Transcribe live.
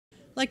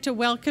like to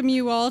welcome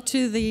you all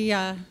to the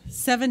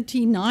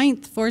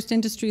 79th Forest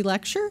Industry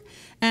Lecture,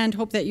 and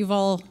hope that you've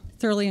all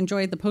thoroughly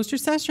enjoyed the poster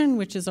session,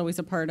 which is always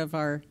a part of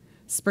our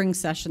spring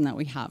session that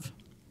we have.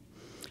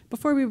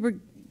 Before we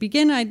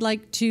begin, I'd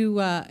like to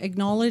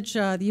acknowledge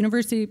the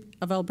University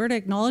of Alberta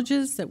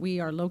acknowledges that we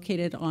are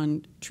located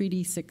on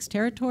Treaty 6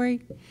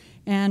 territory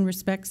and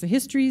respects the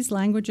histories,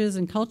 languages,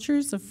 and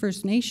cultures of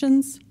First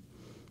Nations,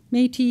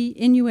 Métis,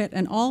 Inuit,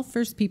 and all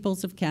First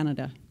Peoples of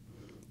Canada,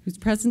 whose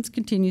presence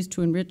continues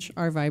to enrich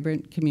our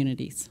vibrant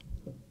communities.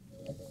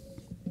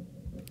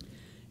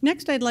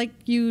 Next, I'd like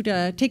you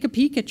to take a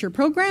peek at your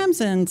programs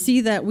and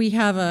see that we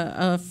have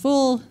a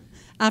full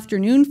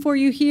afternoon for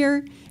you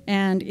here.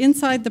 And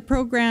inside the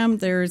program,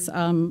 there's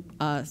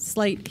a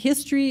slight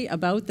history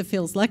about the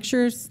Phil's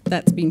lectures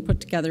that's being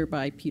put together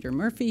by Peter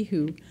Murphy,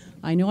 who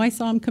I know I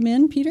saw him come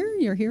in. Peter,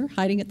 you're here,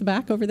 hiding at the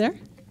back over there.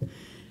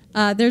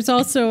 There's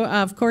also,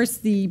 of course,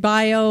 the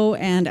bio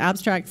and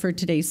abstract for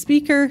today's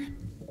speaker.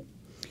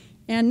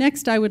 And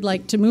next, I would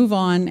like to move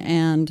on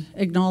and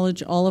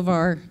acknowledge all of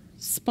our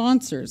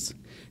sponsors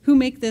who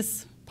make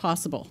this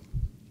possible.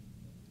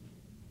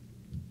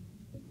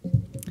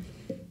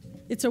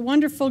 It's a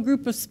wonderful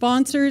group of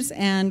sponsors,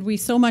 and we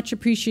so much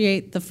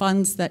appreciate the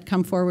funds that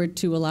come forward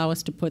to allow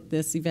us to put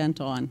this event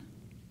on.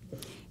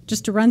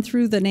 Just to run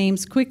through the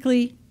names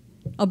quickly: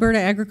 Alberta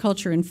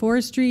Agriculture and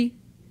Forestry,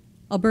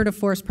 Alberta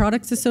Forest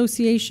Products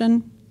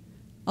Association,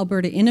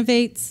 Alberta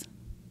Innovates,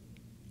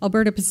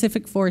 Alberta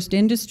Pacific Forest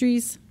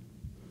Industries,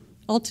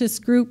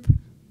 Altus Group,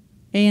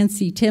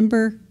 ANC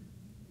Timber,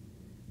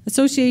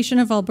 Association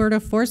of Alberta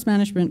Forest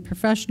Management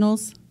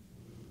Professionals,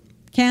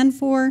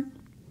 CANFOR,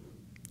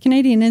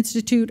 Canadian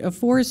Institute of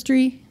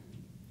Forestry,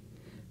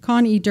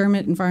 Con E.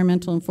 Dermott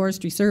Environmental and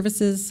Forestry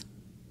Services,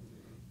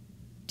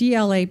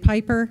 DLA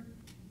Piper,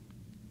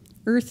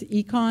 Earth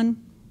Econ,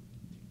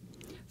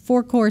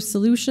 Four Core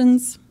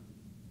Solutions,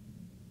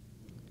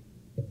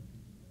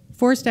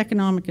 Forest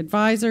Economic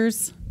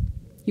Advisors.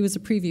 He was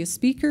a previous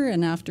speaker,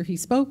 and after he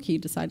spoke, he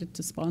decided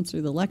to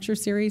sponsor the lecture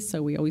series,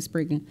 so we always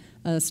bring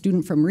a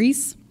student from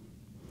Reese.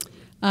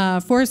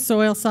 Forest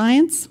Soil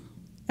Science,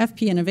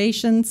 FP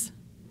Innovations,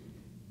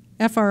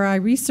 FRI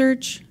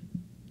Research,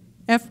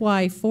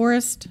 FY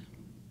Forest,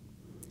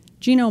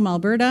 Genome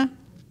Alberta,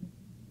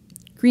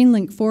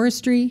 Greenlink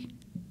Forestry,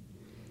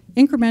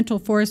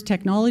 Incremental Forest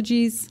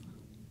Technologies,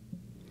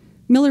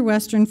 Miller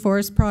Western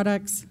Forest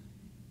Products,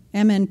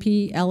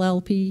 MNP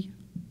LLP,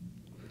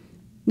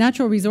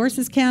 Natural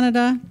Resources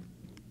Canada,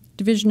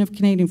 Division of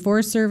Canadian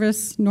Forest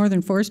Service,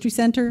 Northern Forestry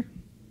Centre,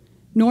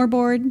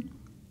 Norboard,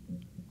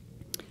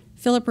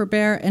 Philip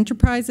Robert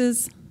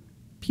Enterprises,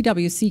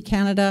 PwC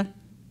Canada,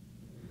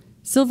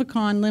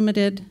 Silvicon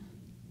Limited,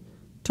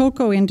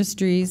 Toco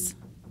Industries,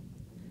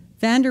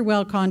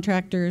 Vanderwell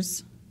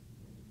Contractors,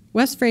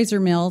 West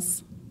Fraser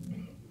Mills,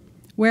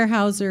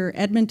 Weyerhaeuser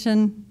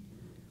Edmonton,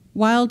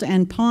 Wild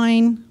and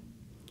Pine,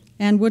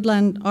 and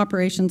Woodland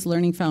Operations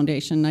Learning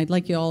Foundation. I'd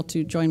like you all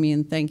to join me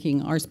in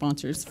thanking our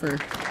sponsors for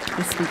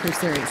this speaker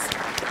series.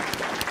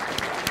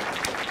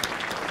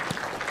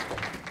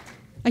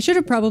 I should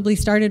have probably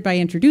started by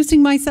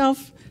introducing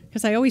myself,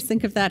 because I always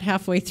think of that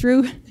halfway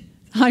through.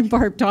 I'm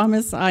Barb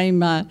Thomas. I'm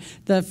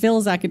the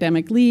Phil's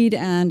academic lead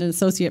and an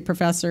associate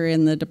professor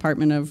in the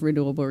Department of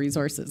Renewable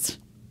Resources.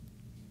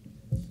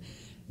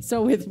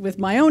 So with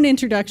my own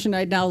introduction,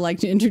 I'd now like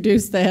to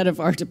introduce the head of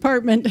our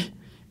department,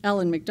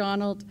 Ellen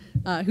McDonald,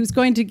 who's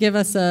going to give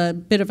us a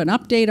bit of an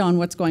update on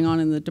what's going on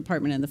in the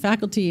department and the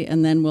faculty,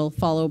 and then we'll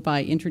follow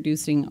by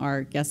introducing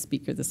our guest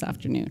speaker this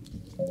afternoon.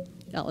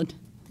 Ellen.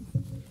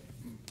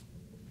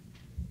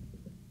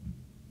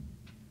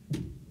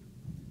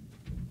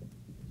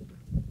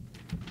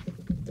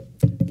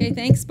 Okay,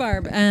 thanks,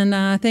 Barb, and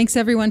thanks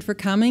everyone for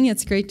coming.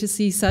 It's great to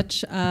see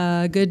such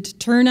a good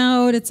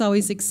turnout. It's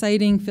always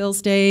exciting,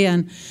 Phil's Day,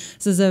 and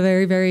this is a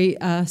very, very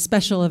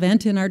special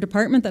event in our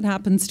department that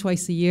happens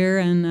twice a year,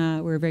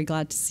 and we're very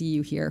glad to see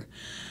you here.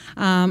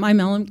 I'm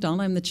Ellen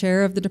McDonald. I'm the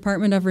chair of the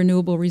Department of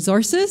Renewable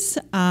Resources.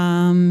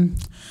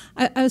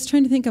 I was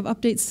trying to think of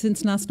updates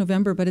since last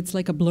November, but it's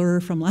like a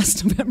blur from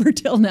last November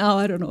till now.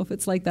 I don't know if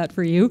it's like that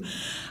for you.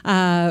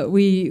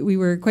 We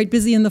were quite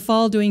busy in the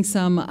fall doing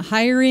some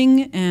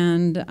hiring,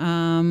 and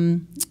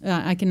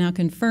I can now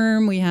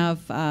confirm we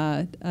have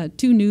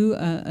two new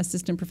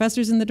assistant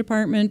professors in the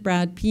department,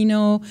 Brad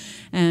Pino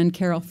and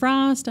Carol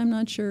Frost. I'm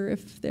not sure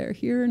if they're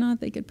here or not.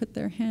 They could put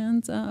their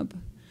hands up.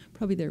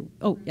 Probably they're,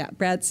 oh yeah,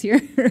 Brad's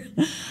here.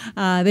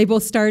 They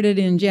both started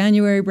in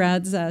January.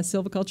 Brad's a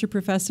silviculture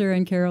professor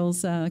and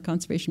Carol's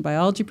conservation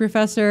biology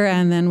professor.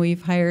 And then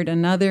we've hired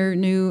another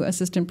new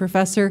assistant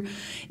professor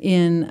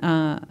in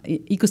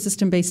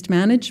ecosystem-based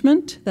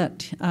management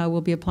that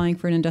will be applying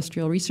for an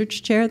industrial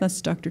research chair.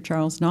 That's Dr.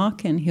 Charles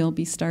Knock, and he'll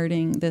be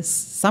starting this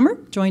summer,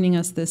 joining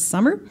us this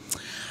summer.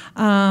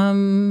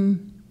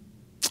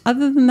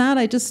 Other than that,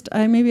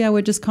 maybe I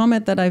would just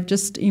comment that I've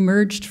just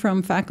emerged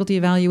from Faculty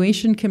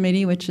Evaluation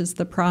Committee, which is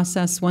the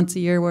process once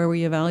a year where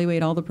we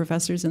evaluate all the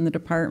professors in the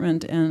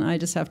department. And I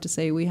just have to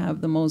say we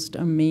have the most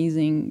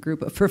amazing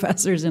group of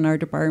professors in our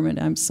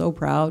department. I'm so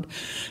proud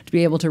to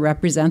be able to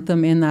represent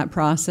them in that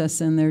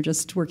process. And they're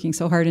just working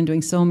so hard and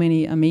doing so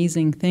many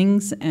amazing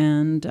things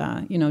and,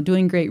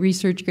 doing great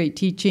research, great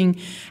teaching,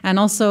 and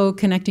also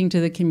connecting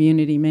to the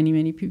community. Many,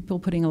 many people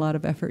putting a lot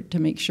of effort to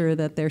make sure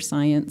that their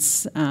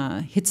science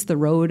hits the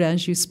road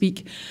as you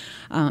speak,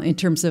 in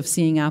terms of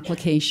seeing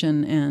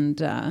application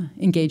and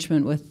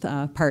engagement with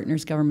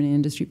partners, government and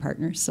industry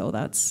partners. So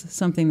that's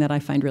something that I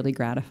find really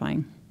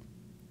gratifying.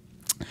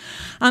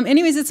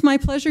 Anyways, it's my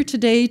pleasure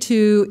today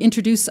to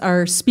introduce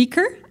our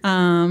speaker.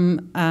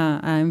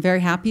 I'm very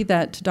happy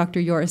that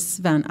Dr. Joris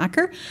Van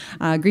Acker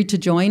agreed to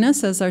join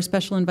us as our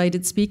special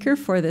invited speaker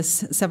for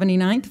this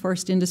 79th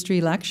Forest Industry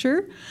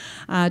Lecture.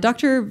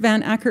 Dr.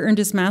 Van Acker earned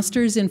his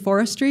master's in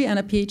forestry and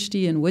a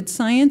PhD in wood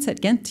science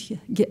at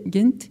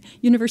Ghent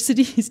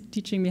University. He's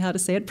teaching me how to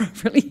say it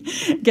properly.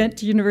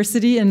 Ghent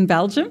University in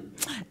Belgium.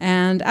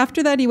 And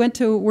after that, he went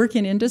to work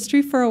in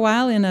industry for a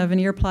while in a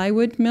veneer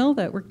plywood mill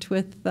that worked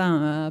with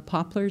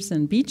poplars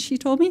and beech, he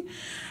told me.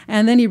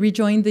 And then he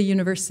rejoined the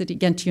university,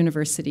 Ghent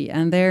University.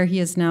 And there he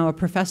is now a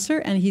professor,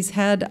 and he's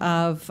head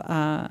of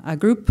a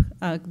group,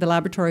 the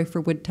Laboratory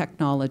for Wood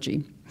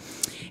Technology.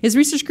 His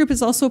research group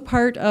is also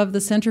part of the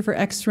Center for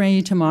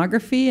X-ray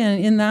Tomography,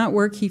 and in that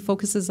work he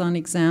focuses on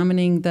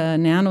examining the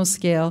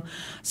nanoscale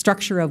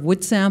structure of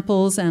wood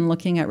samples and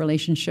looking at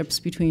relationships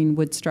between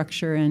wood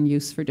structure and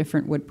use for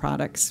different wood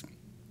products.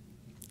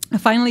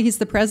 Finally, he's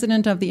the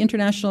president of the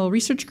International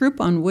Research Group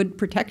on Wood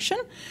Protection,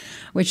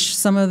 which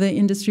some of the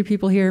industry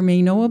people here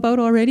may know about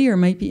already or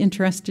might be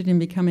interested in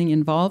becoming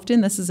involved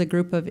in. This is a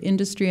group of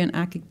industry and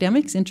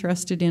academics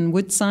interested in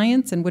wood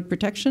science and wood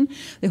protection.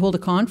 They hold a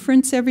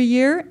conference every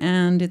year,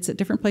 and it's at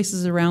different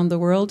places around the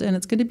world, and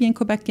it's going to be in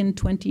Quebec in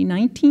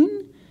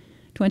 2019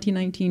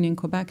 in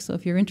Quebec. So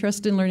if you're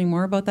interested in learning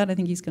more about that, I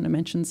think he's going to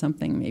mention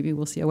something. Maybe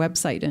we'll see a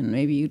website, and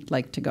maybe you'd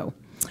like to go.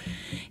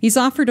 He's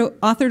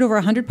authored over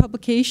 100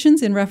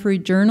 publications in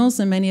refereed journals,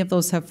 and many of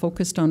those have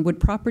focused on wood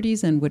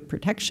properties and wood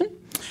protection.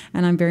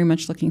 And I'm very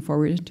much looking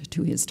forward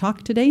to his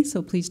talk today,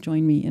 so please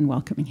join me in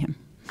welcoming him.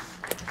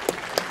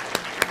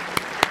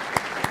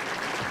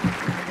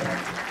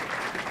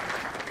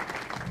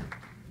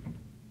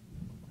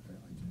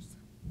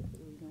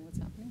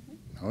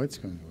 No, it's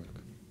going to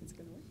work. It's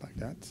going to work like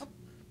that. Oh.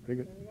 Very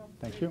good.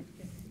 Thank you.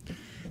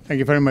 Thank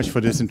you very much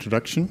for this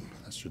introduction.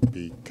 I should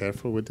be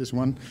careful with this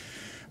one.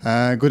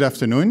 Good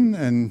afternoon,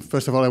 and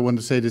first of all I want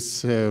to say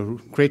it's a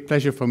great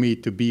pleasure for me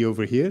to be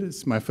over here.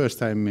 It's my first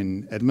time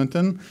in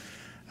Edmonton,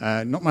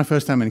 not my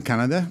first time in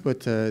Canada, but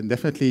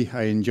definitely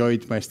I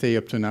enjoyed my stay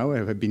up to now. I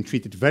have been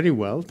treated very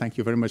well. Thank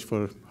you very much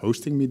for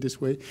hosting me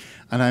this way,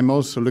 and I'm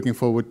also looking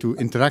forward to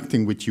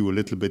interacting with you a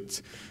little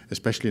bit,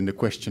 especially in the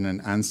question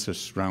and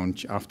answers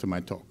round after my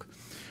talk.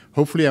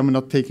 Hopefully I'm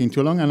not taking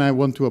too long, and I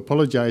want to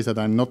apologize that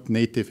I'm not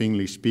native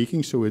English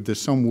speaking, so if there's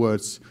some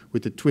words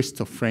with a twist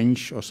of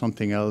French or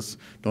something else,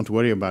 don't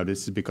worry about it,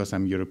 it's because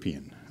I'm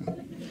European.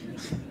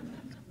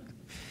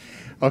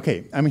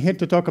 Okay, I'm here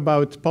to talk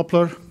about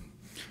poplar,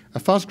 a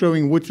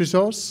fast-growing wood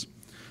resource,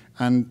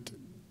 and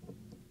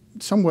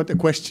somewhat a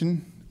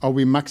question, are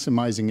we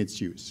maximizing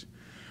its use?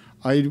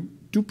 I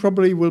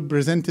probably will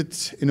present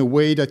it in a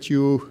way that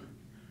you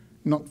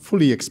not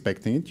fully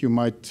expecting it. You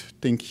might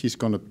think he's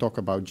going to talk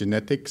about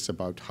genetics,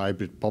 about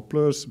hybrid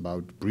poplars,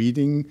 about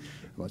breeding,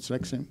 about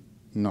selection.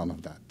 None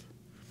of that.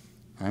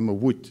 I'm a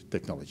wood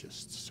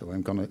technologist, so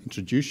I'm going to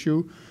introduce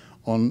you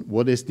on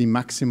what is the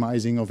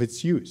maximizing of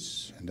its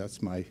use. And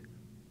that's my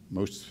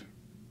most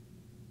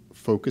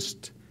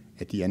focused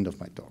at the end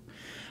of my talk.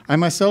 I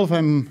myself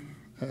am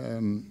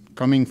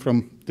coming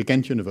from the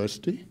Ghent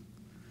University.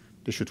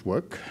 This should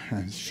work,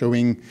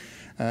 showing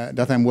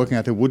that I'm working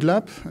at a wood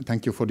lab.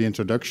 Thank you for the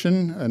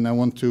introduction, and I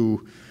want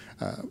to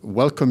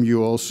welcome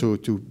you also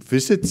to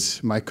visit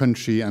my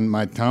country and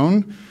my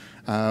town.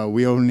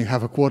 We only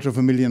have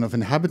 250,000 of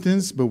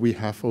inhabitants, but we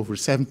have over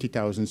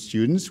 70,000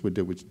 students, which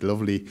is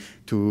lovely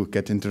to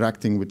get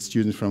interacting with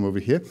students from over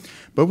here.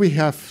 But we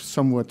have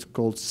somewhat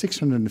called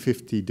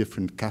 650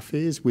 different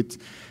cafes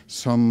with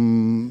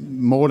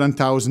some more than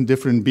 1,000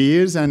 different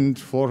beers and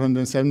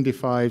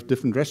 475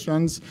 different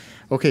restaurants.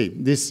 Okay,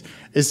 this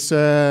is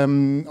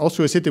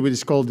also a city which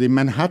is called the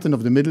Manhattan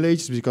of the Middle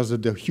Ages because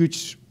of the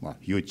huge,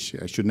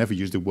 I should never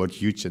use the word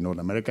huge in North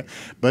America,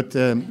 but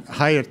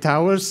higher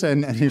towers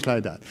and things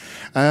like that.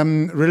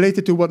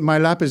 Related to what my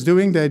lab is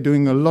doing, they're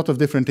doing a lot of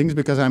different things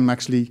because I'm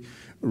actually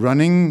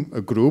running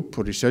a group,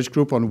 a research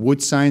group on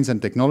wood science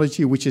and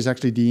technology, which is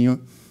actually the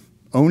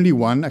only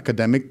one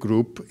academic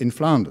group in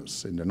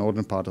Flanders, in the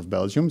northern part of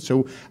Belgium.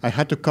 So I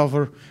had to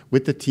cover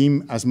with the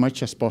team as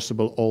much as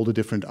possible all the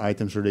different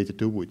items related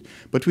to wood.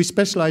 But we're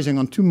specializing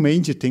on two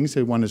major things.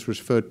 One is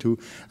referred to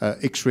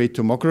X-ray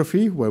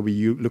tomography, where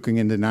we're looking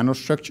in the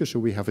nanostructure. So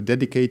we have a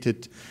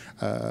dedicated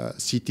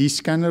CT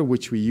scanner,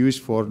 which we use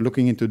for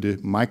looking into the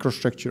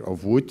microstructure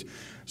of wood,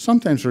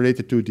 sometimes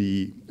related to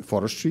the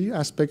forestry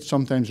aspect,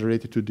 sometimes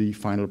related to the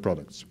final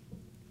products.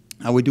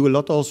 And we do a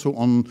lot also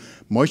on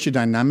moisture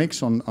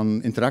dynamics,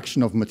 on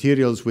interaction of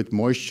materials with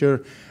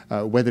moisture,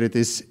 whether it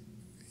is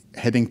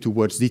heading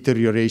towards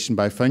deterioration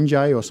by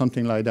fungi or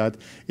something like that.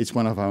 It's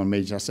one of our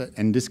major assets.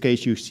 In this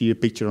case, you see a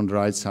picture on the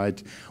right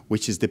side,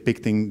 which is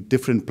depicting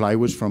different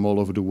plywoods from all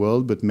over the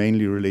world, but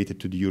mainly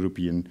related to the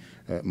European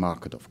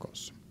market, of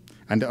course.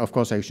 And of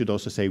course, I should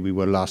also say we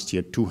were last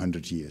year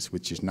 200 years,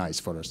 which is nice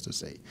for us to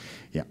say.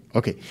 Yeah,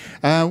 okay.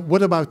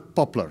 What about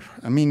poplar?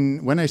 I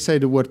mean, when I say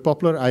the word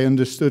poplar, I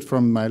understood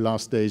from my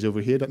last days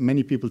over here that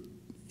many people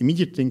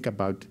immediately think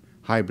about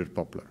hybrid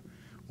poplar.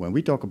 When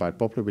we talk about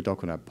poplar, we're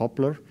talking about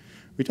poplar.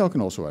 We're talking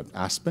also about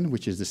aspen,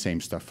 which is the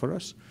same stuff for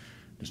us.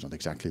 It's not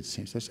exactly the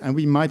same stuff. And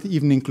we might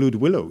even include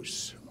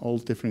willows, all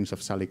difference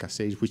of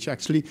salicaceae, which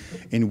actually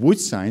in wood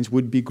science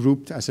would be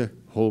grouped as a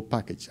whole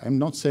package. I'm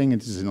not saying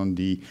it is on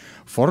the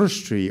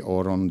forestry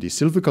or on the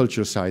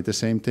silviculture side the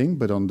same thing,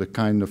 but on the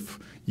kind of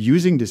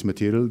using this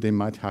material, they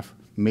might have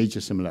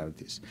major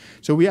similarities.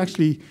 So we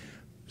actually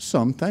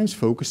sometimes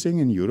focusing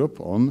in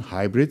Europe on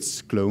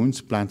hybrids, clones,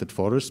 planted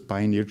forests,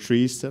 pioneer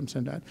trees,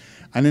 something like that.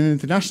 And in an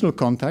international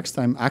context,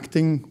 I'm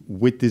acting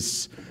with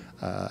this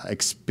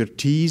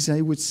expertise,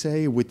 I would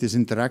say, with this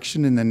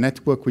interaction in a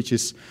network which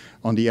is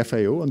on the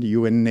FAO, on the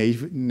UN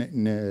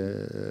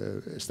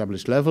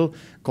established level,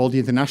 called the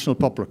International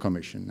Poplar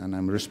Commission. And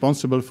I'm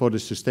responsible for the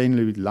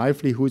sustainable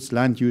livelihoods,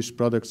 land use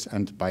products,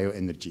 and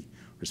bioenergy.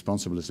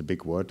 Responsible is a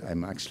big word.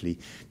 I'm actually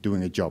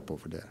doing a job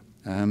over there.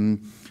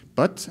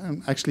 But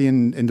actually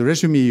in the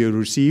resume you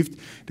received,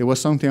 there was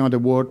something on the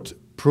word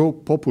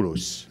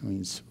pro-populus,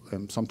 means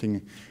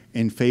something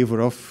in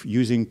favor of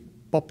using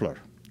poplar.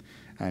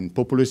 And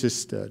populus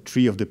is the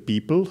tree of the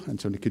people, and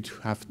so they could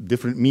have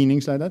different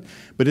meanings like that.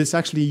 But it's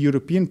actually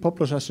European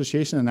Poplar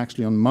Association, and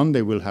actually on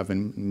Monday we'll have a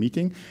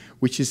meeting,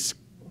 which is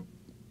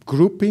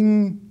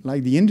grouping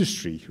like the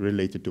industry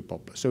related to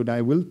poplar. So I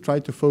will try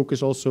to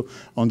focus also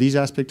on these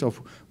aspects of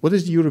what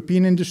is the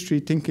European industry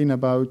thinking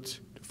about,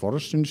 the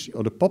forest industry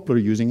or the poplar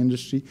using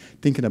industry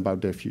thinking about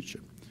their future.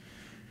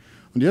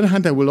 On the other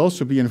hand, I will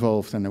also be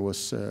involved, and I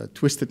was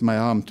twisted my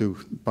arm to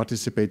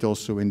participate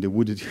also in the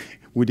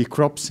woody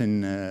crops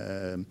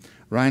in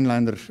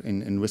Rhinelander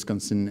in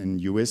Wisconsin in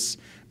US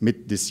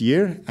mid this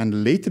year.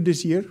 And later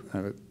this year,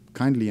 I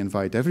kindly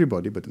invite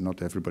everybody, but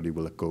not everybody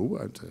will go,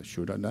 I'm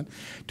sure of that,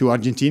 to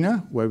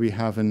Argentina, where we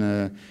have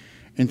an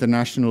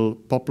International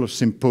Poplar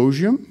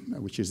Symposium,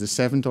 which is the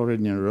 7th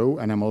already in a row,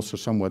 and I'm also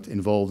somewhat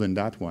involved in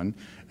that one.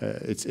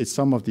 It's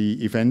some of the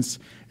events.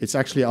 It's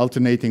actually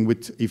alternating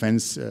with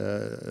events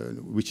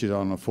which is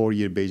on a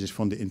 4-year basis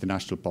from the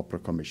International Poplar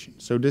Commission.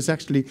 So there's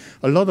actually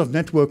a lot of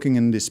networking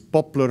in this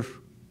poplar,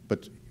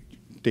 but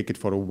take it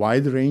for a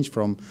wide range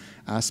from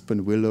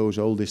aspen, willows,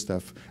 all this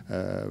stuff,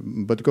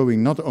 but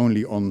going not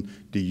only on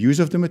the use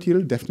of the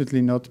material,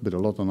 definitely not, but a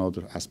lot on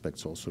other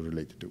aspects also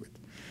related to it.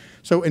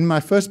 So in my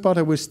first part,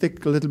 I will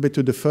stick a little bit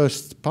to the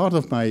first part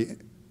of my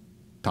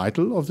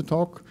title of the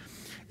talk,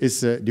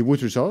 is the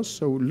wood resource.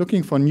 So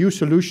looking for new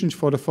solutions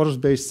for the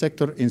forest-based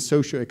sector in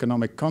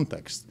socio-economic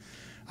context.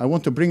 I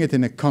want to bring it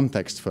in a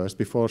context first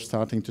before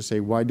starting to say,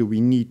 why do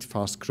we need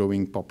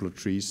fast-growing poplar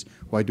trees?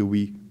 Why do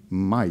we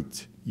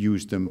might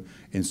use them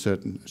in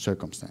certain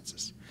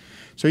circumstances?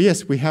 So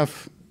yes, we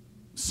have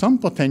some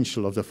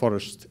potential of the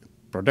forest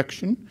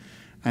production,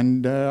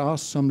 and there are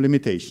some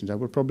limitations. I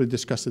will probably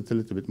discuss it a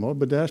little bit more,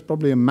 but there's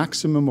probably a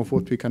maximum of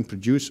what we can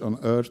produce on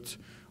Earth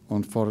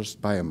on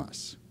forest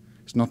biomass.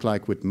 It's not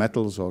like with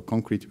metals or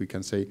concrete, we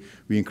can say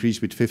we increase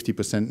with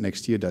 50%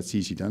 next year, that's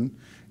easy done.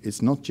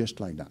 It's not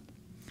just like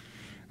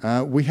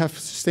that. We have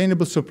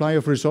sustainable supply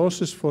of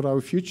resources for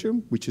our future,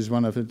 which is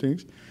one of the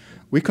things.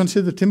 We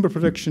consider timber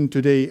production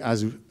today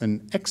as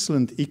an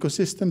excellent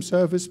ecosystem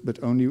service, but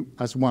only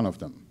as one of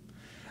them.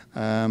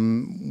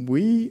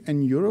 We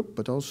in Europe,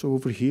 but also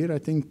over here, I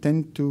think,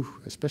 tend to,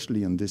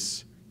 especially in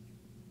this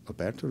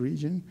Alberta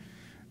region,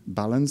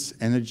 balance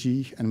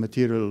energy and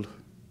material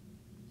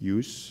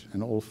use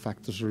and all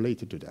factors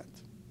related to that.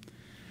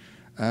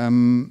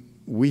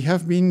 We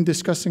have been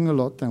discussing a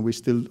lot, and we're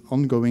still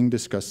ongoing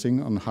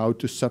discussing on how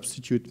to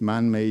substitute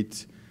man-made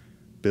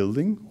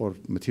building or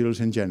materials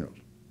in general.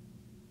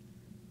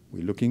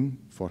 We're looking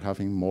for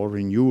having more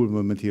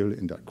renewable material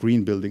in that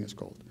green building, it's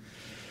called.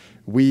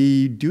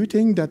 We do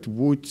think that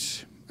wood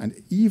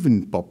and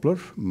even poplar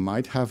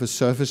might have a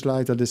surface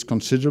life that is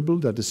considerable,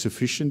 that is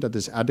sufficient, that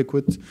is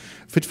adequate,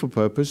 fit for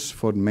purpose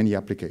for many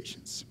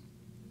applications.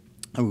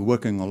 And we're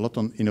working a lot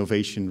on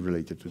innovation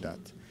related to that.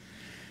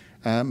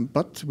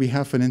 But we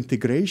have an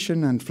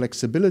integration and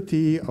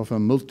flexibility of a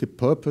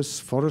multi-purpose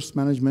forest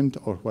management,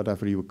 or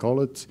whatever you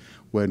call it,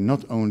 where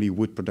not only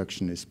wood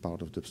production is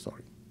part of the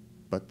story.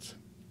 But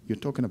you're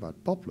talking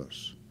about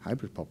poplars,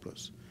 hybrid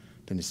poplars,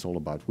 then it's all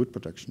about wood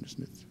production,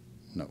 isn't it?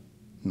 No,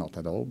 not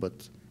at all,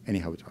 but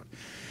anyhow it's hard.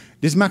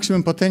 This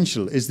maximum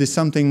potential, is this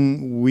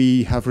something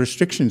we have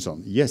restrictions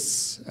on?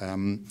 Yes.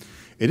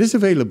 It is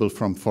available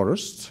from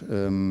forest.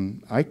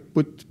 I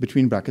put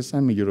between brackets,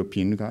 I'm a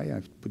European guy,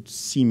 I put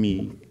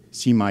semi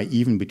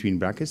even between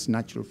brackets,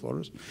 natural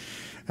forest.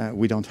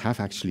 We don't have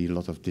actually a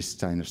lot of this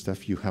kind of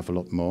stuff, you have a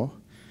lot more.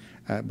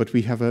 But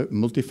we have a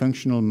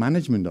multifunctional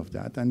management of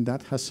that, and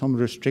that has some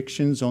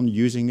restrictions on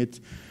using it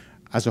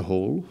as a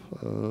whole,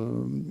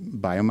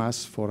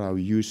 biomass for our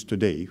use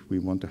today. We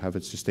want to have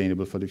it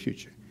sustainable for the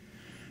future.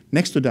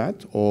 Next to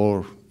that,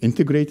 or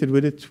integrated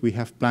with it, we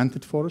have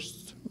planted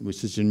forests,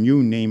 which is a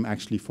new name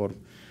actually for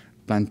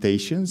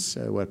plantations,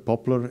 where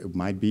poplar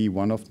might be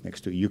one of,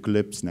 next to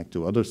eucalypts, next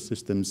to other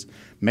systems,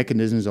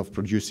 mechanisms of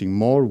producing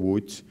more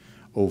wood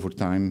over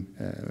time,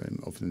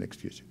 over the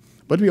next future.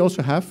 But we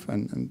also have,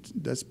 and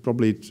that's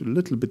probably a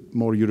little bit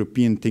more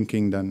European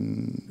thinking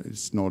than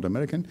it's North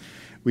American,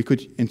 we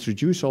could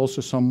introduce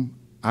also some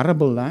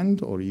arable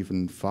land or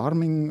even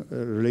farming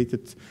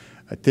related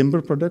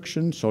timber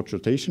production, sod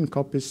rotation,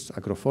 coppice,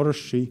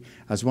 agroforestry,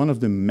 as one of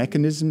the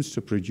mechanisms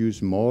to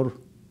produce more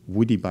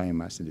woody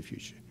biomass in the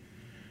future.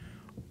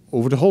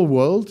 Over the whole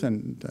world,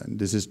 and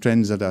this is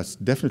trends that are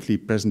definitely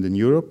present in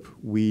Europe,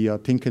 we are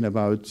thinking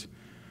about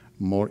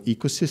more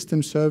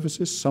ecosystem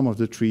services. Some of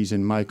the trees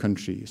in my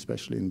country,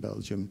 especially in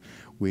Belgium,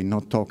 we're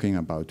not talking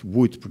about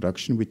wood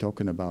production, we're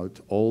talking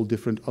about all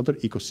different other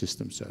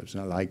ecosystem services,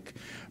 like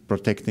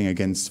protecting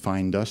against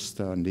fine dust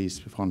and these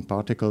fine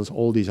particles.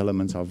 All these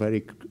elements are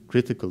very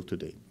critical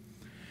today.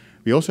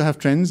 We also have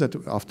trends that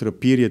after a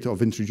period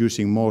of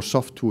introducing more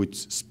softwood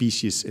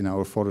species in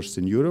our forests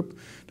in Europe,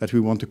 that we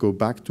want to go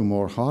back to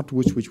more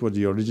hardwoods, which was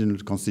the original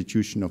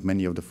constitution of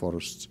many of the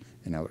forests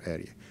in our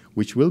area,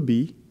 which will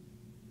be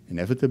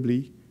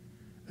inevitably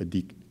a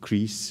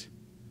decrease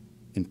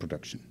in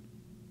production.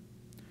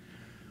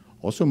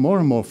 Also, more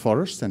and more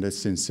forests, and that's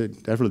since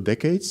several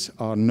decades,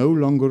 are no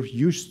longer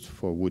used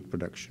for wood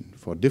production.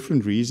 For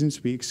different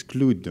reasons, we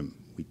exclude them.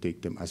 We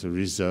take them as a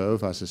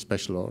reserve, as a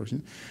special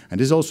origin. And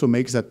this also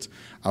makes that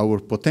our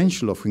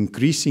potential of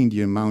increasing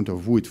the amount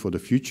of wood for the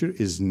future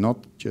is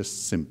not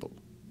just simple.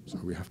 So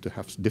we have to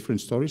have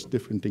different stories,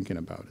 different thinking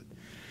about it.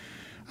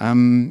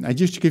 I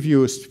just give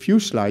you a few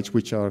slides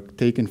which are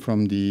taken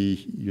from the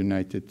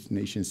United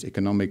Nations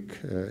Economic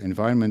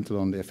Environmental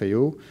on the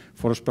FAO,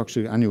 Forest Products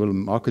Annual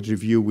Market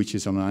Review, which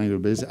is on an annual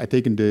basis. I've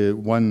taken the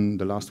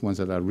last ones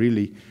that are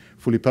really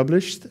fully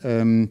published.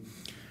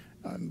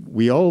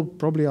 We all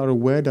probably are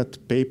aware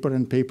that paper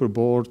and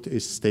paperboard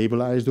is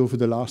stabilized over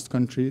the last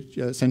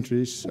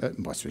centuries.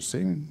 What's we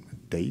saying?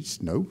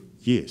 Days? No,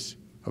 years.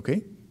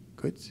 Okay,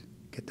 good.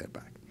 Get that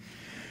back.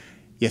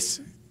 Yes,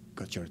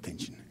 got your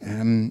attention.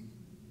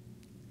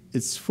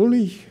 It's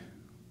fully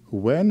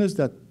awareness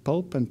that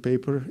pulp and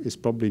paper is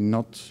probably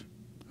not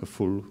a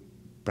full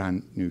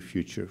brand new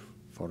future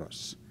for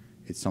us.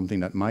 It's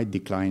something that might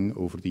decline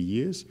over the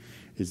years.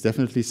 It's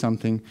definitely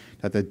something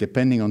that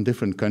depending on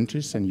different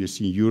countries, and you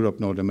see Europe,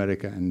 North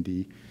America, and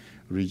the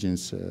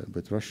regions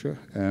with Russia,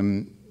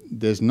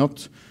 there's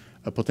not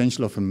a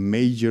potential of a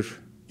major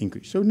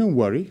increase. So no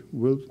worry,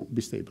 we'll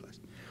be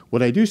stabilized.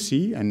 What I do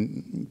see,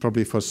 and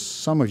probably for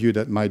some of you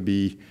that might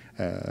be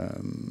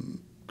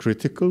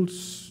critical,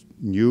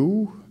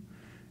 new,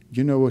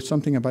 you know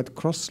something about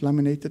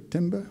cross-laminated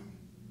timber,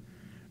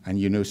 and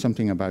you know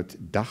something about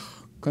DACH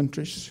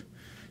countries.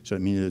 So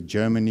it means that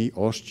Germany,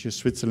 Austria,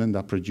 Switzerland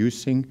are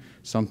producing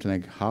something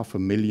like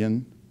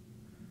 500,000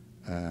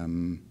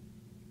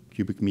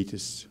 cubic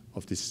meters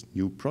of this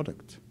new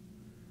product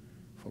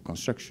for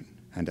construction,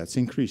 and that's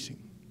increasing.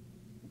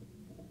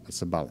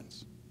 That's a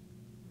balance.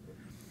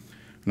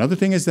 Another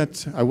thing is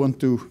that I want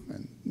to,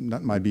 and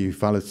that might be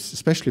valid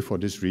especially for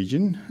this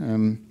region,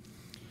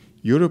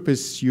 Europe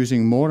is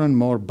using more and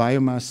more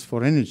biomass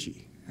for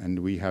energy, and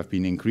we have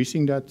been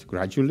increasing that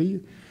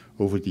gradually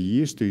over the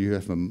years to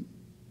have a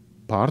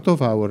part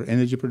of our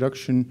energy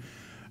production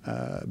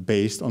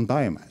based on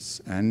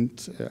biomass.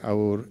 And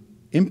our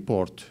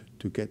import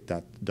to get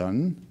that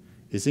done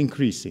is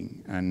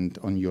increasing. And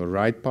on your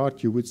right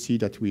part, you would see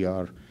that we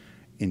are,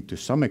 to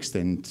some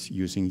extent,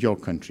 using your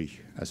country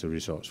as a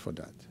resource for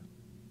that,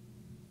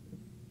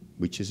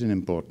 which is an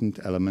important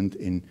element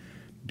in,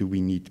 do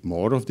we need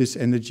more of this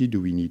energy? Do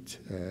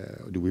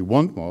we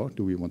want more?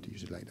 Do we want to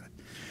use it like that?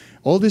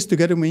 All this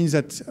together means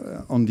that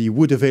on the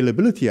wood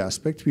availability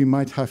aspect, we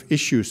might have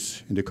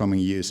issues in the coming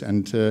years.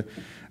 And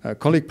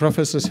colleague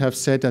professors have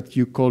said that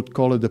you could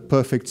call it the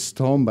perfect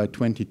storm by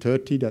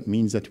 2030. That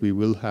means that we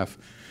will have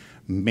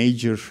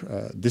major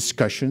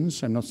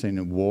discussions, I'm not saying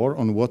a war,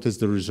 on what is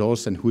the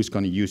resource and who is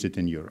going to use it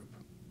in Europe.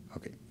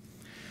 Okay.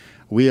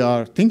 We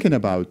are thinking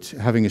about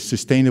having a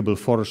sustainable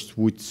forest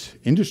wood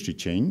industry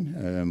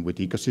chain with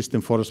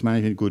ecosystem forest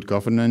management, good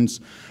governance.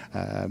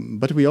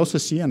 But we also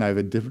see, and I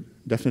have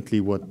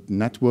definitely what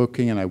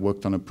networking, and I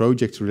worked on a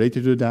project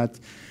related to that,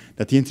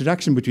 that the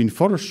interaction between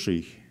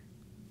forestry,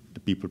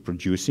 the people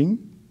producing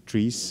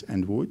trees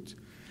and wood,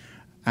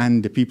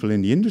 And the people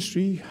in the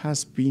industry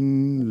has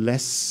been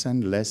less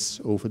and less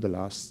over the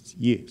last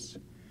years.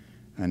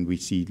 And we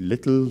see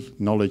little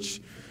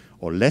knowledge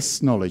or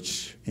less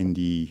knowledge in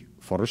the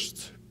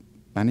forest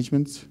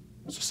management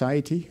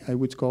society, I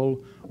would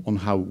call, on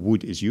how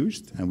wood is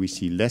used. And we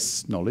see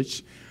less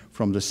knowledge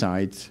from the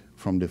side,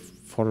 from the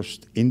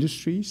forest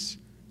industries,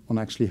 on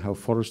actually how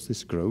forest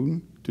is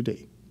grown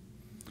today.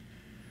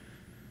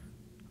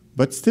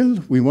 But still,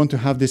 we want to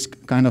have this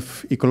kind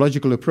of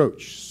ecological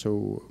approach.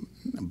 So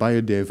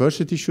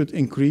biodiversity should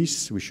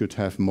increase. We should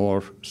have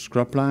more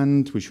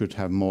scrubland. We should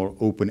have more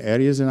open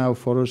areas in our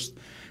forest.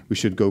 We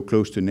should go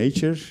close to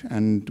nature.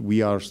 And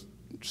we are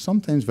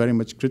sometimes very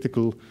much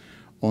critical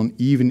on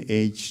even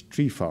age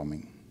tree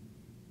farming.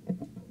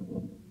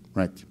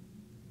 Right.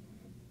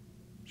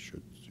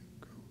 Should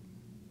go.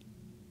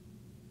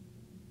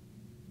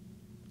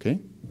 Okay.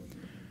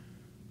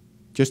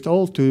 Just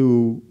all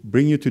to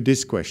bring you to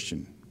this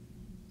question.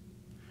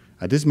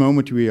 At this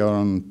moment, we are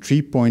on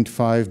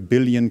 3.5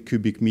 billion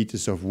cubic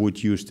meters of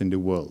wood used in the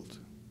world.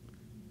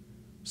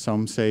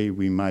 Some say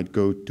we might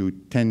go to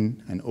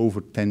 10 and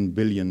over 10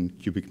 billion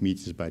cubic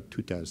meters by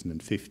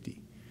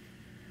 2050.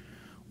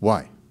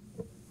 Why?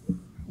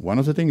 One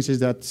of the things is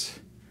that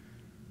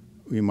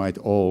we might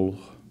all,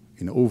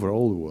 in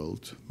overall the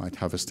world, might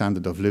have a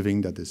standard of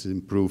living that is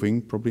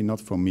improving, probably not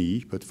for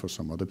me, but for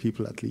some other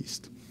people at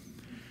least.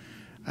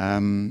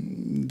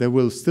 There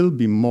will still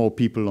be more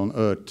people on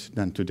Earth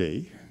than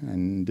today,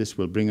 and this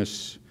will bring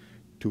us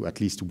to at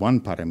least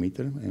one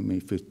parameter. I mean,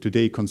 if we're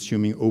today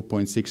consuming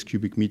 0.6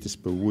 cubic meters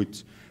per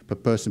wood per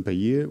person per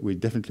year, we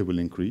definitely will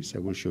increase. I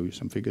will show you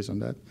some figures on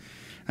that.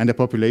 And the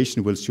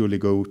population will surely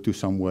go to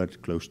somewhere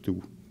close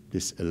to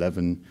this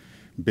 11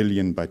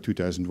 billion by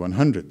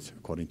 2100,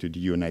 according to the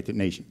United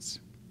Nations.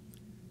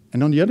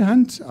 And on the other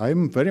hand,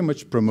 I'm very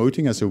much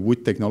promoting, as a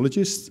wood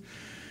technologist,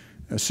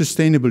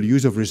 sustainable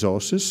use of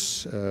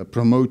resources,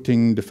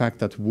 promoting the fact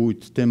that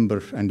wood,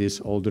 timber, and these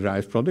all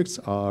derived products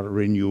are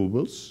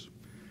renewables.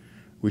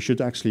 We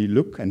should actually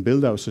look and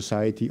build our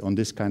society on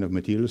this kind of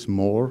materials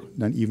more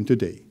than even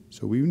today.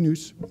 So we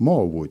use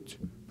more wood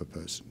per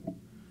person.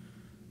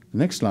 The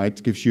next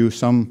slide gives you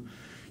some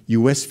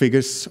US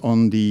figures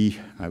on the,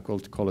 I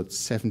call it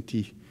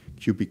 70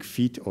 cubic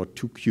feet or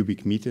 2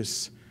 cubic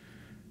meters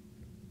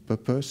per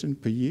person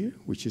per year,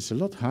 which is a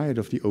lot higher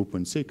of the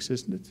 0.6,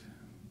 isn't it?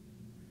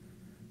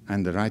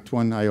 And the right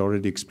one, I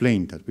already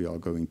explained that we are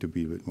going to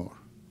be a bit more.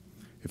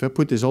 If I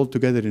put this all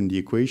together in the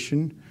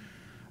equation,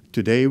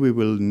 today we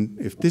will,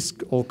 if this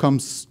all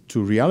comes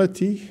to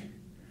reality,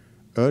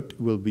 Earth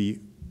will be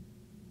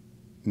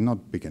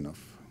not big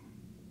enough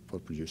for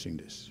producing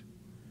this.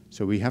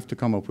 So we have to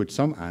come up with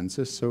some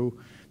answers. So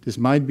this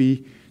might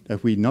be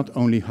that we not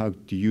only have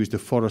to use the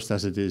forest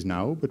as it is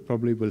now, but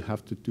probably will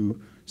have to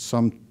do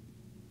some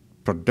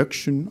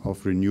production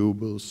of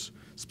renewables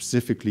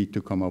specifically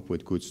to come up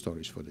with good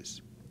storage for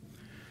this.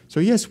 So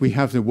yes, we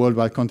have the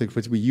worldwide context,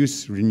 but we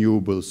use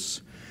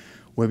renewables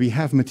where we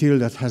have material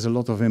that has a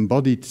lot of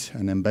embodied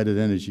and embedded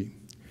energy.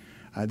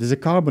 There's a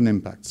carbon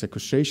impact,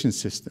 sequestration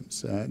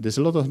systems. There's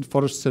a lot of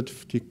forest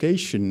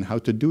certification, how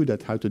to do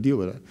that, how to deal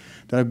with it.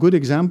 There are good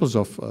examples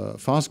of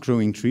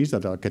fast-growing trees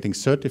that are getting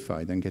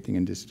certified and getting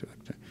in this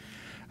direction.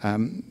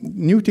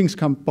 New things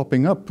come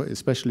popping up,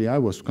 especially I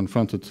was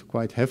confronted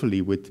quite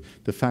heavily with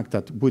the fact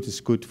that wood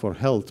is good for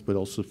health, but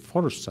also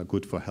forests are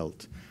good for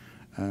health.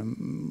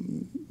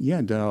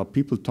 Yeah, there are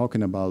people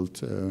talking about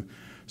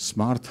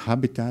smart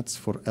habitats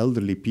for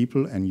elderly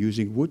people and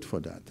using wood for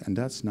that. And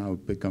that's now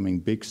becoming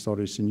big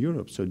stories in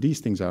Europe. So these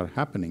things are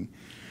happening.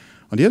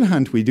 On the other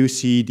hand, we do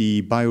see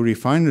the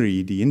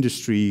biorefinery, the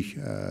industry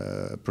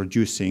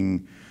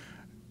producing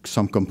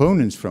some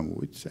components from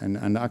wood,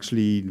 and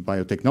actually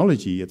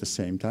biotechnology at the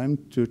same time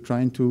to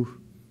trying to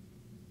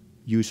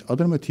use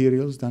other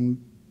materials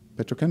than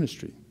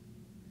petrochemistry.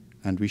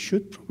 And we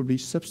should probably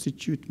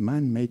substitute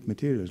man-made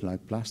materials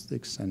like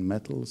plastics and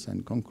metals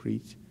and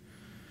concrete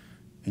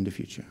in the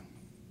future.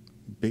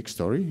 Big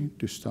story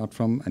to start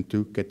from and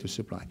to get to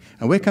supply.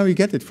 And where can we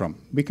get it from?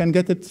 We can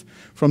get it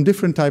from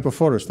different type of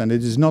forest, and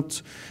it is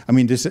not, I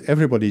mean, this,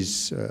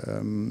 everybody's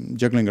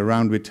juggling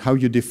around with how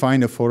you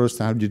define a forest,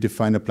 how you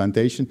define a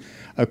plantation.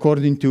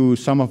 According to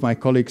some of my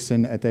colleagues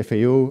at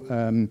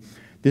FAO,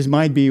 this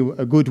might be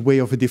a good way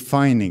of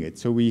defining it.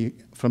 So we,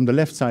 from the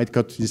left side,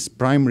 got this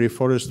primary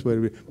forest,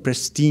 where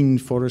pristine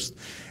forest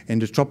in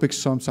the tropics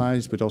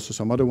sometimes, but also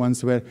some other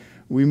ones where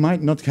we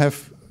might not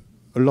have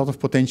a lot of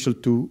potential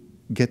to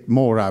get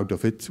more out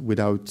of it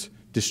without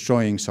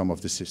destroying some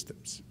of the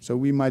systems. So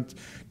we might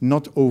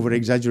not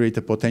over-exaggerate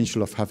the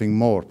potential of having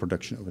more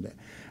production over there.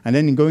 And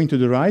then going to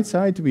the right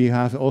side, we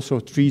have also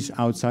trees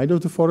outside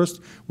of the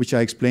forest, which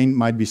I explained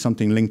might be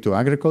something linked to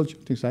agriculture,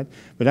 things like that.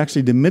 But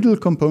actually the middle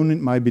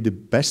component might be the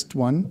best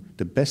one,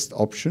 the best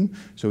option.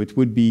 So it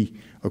would be,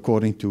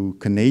 according to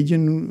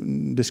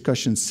Canadian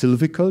discussion,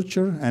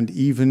 silviculture and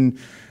even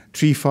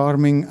tree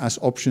farming as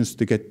options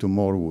to get to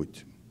more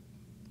wood.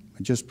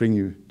 I just bring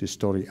you this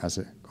story as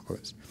a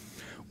comparison.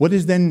 What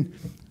is then,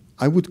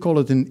 I would call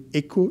it an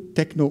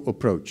eco-techno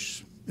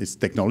approach. it's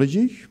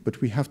technology,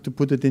 but we have to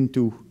put it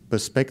into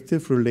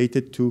perspective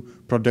related to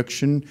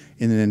production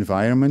in an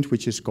environment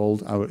which is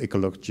called our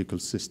ecological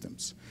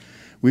systems.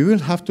 We will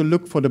have to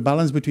look for the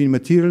balance between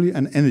material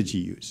and energy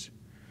use.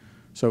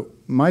 So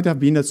might have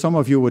been that some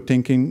of you were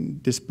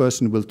thinking this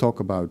person will talk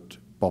about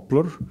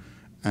poplar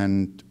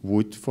and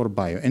wood for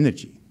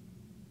bioenergy.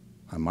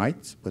 I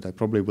might, but I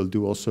probably will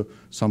do also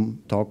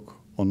some talk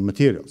on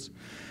materials.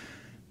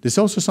 There's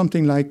also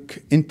something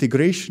like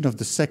integration of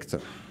the sector.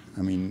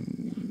 I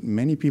mean,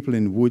 many people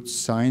in wood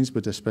science,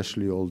 but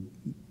especially all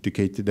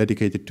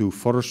dedicated to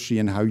forestry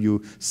and how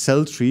you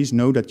sell trees,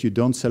 know that you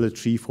don't sell a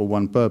tree for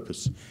one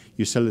purpose.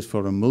 You sell it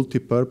for a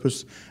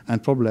multi-purpose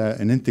and probably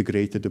an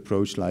integrated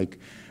approach like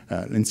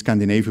in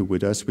Scandinavia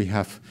with us, we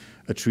have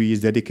a tree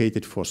is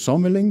dedicated for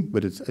sawmilling,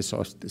 but it's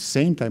at the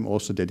same time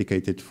also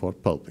dedicated for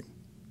pulping.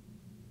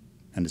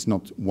 And it's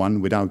not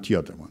one without the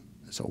other one.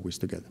 It's always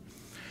together.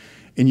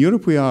 In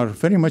Europe, we are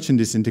very much in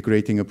this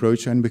integrating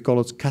approach, and we call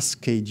it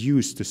cascade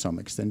use to some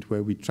extent,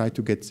 where we try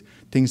to get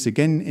things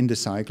again in the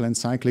cycle and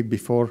cyclic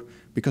before,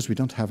 because we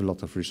don't have a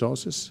lot of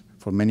resources.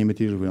 For many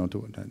materials, we don't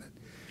do that.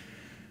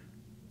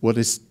 What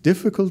is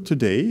difficult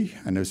today,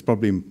 and it's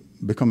probably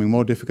becoming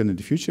more difficult in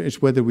the future, is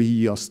whether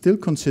we are still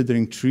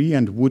considering tree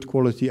and wood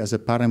quality as a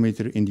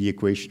parameter in the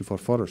equation for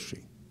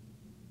forestry,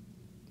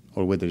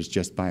 or whether it's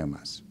just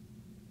biomass.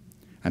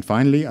 And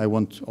finally, I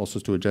want also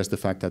to address the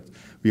fact that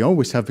we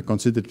always have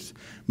considered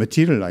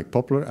material like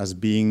poplar as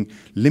being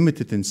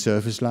limited in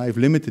service life,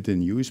 limited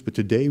in use, but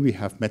today we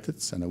have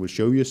methods, and I will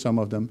show you some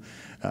of them,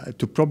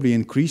 to probably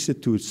increase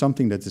it to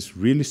something that is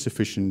really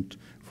sufficient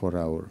for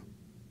our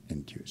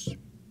end use.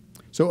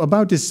 So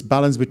about this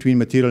balance between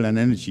material and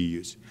energy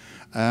use.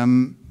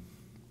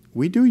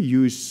 We do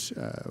use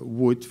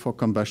wood for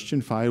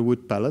combustion,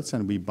 firewood pellets,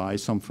 and we buy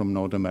some from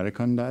North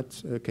America in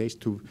that case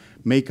to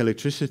make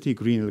electricity,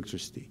 green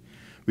electricity.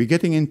 We're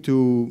getting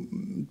into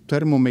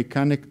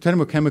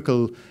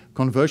thermochemical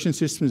conversion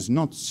systems,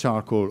 not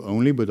charcoal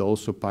only, but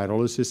also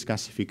pyrolysis,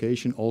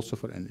 gasification, also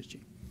for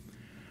energy.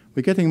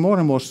 We're getting more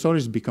and more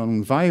storage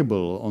becoming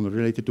viable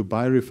related to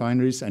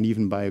biorefineries and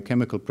even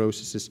biochemical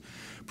processes,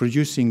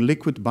 producing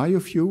liquid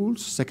biofuels,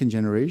 second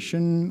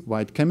generation,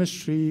 white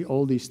chemistry,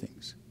 all these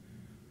things.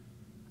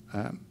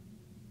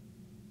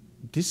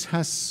 This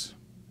has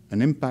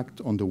an impact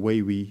on the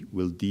way we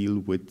will deal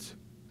with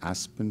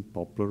aspen,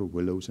 poplar,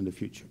 willows in the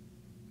future.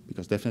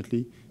 Because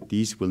definitely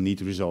these will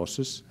need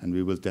resources, and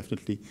we will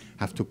definitely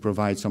have to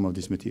provide some of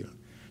this material.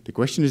 The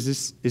question is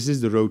this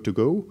the road to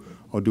go,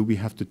 or do we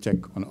have to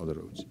check on other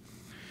roads?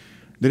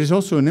 There is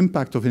also an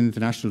impact of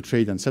international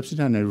trade and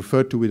subsidy, and I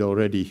referred to it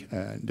already,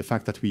 the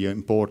fact that we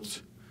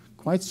import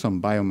quite some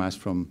biomass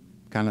from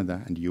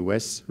Canada and the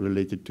US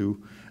related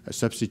to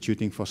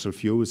substituting fossil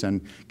fuels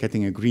and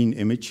getting a green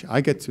image.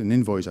 I get an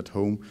invoice at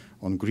home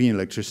on green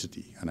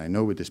electricity, and I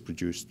know it is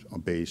produced or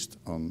based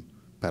on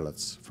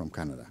pellets from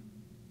Canada.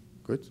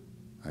 Good.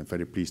 I'm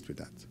very pleased with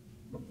that.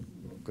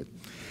 Good.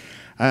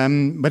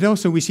 But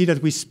also we see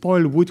that we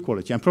spoil wood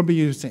quality. And probably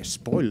you say,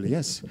 spoil,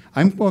 yes.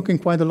 I'm working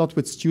quite a lot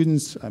with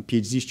students,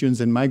 PhD students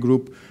in my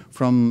group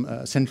from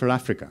Central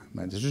Africa.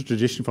 There's a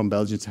tradition from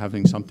Belgians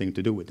having something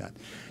to do with that.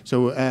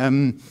 So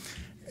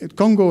at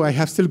Congo, I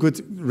have still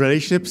good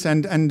relationships,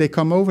 and they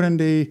come over and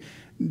they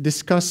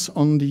discuss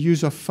on the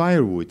use of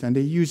firewood, and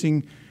they're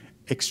using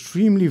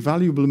extremely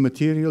valuable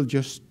material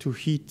just to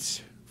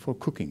heat for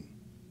cooking.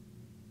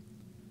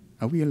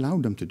 And we allow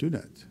them to do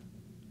that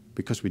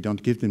because we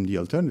don't give them the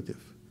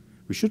alternative.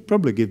 We should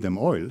probably give them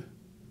oil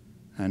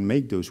and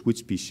make those wood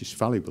species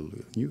valuable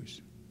in use.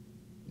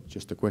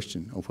 Just a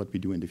question of what we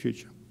do in the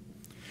future.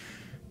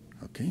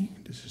 Okay,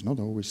 this is not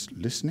always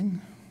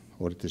listening,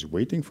 or it is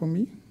waiting for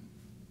me.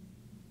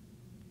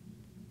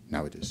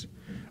 Now it is.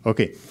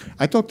 Okay,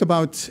 I talked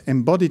about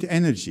embodied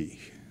energy,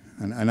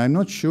 and I'm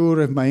not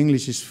sure if my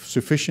English is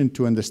sufficient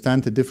to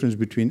understand the difference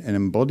between an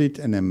embodied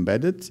and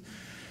embedded.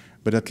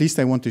 But at least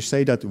I want to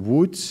say that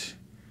wood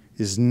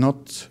is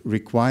not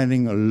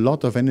requiring a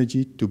lot of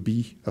energy to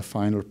be a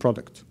final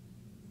product.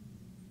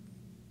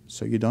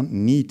 So you don't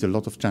need a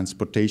lot of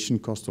transportation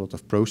cost, a lot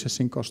of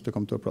processing cost to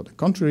come to a product,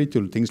 contrary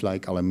to things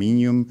like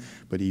aluminium,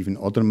 but even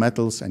other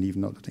metals and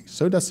even other things.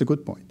 So that's a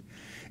good point.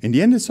 In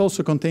the end, it's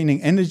also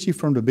containing energy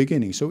from the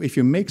beginning. So if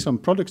you make some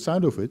products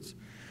out of it,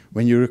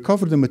 when you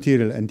recover the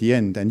material at the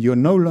end and you're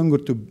no longer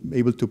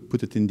able to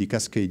put it in the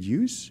cascade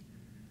use,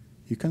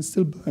 you can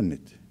still burn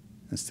it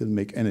and still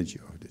make energy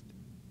out of it.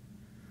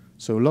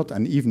 So a lot,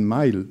 and even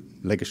my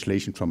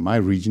legislation from my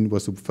region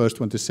was the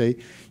first one to say,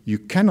 you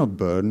cannot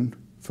burn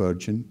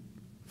virgin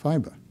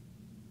fiber.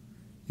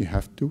 You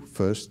have to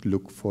first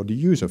look for the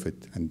use of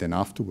it, and then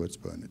afterwards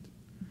burn it.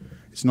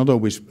 It's not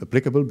always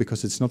applicable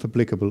because it's not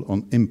applicable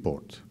on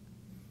import.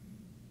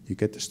 You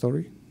get the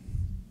story?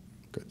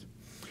 Good.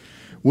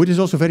 Wood is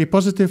also very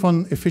positive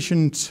on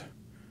efficient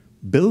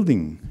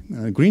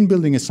building. Green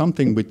building is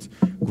something with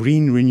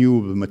green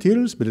renewable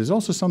materials, but it's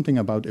also something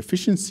about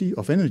efficiency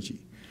of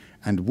energy.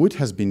 And wood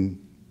has been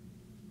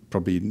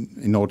probably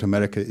in North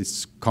America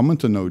it's common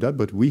to know that,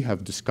 but we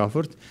have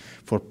discovered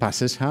for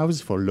passive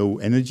houses, for low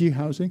energy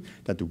housing,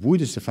 that the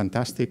wood is a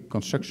fantastic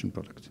construction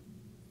product.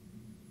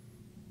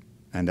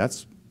 And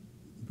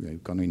we're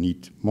going to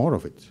need more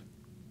of it.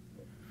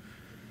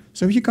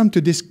 So if you come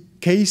to this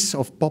case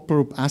of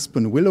poplar,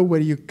 aspen, willow,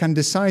 where you can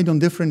decide on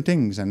different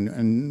things,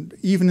 and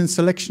even in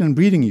selection and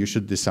breeding you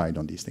should decide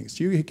on these things.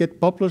 You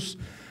get poplars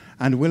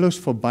and willows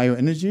for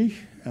bioenergy,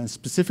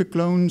 specific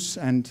clones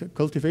and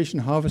cultivation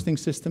harvesting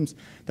systems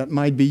that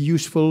might be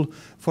useful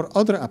for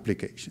other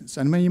applications.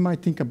 And when you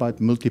might think about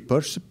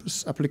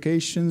multi-purpose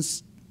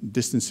applications,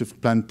 distance of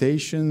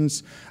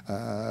plantations,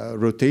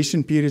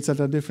 rotation periods that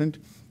are different,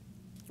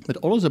 but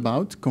all is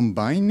about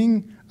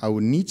combining our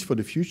needs for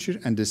the future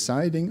and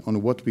deciding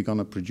on what we're going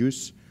to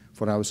produce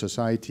for our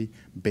society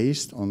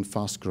based on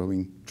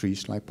fast-growing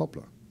trees like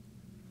poplar.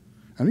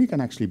 And we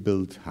can actually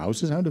build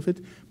houses out of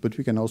it, but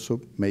we can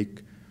also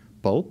make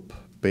pulp,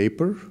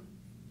 paper,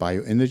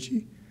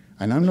 bioenergy.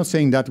 And I'm not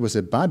saying that was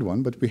a bad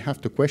one, but we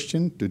have to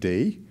question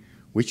today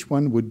which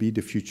one would be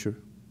the future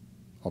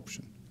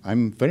option.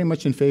 I'm very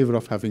much in favor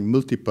of having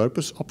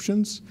multi-purpose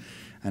options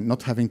and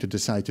not having to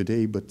decide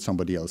today, but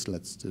somebody else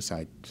let's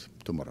decide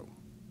tomorrow.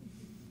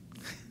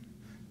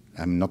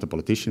 I'm not a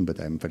politician, but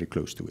I'm very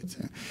close to it.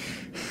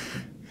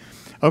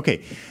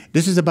 Okay,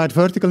 this is about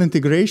vertical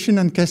integration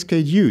and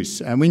cascade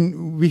use. I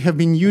mean, we have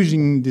been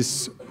using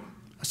this,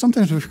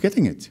 sometimes we're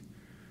forgetting it.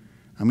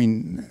 I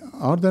mean,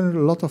 are there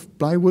a lot of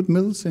plywood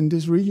mills in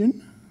this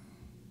region?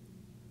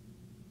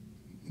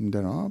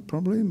 There are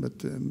probably, but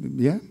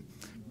yeah.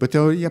 But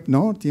up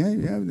north,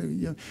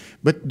 yeah.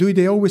 But do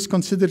they always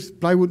consider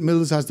plywood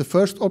mills as the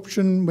first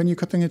option when you're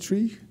cutting a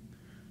tree?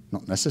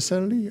 Not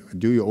necessarily.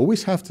 Do you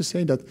always have to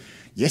say that,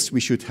 yes, we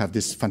should have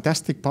this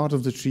fantastic part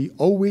of the tree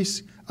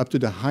always up to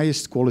the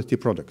highest quality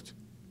product?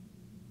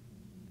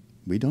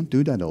 We don't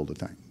do that all the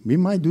time. We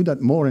might do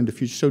that more in the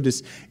future. So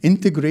this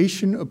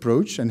integration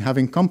approach and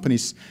having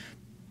companies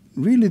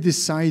really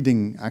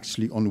deciding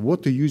actually on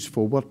what to use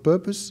for what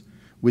purpose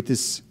with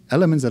these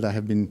elements that I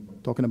have been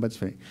talking about.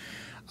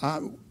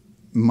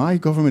 My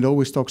government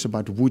always talks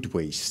about wood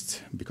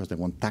waste because they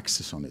want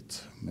taxes on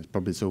it.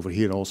 Probably it's over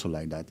here also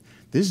like that.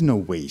 There's no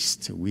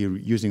waste. We're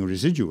using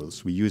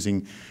residuals. We're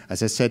using,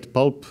 as I said,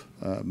 pulp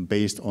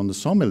based on the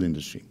sawmill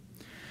industry.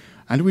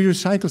 And we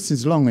recycle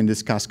since long in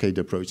this cascade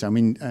approach. I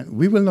mean,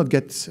 we will not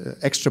get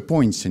extra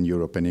points in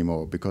Europe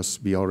anymore because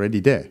we're already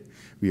there.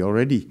 We're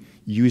already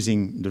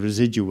using the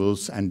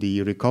residuals and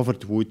the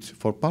recovered wood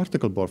for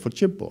particle board, for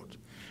chipboard.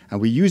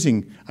 And we're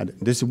using,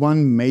 there's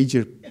one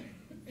major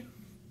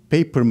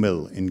paper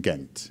mill in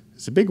Ghent.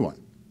 It's a big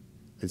one.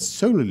 It's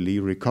solely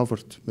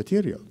recovered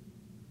material.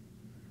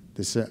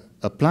 There's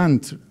a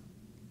plant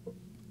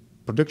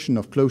production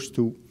of close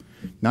to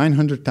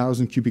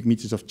 900,000 cubic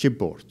meters of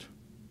chipboard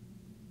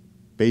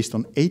based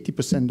on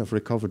 80% of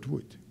recovered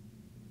wood.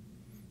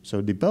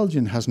 So the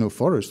Belgian has no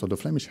forest, or the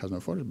Flemish has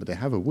no forest, but they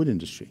have a wood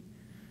industry.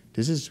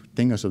 This is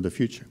things of the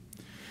future.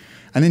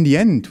 And in the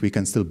end, we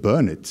can still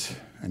burn it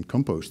and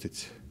compost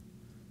it.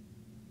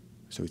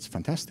 So it's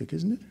fantastic,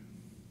 isn't it?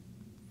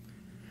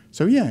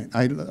 So yeah,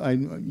 I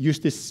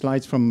used these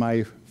slides from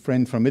my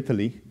friend from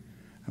Italy,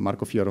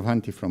 Marco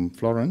Fioravanti from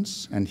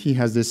Florence, and he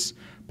has this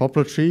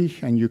poplar tree,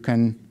 and you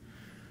can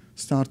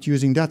start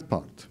using that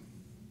part.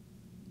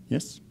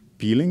 Yes,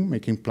 peeling,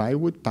 making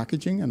plywood,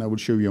 packaging, and I will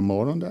show you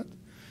more on that.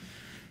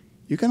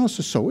 You can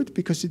also sew it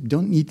because you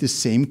don't need the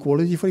same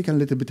quality for it. You can a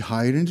little bit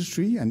higher in the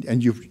tree,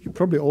 and you're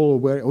probably all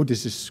aware, oh,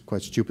 this is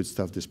quite stupid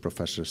stuff this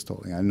professor is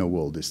telling. I know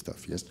all this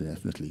stuff. Yes,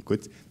 definitely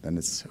good. Then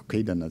it's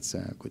okay, then that's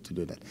good to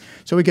do that.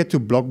 So we get to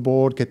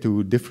blockboard, get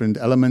to different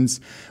elements,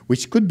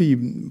 which could be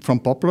from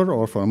poplar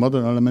or from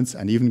other elements,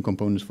 and even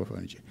components for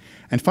furniture.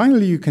 And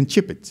finally, you can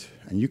chip it,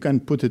 and you can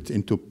put it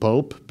into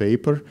pulp,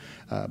 paper,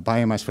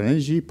 biomass for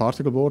energy,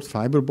 particle board,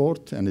 fiber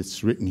board, and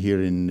it's written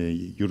here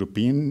in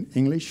European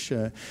English.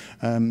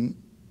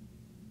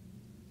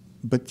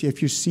 But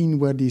have you seen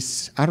where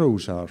these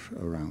arrows are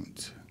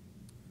around?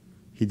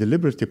 He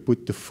deliberately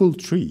put the full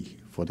tree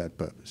for that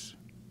purpose,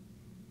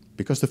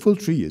 because the full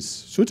tree is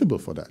suitable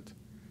for that.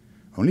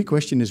 Only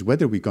question is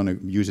whether we're going to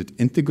use it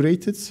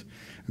integrated,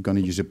 we're going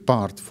to use a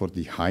part for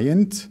the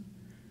high-end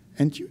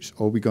end use,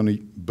 or we're going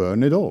to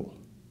burn it all.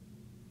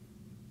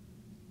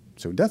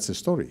 So that's the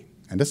story,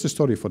 and that's the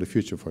story for the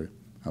future for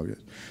our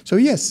years. So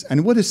yes,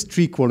 and what is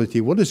tree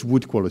quality? What is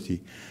wood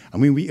quality? I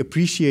mean, we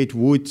appreciate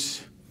wood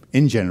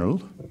in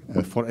general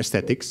for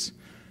aesthetics.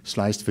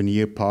 Sliced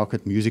veneer, parquet,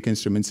 music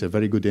instruments are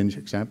very good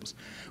examples.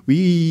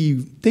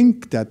 We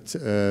think that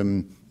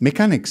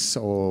mechanics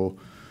or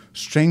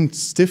strength,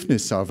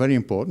 stiffness are very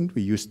important.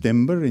 We use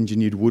timber,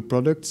 engineered wood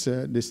products,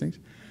 these things.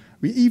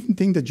 We even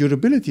think that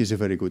durability is a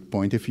very good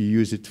point. If you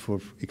use it for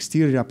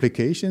exterior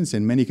applications,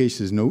 in many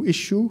cases, no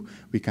issue.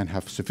 We can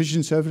have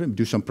sufficient service,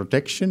 do some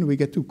protection. We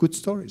get to good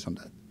stories on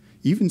that,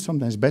 even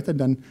sometimes better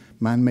than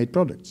man-made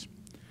products.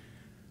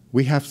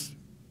 We have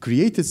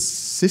created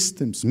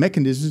systems,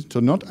 mechanisms to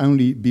not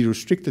only be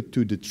restricted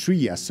to the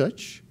tree as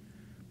such,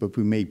 but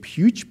we make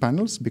huge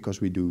panels because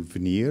we do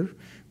veneer,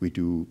 we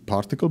do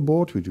particle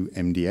board, we do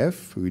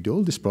MDF, we do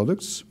all these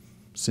products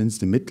since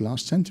the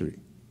mid-last century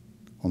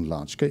on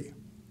large scale.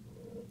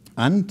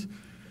 And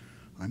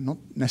I'm not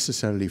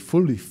necessarily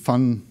fully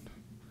fond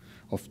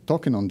of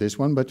talking on this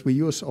one, but we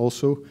use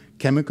also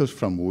chemicals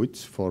from wood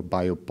for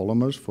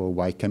biopolymers, for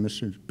white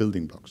chemistry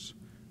building blocks.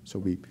 So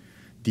we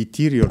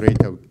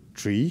deteriorate our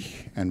tree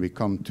and we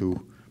come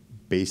to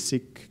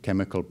basic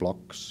chemical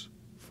blocks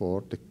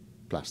for the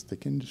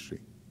plastic industry.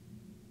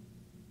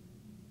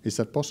 Is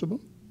that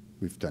possible?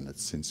 We've done it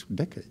since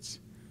decades.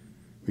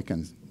 We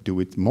can do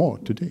it more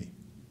today.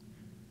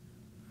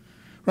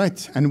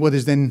 Right, and what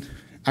is then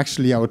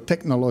actually our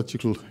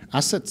technological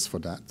assets for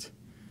that?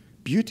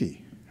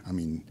 Beauty. I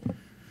mean,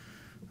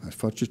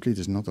 unfortunately,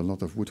 there's not a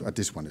lot of wood.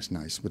 This one is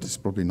nice, but it's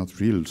probably not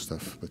real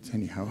stuff. But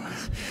anyhow,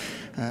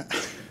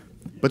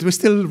 but we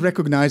still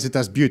recognize it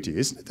as beauty,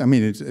 isn't it? I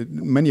mean,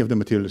 many of the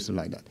materials are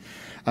like that.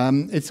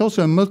 It's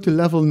also a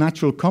multi-level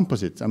natural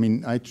composite. I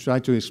mean, I try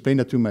to explain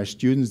that to my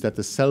students, that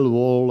the cell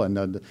wall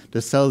and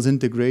the cells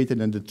integrated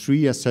and the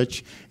tree as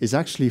such is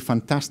actually a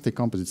fantastic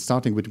composite,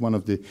 starting with one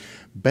of the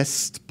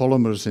best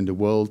polymers in the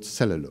world,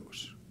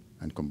 cellulose.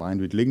 And combined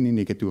with lignin,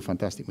 you get to a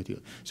fantastic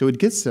material. So it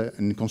gets,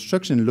 in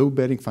construction,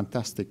 load-bearing,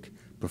 fantastic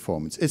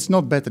performance. It's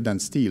not better than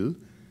steel,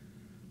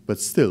 but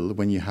still,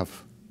 when you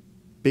have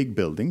big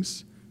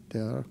buildings, they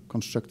are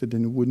constructed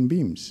in wooden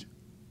beams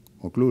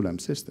or glue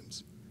lamp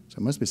systems. So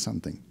it must be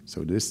something.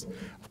 So this,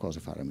 of course, a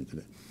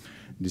parameter.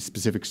 The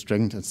specific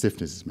strength and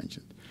stiffness is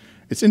mentioned.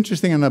 It's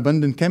interesting and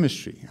abundant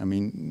chemistry. I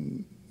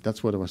mean,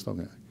 that's what I was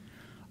talking about.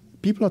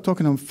 People are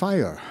talking on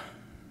fire.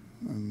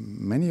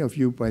 Many of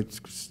you might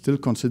still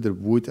consider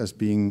wood as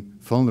being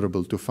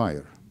vulnerable to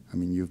fire. I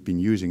mean, you've been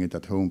using it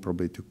at home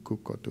probably to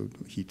cook or to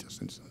heat or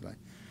something like that.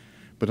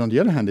 But on the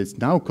other hand, it's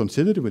now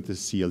considered with the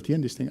CLT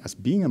and this thing as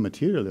being a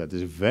material that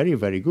is very,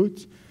 very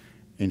good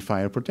in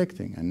fire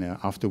protecting. And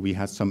after we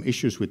had some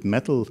issues with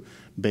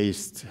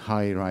metal-based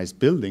high-rise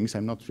buildings,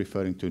 I'm not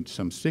referring to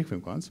some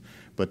specific ones,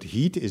 but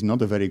heat is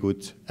not a very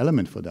good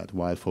element for that,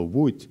 while for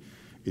wood,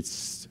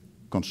 it's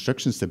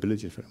construction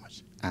stability very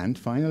much. And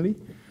finally,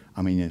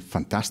 I mean, a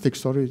fantastic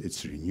story,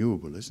 it's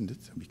renewable, isn't it?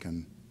 We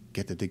can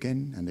get it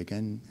again and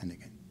again and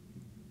again.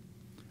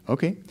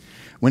 Okay,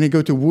 when you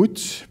go to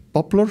wood,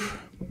 poplar,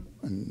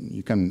 and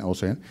you can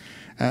also,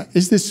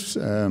 is this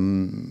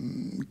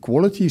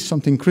quality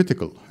something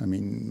critical? I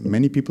mean,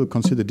 many people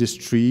consider this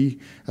tree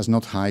as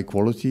not high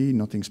quality,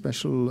 nothing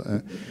special.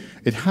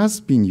 It has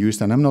been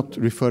used, and I'm not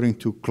referring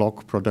to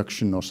clock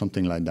production or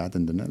something like that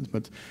in the Netherlands,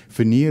 but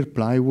veneer,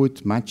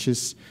 plywood,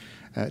 matches.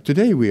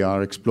 Today we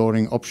are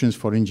exploring options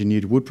for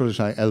engineered wood products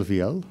like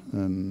LVL.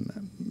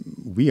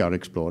 We are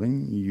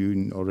exploring,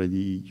 you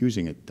already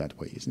using it that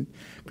way, isn't it?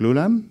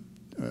 Glulam,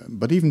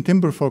 but even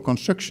timber for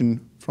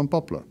construction from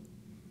poplar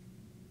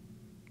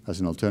as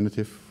an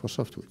alternative for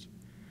softwood.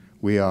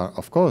 We are,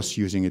 of course,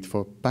 using it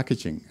for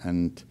packaging,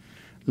 and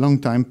long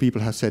time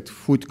people have said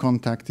food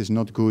contact is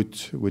not good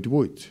with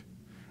wood,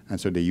 and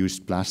so they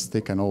used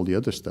plastic and all the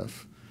other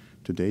stuff.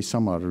 Today,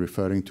 some are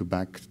referring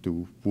back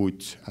to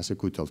wood as a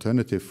good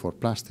alternative for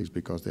plastics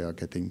because they are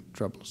getting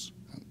troubles.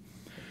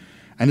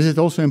 And is it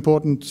also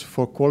important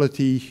for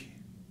quality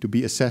to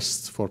be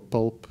assessed for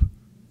pulp?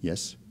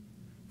 Yes.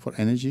 For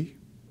energy?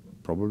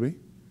 Probably.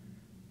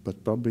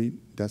 But probably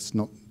that's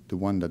not the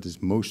one that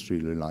is mostly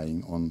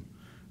relying on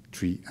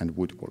tree and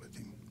wood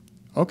quality.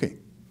 Okay.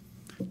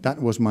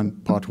 That was my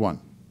part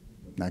one.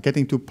 Now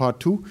getting to part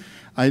two,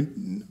 I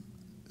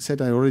said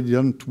I already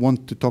don't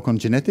want to talk on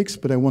genetics,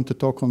 but I want to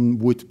talk on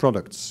wood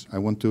products. I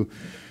want to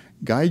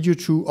guide you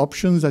through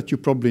options that you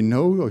probably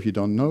know, or if you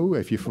don't know.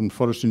 If you're from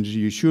forestry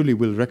industry, you surely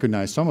will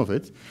recognize some of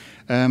it.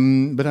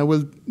 But I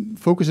will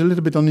focus a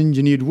little bit on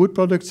engineered wood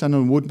products and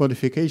on wood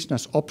modification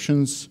as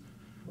options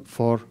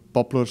for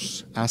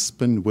poplars,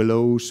 aspen,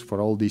 willows, for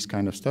all these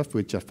kind of stuff,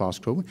 which are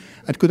fast growing.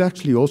 It could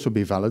actually also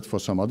be valid for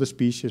some other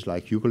species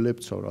like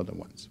eucalypts or other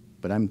ones.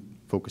 But I'm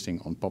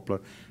focusing on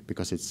poplar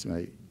because it's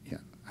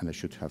and I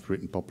should have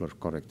written poplar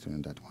correct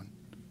in that one.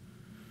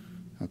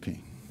 Okay.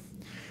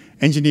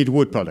 Engineered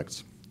wood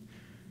products.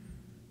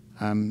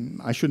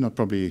 I should not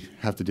probably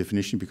have the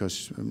definition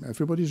because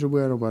everybody's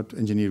aware about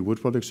engineered wood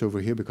products over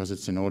here because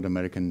it's an North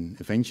American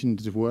invention,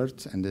 the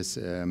word, and this,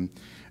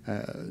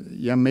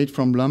 made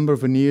from lumber,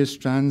 veneers,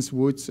 strands,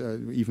 woods,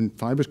 even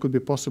fibers could be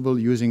possible,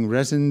 using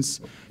resins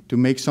to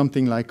make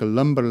something like a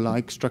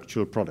lumber-like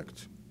structural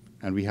product.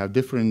 And we have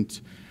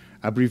different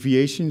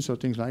abbreviations or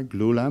things like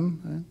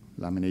glulam,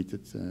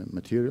 laminated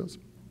materials,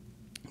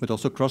 but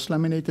also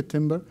cross-laminated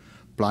timber,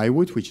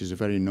 plywood, which is a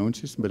very known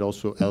system, but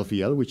also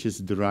LVL, which is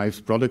a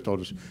derived product or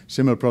a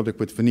similar product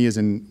with veneers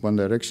in one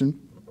direction,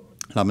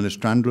 laminar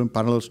strand lumber,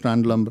 parallel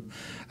strand lumber,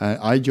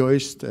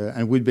 I-joist,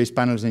 and wood-based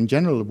panels in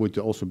general would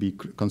also be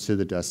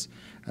considered as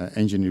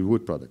engineered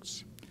wood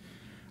products.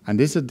 And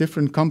these are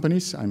different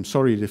companies. I'm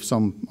sorry if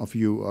some of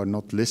you are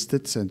not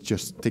listed and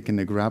just taking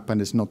a grab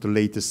and it's not the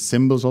latest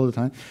symbols all the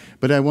time.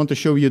 But I want to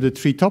show you the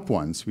three top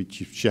ones,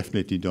 which you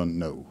definitely don't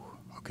know.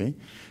 Okay? Okay,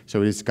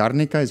 so it's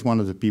Garnica is one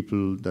of the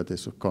people that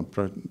is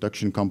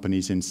production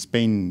companies in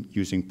Spain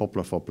using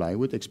poplar for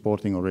plywood,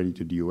 exporting already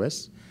to the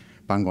US.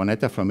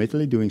 Pangonetta from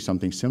Italy doing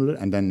something similar,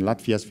 and then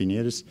Latvias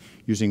Veneris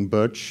using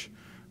birch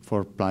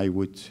for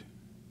plywood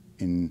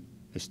in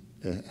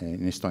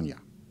Estonia.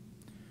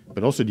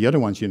 But also the other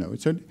ones, you know.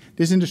 So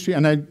this industry,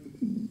 and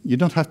you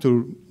don't have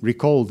to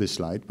recall this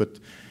slide, but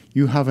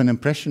you have an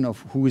impression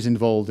of who is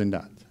involved in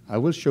that. I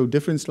will show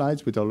different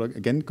slides with,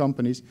 again,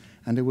 companies,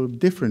 and there will be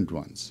different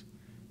ones.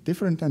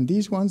 Different than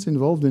these ones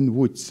involved in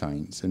wood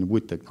science and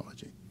wood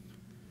technology.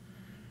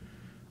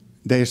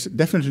 There's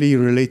definitely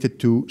related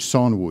to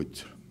sawn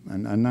wood.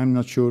 And I'm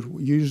not sure,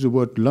 you use the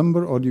word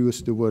lumber or do you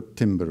use the word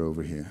timber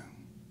over here?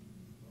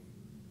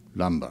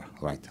 Lumber,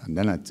 right. And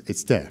then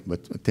it's there,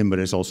 but timber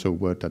is also a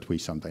word that we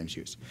sometimes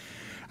use.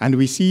 And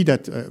we see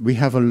that we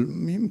have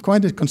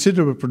quite a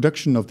considerable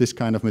production of this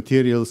kind of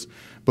materials,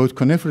 both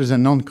coniferous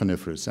and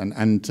non-coniferous.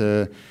 And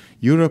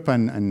Europe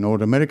and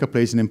North America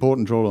plays an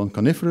important role on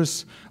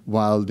coniferous,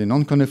 while the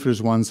non-coniferous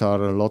ones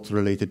are a lot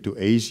related to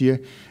Asia.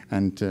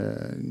 And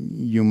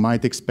you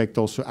might expect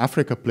also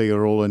Africa play a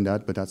role in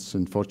that, but that's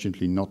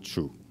unfortunately not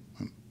true.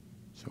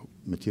 So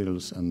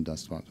materials, and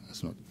that's not.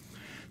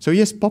 So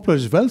yes, poplar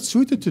is well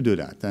suited to do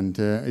that, and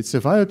it's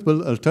a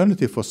viable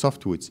alternative for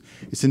softwoods.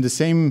 It's in the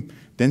same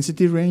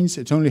density range.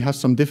 It only has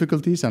some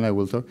difficulties, and I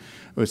will talk.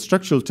 With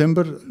structural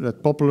timber,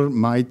 that poplar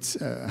might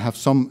have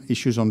some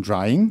issues on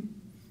drying,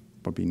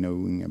 probably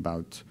knowing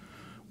about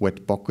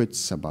wet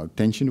pockets, about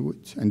tension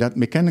wood, and that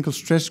mechanical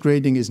stress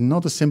grading is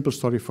not a simple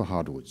story for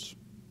hardwoods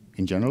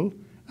in general,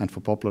 and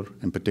for poplar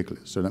in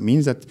particular. So that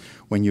means that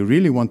when you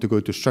really want to go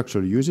to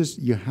structural uses,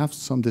 you have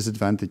some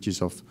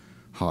disadvantages of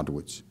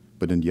hardwoods.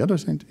 But on the other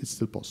side, it's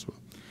still possible.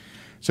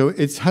 So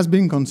it has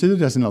been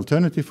considered as an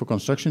alternative for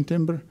construction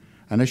timber.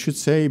 And I should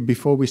say,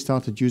 before we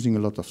started using a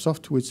lot of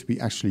softwoods, we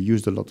actually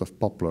used a lot of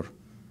poplar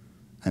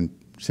and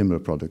similar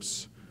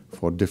products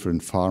for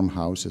different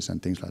farmhouses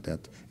and things like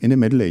that, in the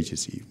Middle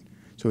Ages even.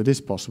 So it is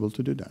possible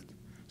to do that.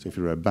 So if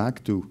you are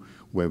back to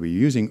where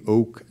we're using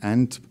oak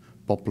and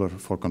poplar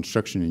for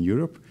construction in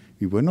Europe,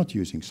 we were not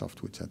using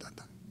softwoods at that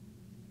time.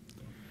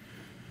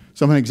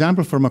 So an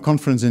example from a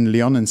conference in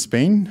Leon in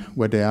Spain,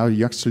 where they are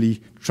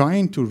actually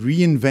trying to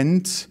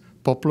reinvent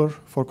poplar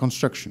for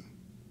construction,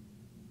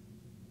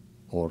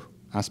 or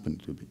aspen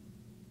to be,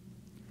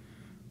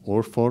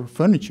 or for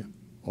furniture,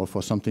 or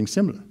for something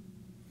similar.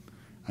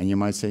 And you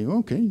might say,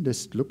 okay,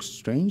 this looks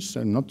strange,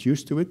 I'm not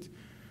used to it.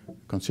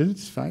 Consider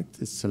this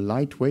fact, it's a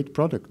lightweight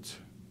product.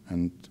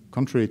 And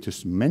contrary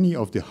to many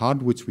of the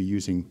hardwoods we're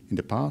using in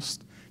the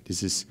past,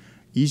 this is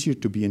easier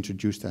to be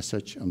introduced as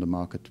such on the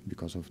market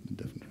because of the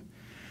different.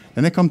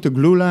 Then I come to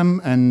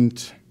glulam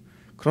and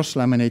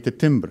cross-laminated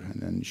timber,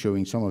 and then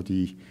showing some of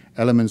the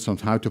elements on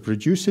how to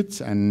produce it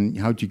and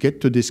how to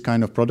get to this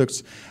kind of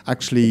products.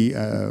 Actually,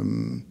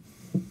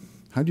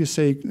 how do you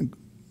say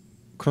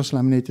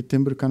cross-laminated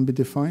timber can be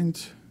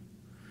defined?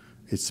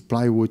 It's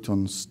plywood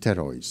on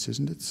steroids,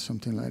 isn't it?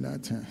 Something like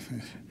that.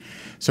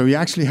 So you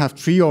actually have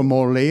 3 or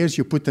more layers,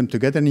 you put them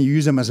together and you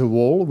use them as a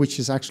wall, which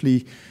is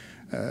actually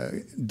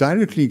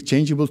directly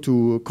changeable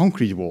to a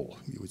concrete wall,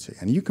 you would say.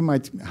 And you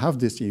might have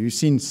this, you've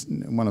seen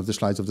one of the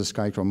slides of the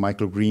sky from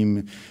Michael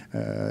Green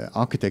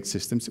architect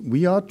systems.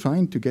 We are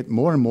trying to get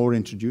more and more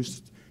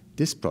introduced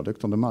this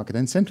product on the market.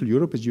 And Central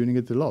Europe is using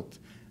it a lot.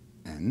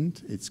 And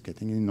it's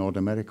getting in North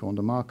America on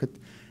the market.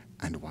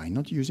 And why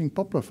not using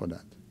poplar for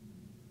that?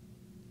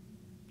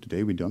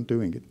 Today we don't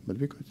doing it, but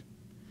we could.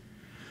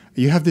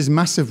 You have this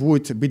massive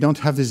wood. We don't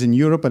have this in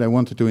Europe, but I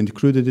wanted to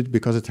include it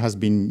because it has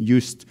been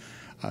used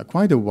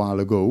quite a while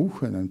ago,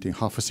 and I think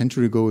half a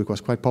century ago, it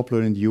was quite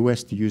popular in the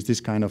US to use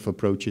this kind of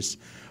approaches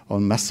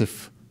on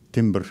massive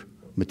timber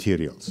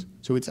materials.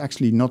 So it's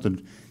actually not a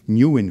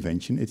new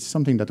invention. It's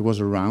something that was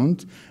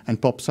around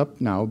and pops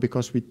up now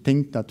because we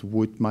think that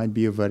wood might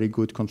be a very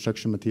good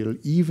construction material,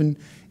 even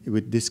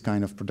with this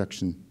kind of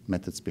production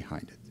methods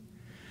behind it.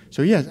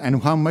 So yes,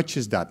 and how much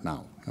is that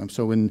now?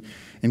 So in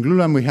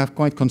glulam we have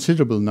quite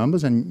considerable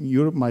numbers, and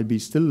Europe might be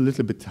still a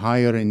little bit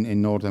higher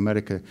in North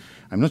America.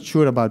 I'm not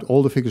sure about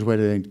all the figures,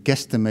 whether they're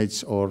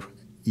guesstimates or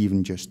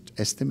even just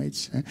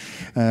estimates.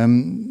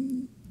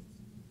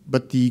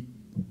 But the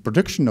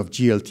production of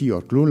GLT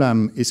or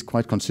glulam is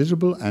quite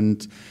considerable,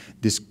 and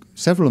this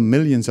several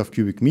millions of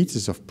cubic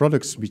meters of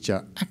products which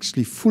are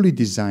actually fully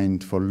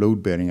designed for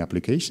load-bearing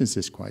applications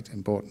is quite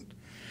important.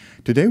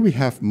 Today we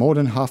have more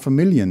than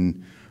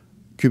 500,000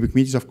 cubic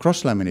meters of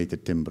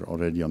cross-laminated timber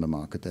already on the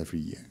market every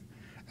year,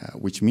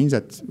 which means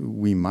that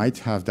we might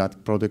have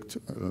that product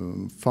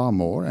far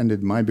more, and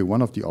it might be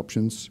one of the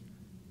options.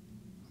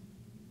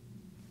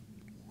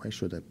 Where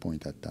should I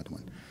point at that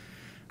one?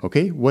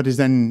 Okay, what is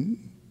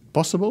then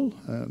possible?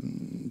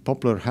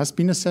 Poplar has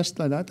been assessed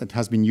like that. It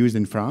has been used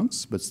in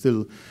France, but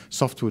still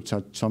softwoods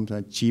are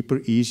sometimes cheaper,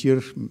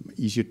 easier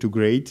to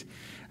grade,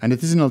 and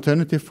it is an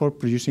alternative for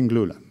producing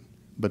glulam.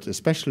 But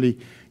especially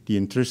the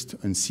interest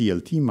in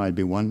CLT might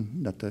be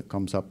one that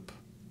comes up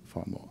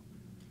far more.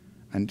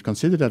 And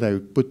consider that I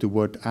put the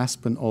word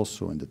aspen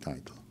also in the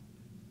title.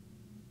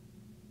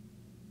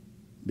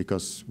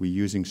 because we're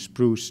using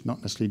spruce,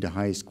 not necessarily the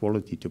highest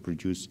quality to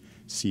produce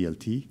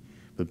CLT,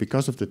 but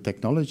because of the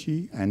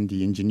technology and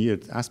the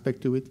engineered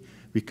aspect to it,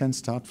 we can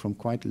start from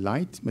quite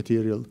light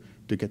material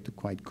to get to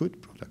quite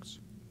good products.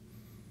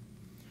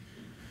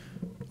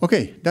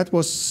 Okay, that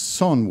was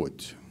sawn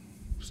wood.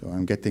 So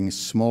I'm getting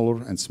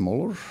smaller and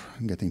smaller.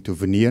 I'm getting to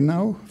veneer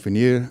now.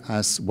 Veneer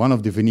as one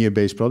of the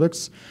veneer-based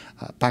products.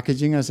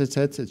 Packaging, as I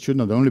said, it should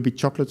not only be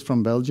chocolate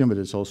from Belgium, but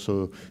it's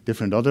also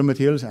different other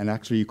materials. And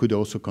actually, you could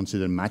also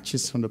consider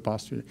matches from the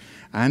past,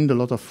 and a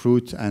lot of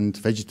fruit and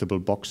vegetable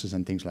boxes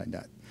and things like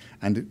that.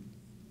 And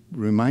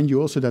remind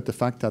you also that the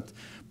fact that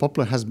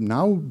Poplar has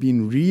now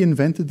been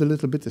reinvented a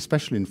little bit,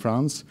 especially in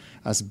France,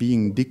 as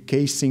being the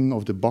casing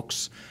of the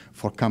box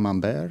for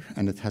camembert,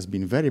 and it has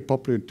been very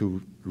popular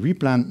to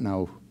replant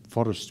now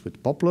forests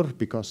with poplar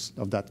because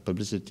of that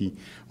publicity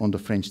on the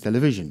French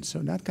television. So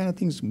that kind of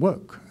things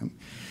work.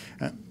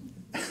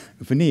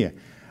 Veneer.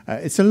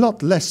 It's a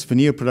lot less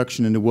veneer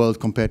production in the world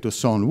compared to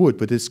sawn wood,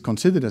 but it's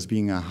considered as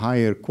being a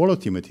higher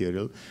quality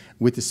material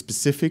with a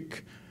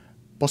specific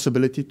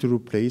possibility to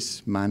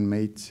replace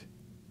man-made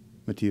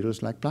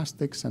materials like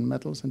plastics and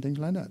metals and things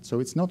like that. So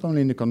it's not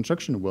only in the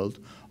construction world,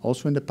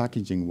 also in the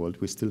packaging world,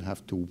 we still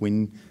have to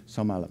win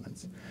some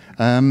elements.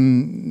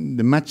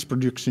 The match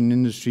production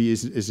industry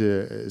is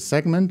a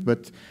segment,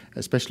 but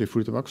especially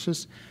fruit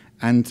boxes.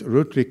 And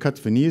rotary cut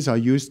veneers are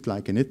used,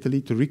 like in Italy,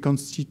 to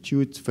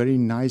reconstitute very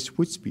nice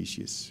wood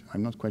species.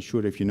 I'm not quite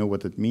sure if you know what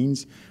that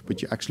means,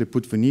 but you actually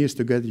put veneers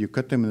together, you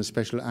cut them in a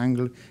special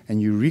angle,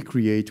 and you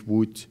recreate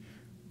wood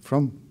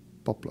from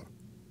poplar.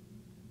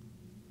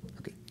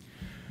 Okay.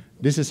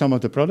 This is some of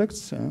the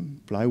products,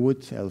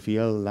 plywood,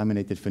 LVL,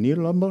 laminated veneer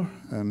lumber.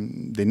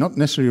 They're not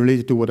necessarily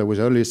related to what I was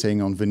earlier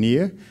saying on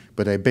veneer,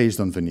 but they're based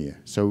on veneer.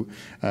 So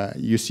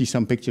you see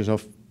some pictures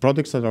of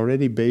products that are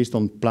already based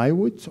on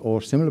plywood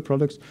or similar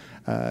products.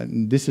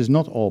 This is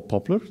not all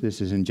poplar,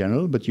 this is in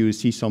general, but you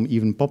see some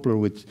even poplar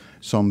with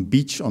some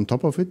beech on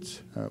top of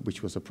it,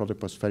 which was a product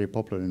that was very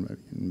popular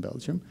in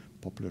Belgium.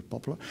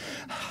 Poplar.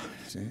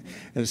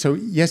 So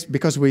yes,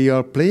 because we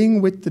are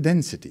playing with the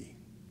density.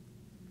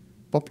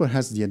 Poplar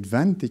has the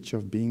advantage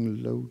of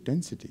being low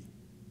density.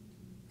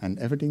 And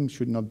everything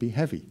should not be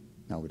heavy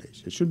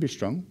nowadays. It should be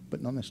strong,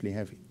 but not necessarily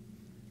heavy.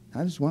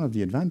 That is one of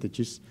the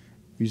advantages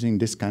using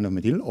this kind of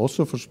material,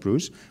 also for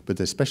spruce, but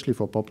especially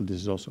for poplar,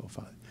 this is also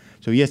valid.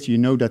 So yes, you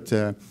know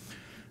that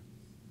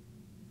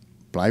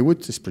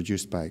plywood is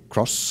produced by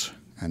cross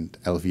and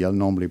LVL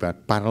normally by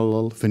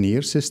parallel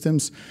veneer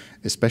systems,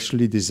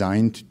 especially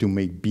designed to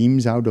make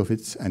beams out of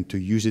it and to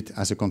use it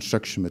as a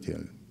construction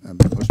material.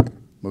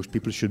 Most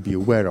people should be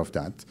aware of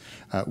that.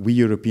 We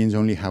Europeans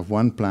only have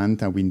one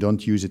plant and we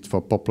don't use it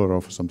for poplar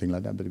or for something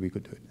like that, but we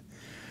could do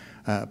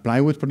it.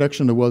 Plywood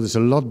production in the world is a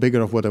lot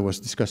bigger of what I was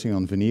discussing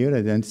on veneer,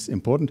 and it's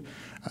important.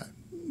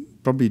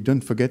 Probably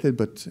don't forget it,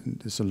 but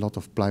there's a lot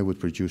of plywood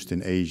produced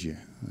in Asia.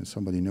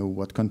 Somebody know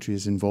what country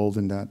is involved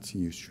in that?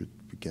 You should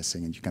be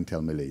guessing, and you can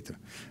tell me later.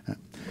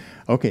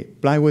 Okay,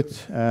 plywood.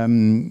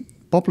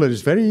 Poplar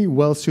is very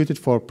well suited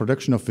for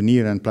production of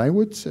veneer and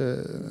plywood,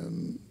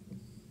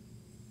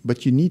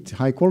 but you need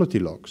high-quality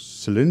logs,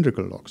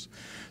 cylindrical logs.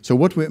 So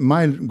what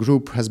my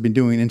group has been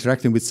doing,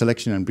 interacting with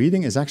selection and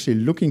breeding, is actually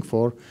looking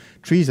for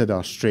trees that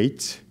are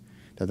straight,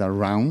 that are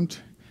round,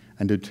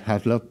 and that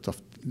have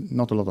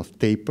not a lot of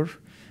taper.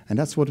 And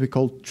that's what we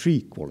call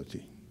tree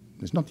quality.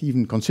 It's not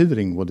even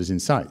considering what is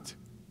inside,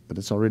 but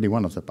it's already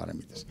one of the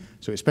parameters.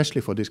 So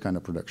especially for this kind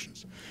of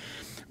productions.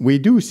 We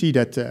do see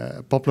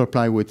that poplar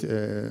plywood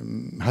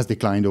has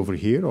declined over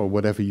here, or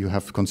whatever you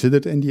have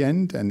considered in the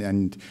end,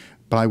 and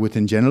plywood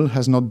in general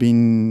has not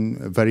been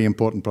a very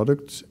important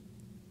product.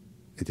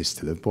 It is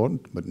still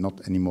important, but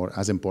not anymore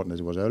as important as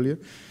it was earlier,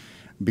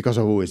 because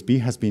of OSB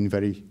has been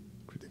very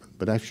critical.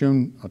 But I've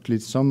shown at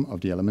least some of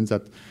the elements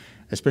that,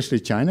 especially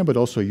China, but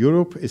also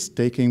Europe, is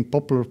taking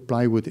poplar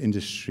plywood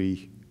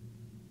industry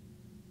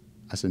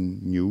as a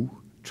new,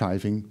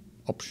 thriving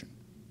option.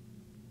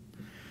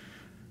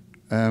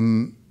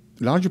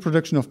 Larger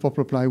production of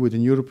poplar plywood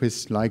in Europe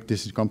is like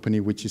this company,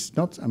 which is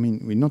not, I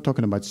mean, we're not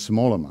talking about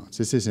small amounts.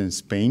 This is in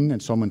Spain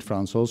and some in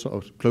France also,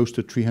 of close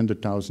to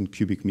 300,000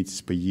 cubic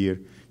meters per year,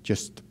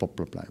 just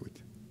poplar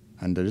plywood.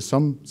 And there is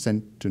some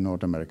sent to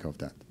North America of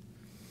that.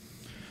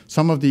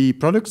 Some of the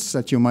products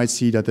that you might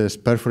see that is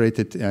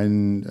perforated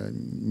and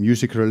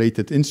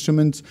music-related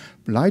instruments,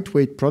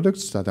 lightweight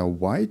products that are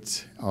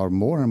white, are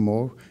more and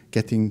more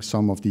getting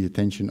some of the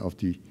attention of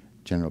the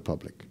general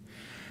public.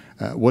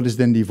 What is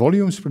then the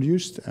volumes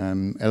produced?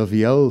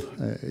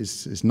 LVL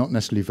is not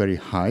necessarily very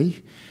high,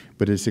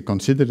 but it's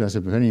considered as a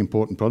very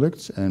important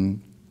product.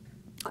 And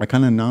I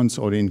can announce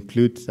or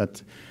include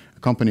that a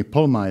company,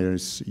 Polmeyer,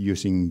 is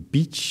using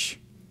beech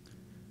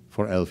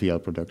for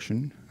LVL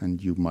production.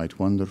 And you might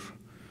wonder,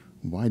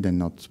 why they're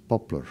not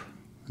poplar?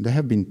 They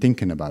have been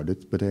thinking about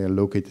it, but they are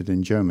located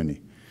in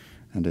Germany.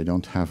 And they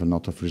don't have a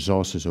lot of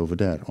resources over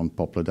there on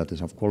poplar that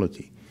is of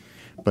quality.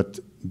 But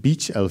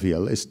beech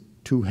LVL is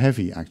too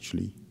heavy,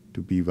 actually, to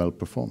be well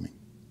performing.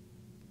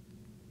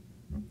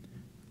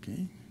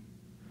 Okay.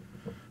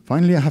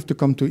 Finally, I have to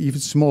come to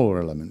even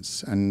smaller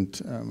elements, and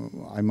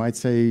I might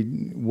say,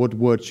 what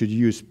word should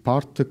you use?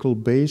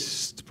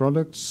 Particle-based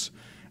products,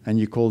 and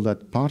you call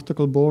that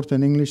particle board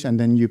in English, and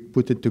then you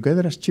put it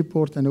together as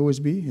chipboard and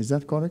OSB. Is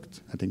that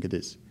correct? I think it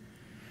is.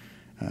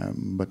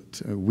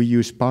 But we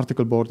use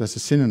particle board as a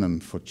synonym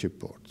for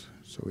chipboard.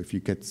 So if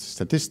you get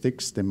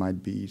statistics, they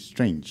might be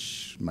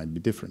strange, might be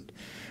different.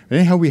 But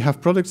anyhow, we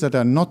have products that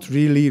are not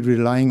really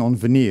relying on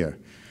veneer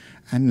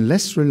and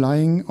less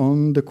relying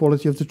on the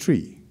quality of the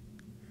tree,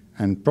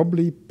 and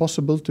probably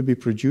possible to be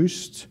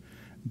produced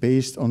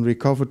based on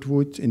recovered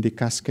wood in the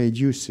cascade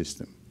use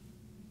system.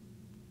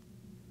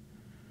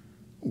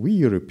 We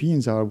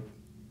Europeans are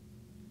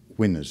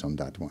winners on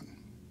that one,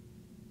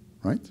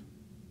 right?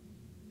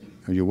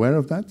 Are you aware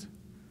of that?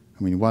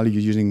 I mean, while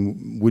you're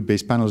using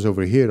wood-based panels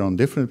over here on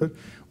different, but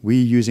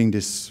we're using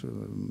this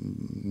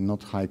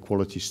not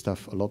high-quality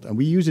stuff a lot, and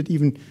we use it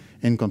even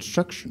in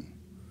construction,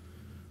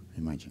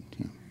 imagine.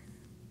 Yeah.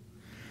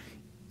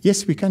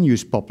 Yes, we can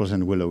use poplars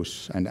and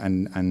willows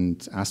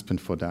and aspen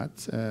for that.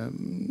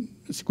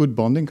 It's good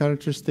bonding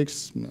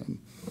characteristics.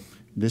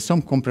 There's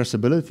some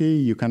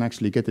compressibility. You can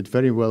actually get it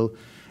very well.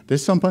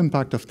 There's some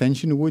impact of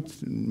tension wood,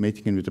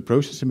 mating in with the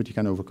processing, but you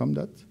can overcome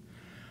that.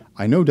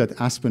 I know that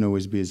aspen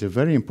OSB is a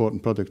very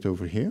important product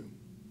over here.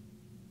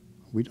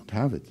 We don't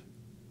have it.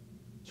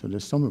 So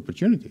there's some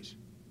opportunities,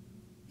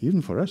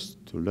 even for us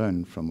to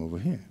learn from over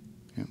here.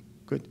 Yeah,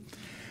 good.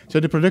 So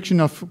the production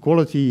of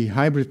quality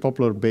hybrid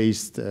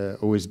poplar-based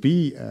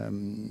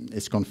OSB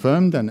is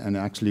confirmed, and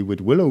actually with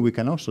willow we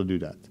can also do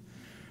that.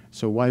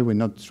 So why we're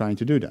not trying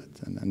to do that?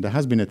 And there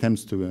has been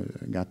attempts to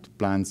get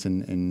plants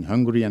in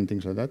Hungary and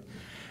things like that.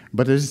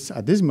 But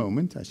at this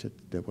moment, I said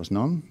there was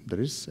none. There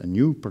is a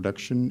new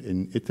production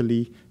in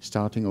Italy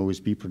starting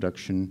OSB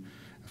production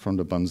from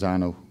the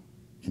Banzano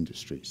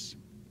industries.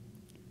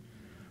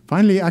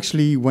 Finally,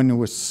 actually, when I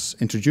was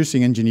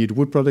introducing engineered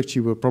wood products,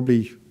 you were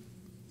probably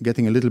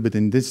getting a little bit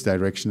in this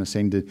direction,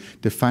 saying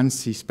the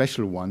fancy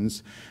special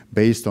ones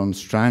based on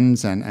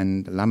strands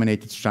and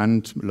laminated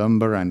strand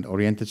lumber and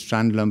oriented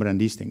strand lumber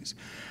and these things,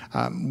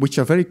 which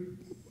are very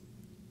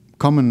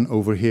common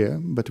over here.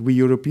 But we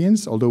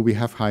Europeans, although we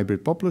have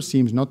hybrid poplar,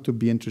 seems not to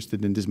be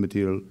interested in this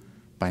material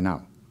by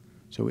now.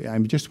 So I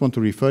just want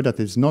to refer that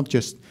it's not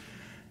just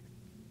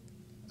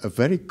a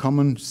very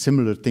common,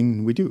 similar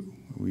thing we do.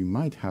 We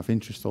might have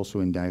interest also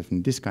in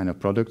this kind of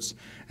products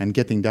and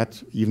getting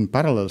that even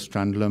parallel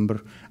strand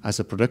lumber as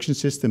a production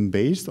system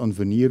based on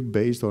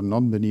veneer-based or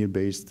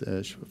non-veneer-based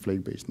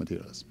flake-based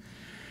materials.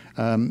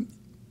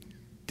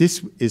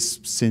 This is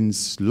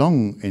since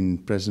long in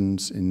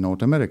presence in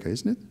North America,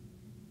 isn't it?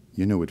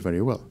 You know it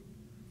very well.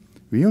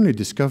 We only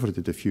discovered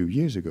it a few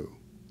years ago.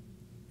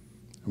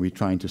 We're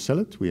trying to sell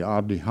it. We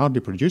are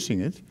hardly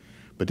producing it.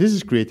 But this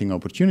is creating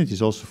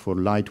opportunities also for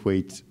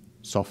lightweight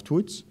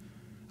softwoods,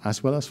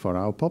 as well as for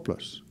our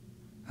poplars.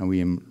 And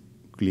we are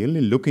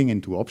clearly looking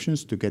into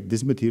options to get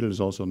these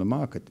materials also on the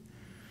market.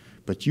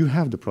 But you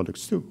have the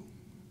products too,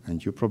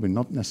 and you're probably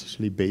not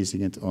necessarily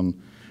basing it on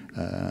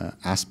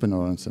aspen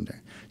or on something.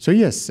 So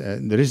yes,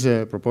 there is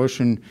a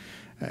proportion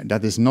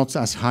that is not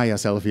as high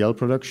as LVL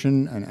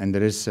production, and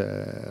there is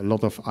a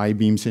lot of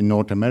I-beams in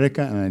North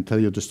America, and I tell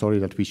you the story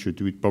that we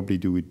should probably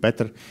do it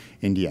better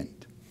in the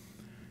end.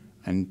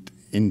 And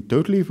in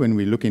totally, when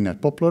we're looking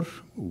at poplar,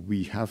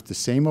 we have the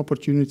same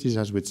opportunities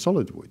as with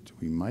solid wood.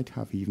 We might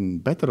have even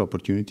better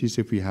opportunities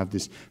if we have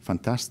these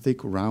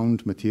fantastic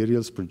round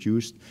materials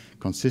produced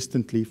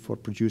consistently for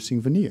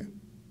producing veneer,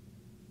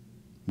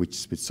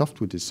 which with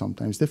softwood is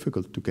sometimes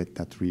difficult to get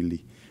that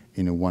really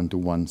in a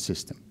one-to-one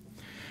system.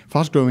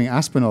 Fast-growing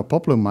aspen or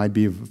poplar might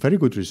be a very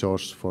good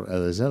resource for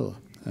LSL,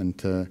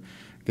 and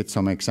get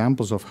some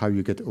examples of how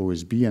you get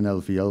OSB and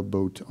LVL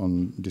both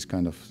on this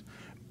kind of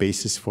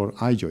basis for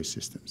I-joist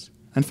systems.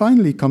 And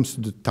finally comes to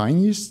the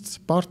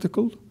tiniest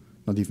particle,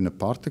 not even a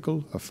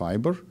particle, a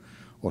fiber,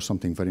 or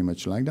something very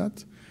much like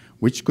that,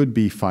 which could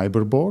be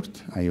fiberboard.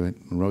 I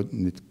wrote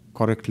it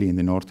correctly in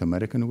the North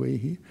American way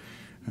here.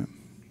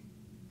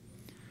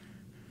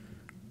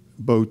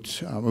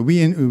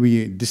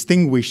 We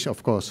distinguish,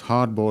 of course,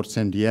 hard boards,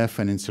 MDF,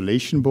 and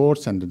insulation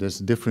boards, and there's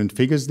different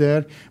figures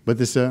there, but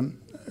there's a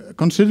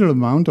considerable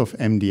amount of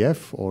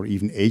MDF, or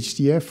even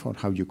HDF, or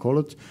how you call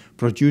it,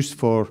 produced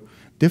for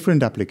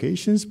different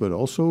applications, but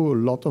also a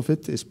lot of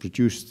it is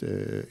produced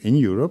in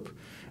Europe,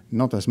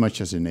 not as much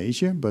as in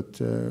Asia,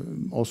 but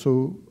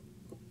also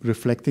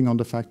reflecting on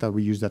the fact that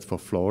we use that for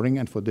flooring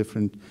and for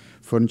different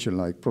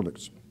furniture-like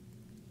products.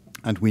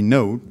 And we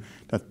know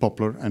that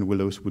poplar and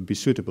willows would be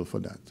suitable for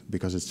that,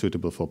 because it's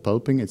suitable for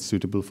pulping, it's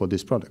suitable for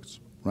these products,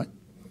 right?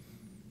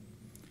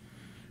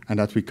 And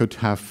that we could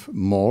have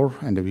more,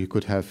 and that we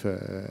could have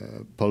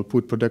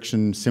pulpwood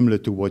production similar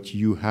to what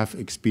you have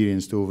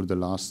experienced over the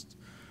last,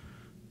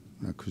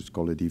 I could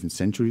call it even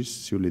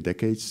centuries, surely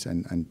decades,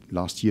 and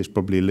last year is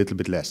probably a little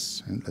bit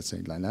less, let's say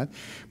it like that.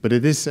 But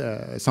it is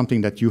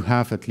something that you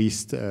have at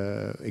least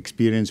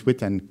experience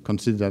with and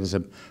consider that as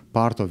a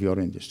part of your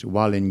industry.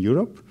 While in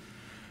Europe,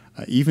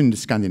 Even the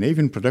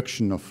Scandinavian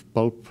production of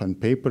pulp and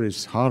paper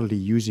is hardly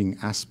using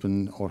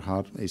aspen or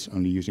is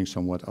only using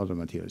somewhat other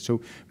materials.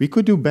 So we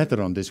could do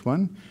better on this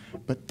one,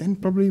 but then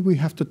probably we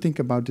have to think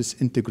about this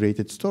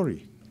integrated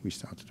story we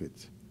started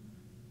with.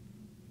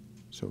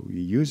 So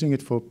we're using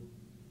it for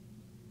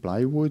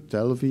plywood,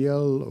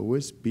 LVL,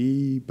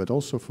 OSB, but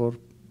also for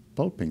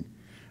pulping.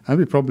 And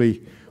we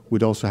probably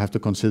would also have to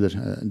consider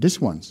these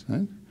ones.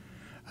 Right?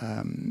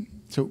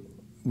 So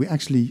we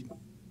actually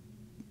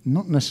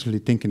not necessarily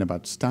thinking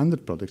about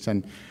standard products.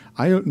 And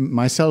I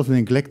myself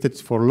neglected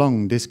for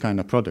long this kind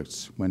of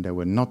products when they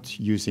were not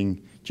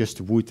using just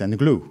wood and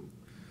glue.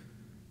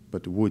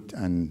 But wood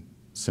and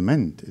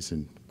cement is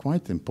a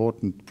quite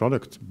important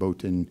product,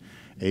 both in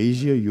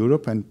Asia,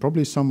 Europe, and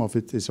probably some of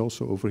it is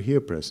also over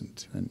here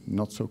present, and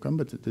not so come,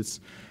 but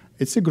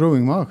it's a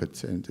growing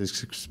market, and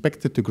it's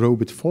expected to grow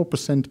with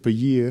 4% per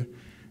year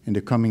in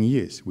the coming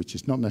years, which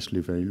is not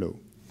necessarily very low.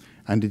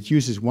 And it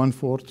uses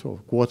 1/4 or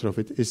quarter of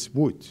it is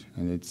wood,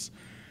 and it's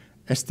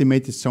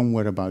estimated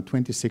somewhere about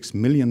 26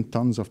 million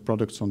tons of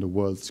products on the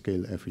world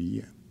scale every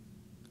year.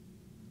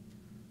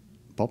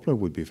 Poplar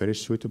would be very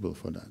suitable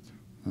for that.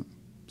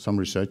 Some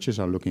researchers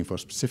are looking for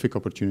specific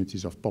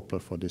opportunities of poplar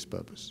for this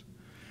purpose.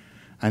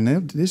 And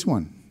then this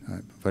one,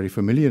 very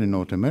familiar in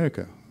North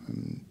America.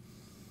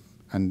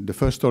 And the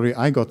first story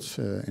I got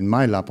in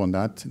my lab on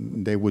that,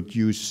 they would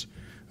use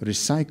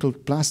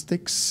recycled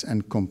plastics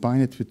and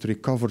combine it with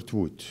recovered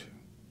wood,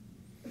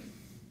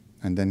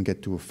 and then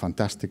get to a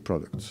fantastic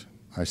product.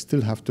 I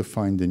still have to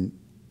find the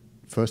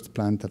first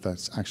plant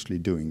that's actually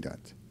doing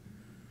that.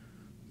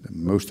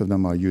 Most of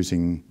them are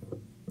using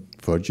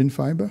virgin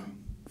fiber,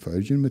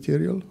 virgin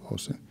material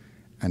also,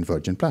 and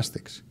virgin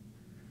plastics.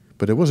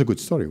 But it was a good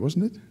story,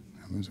 wasn't it?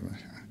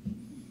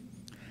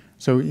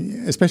 So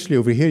especially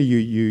over here, you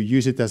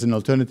use it as an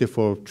alternative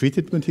for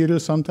treated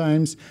materials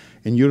sometimes.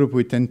 In Europe,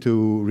 we tend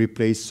to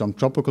replace some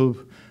tropical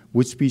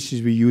wood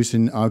species we use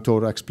in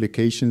outdoor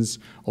applications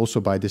also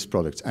by these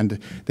products. And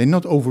they're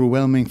not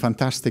overwhelming,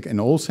 fantastic in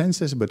all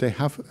senses, but they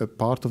have a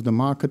part of the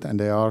market and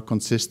they are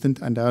consistent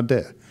and they are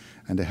there.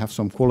 And they have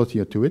some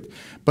quality to it.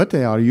 But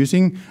they are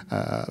using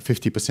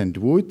 50%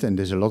 wood, and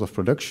there's a lot of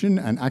production.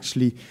 And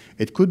actually,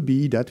 it could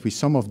be that with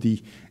some of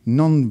the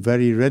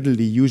non-very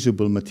readily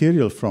usable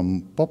material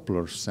from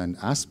poplars and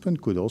aspen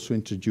could also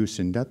introduce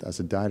in that as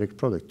a direct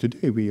product.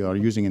 Today, we are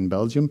using in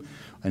Belgium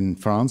and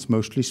France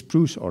mostly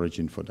spruce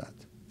origin for that,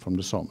 from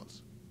the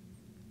sawmills.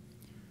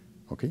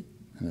 Okay,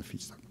 and a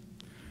feedstock.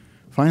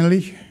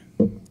 Finally,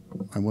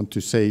 I want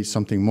to say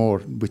something more,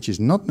 which is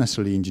not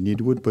necessarily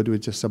engineered wood, but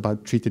which is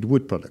about treated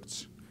wood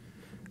products.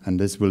 And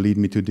this will lead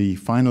me to the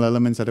final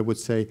elements that I would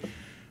say,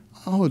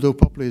 although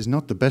poplar is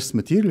not the best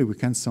material, we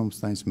can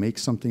sometimes make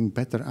something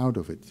better out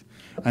of it.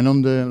 And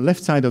on the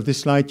left side of this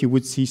slide, you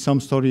would see some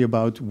story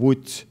about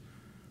wood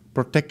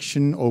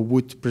protection or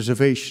wood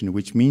preservation,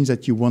 which means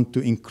that you want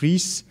to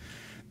increase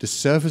the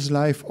service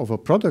life of a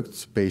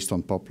product based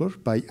on poplar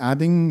by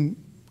adding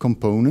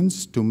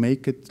components to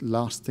make it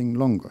lasting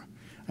longer.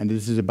 And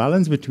this is a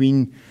balance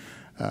between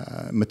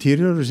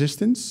material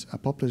resistance. A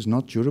poplar is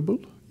not durable,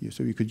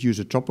 so you could use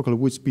a tropical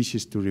wood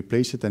species to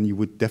replace it and you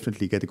would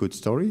definitely get a good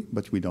story,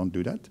 but we don't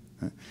do that.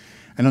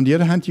 And on the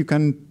other hand, you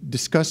can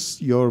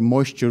discuss your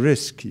moisture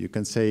risk. You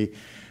can say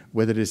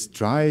whether it's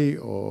dry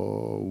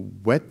or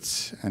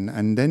wet,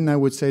 and then I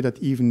would say that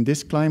even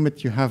this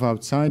climate you have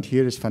outside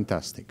here is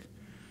fantastic,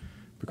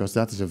 because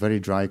that is a very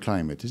dry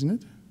climate, isn't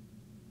it?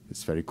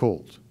 It's very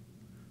cold.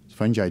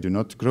 Fungi do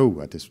not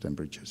grow at these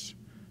temperatures.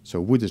 So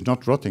wood is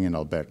not rotting in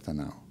Alberta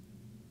now.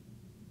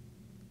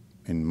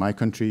 In my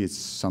country, it's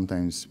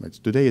sometimes,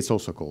 today it's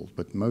also cold,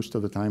 but most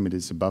of the time it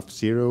is above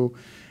 0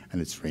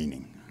 and it's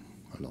raining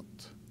a lot.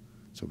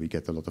 So we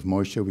get a lot of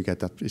moisture, we get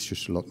that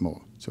issues a lot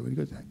more. So we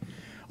good.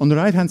 On the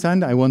right-hand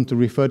side, I want to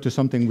refer to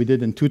something we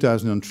did in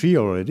 2003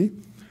 already,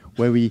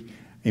 where we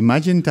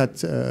imagined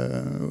that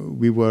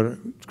we were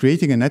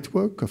creating a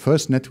network, a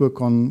first network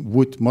on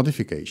wood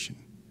modification,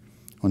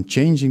 on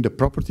changing the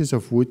properties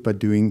of wood by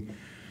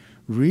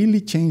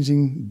really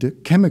changing the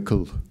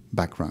chemical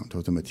background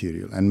of the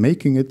material and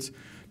making it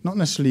not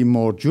necessarily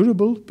more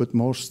durable, but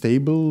more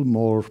stable,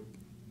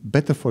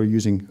 better for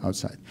using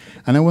outside.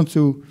 And I want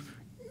to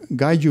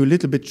guide you a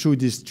little bit through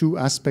these two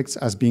aspects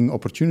as being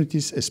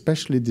opportunities,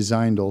 especially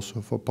designed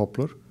also for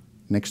poplar,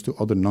 next to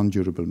other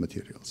non-durable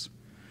materials.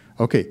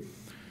 Okay.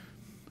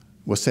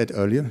 Was said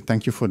earlier,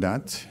 thank you for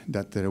that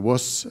there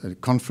was a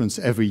conference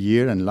every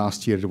year, and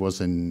last year it was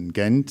in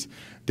Ghent,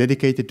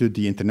 dedicated to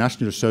the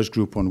International Research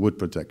Group on Wood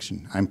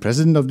Protection. I'm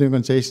president of the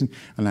organization,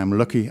 and I'm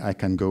lucky I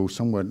can go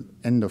somewhere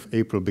end of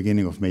April,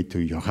 beginning of May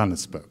to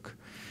Johannesburg.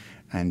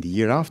 And the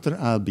year after,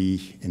 I'll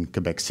be in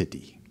Quebec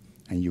City.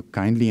 And you're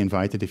kindly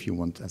invited, if you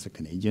want, as a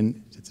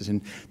Canadian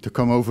citizen, to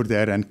come over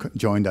there and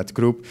join that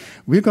group.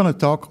 We're going to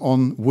talk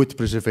on wood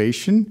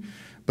preservation.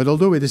 But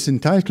although it is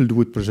entitled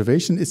wood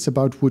preservation, it's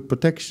about wood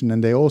protection.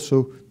 And they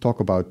also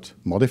talk about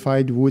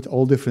modified wood,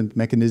 all different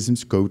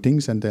mechanisms,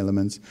 coatings and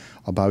elements,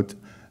 about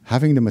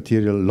having the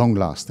material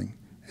long-lasting.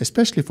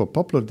 Especially for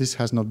poplar, this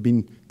has not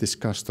been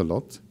discussed a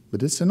lot,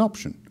 but it's an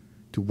option.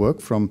 to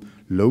work from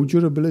low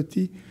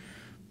durability,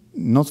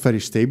 not very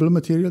stable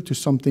material to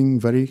something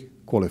very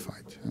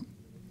qualified.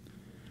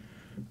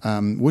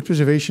 Wood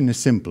preservation is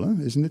simple,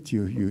 isn't it?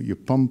 You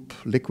pump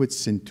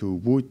liquids into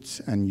wood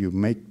and you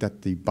make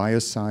that the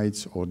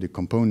biocides or the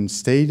components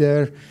stay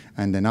there,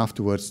 and then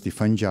afterwards the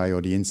fungi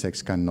or the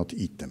insects cannot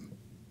eat them.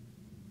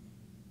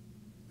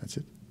 That's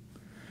it.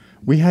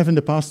 We have in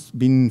the past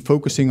been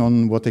focusing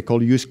on what they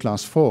call use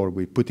class 4.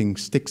 We're putting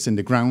sticks in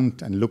the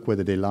ground and look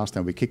whether they last,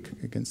 and we kick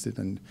against it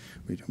and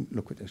we don't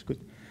look whether it's good.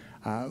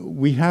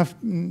 We have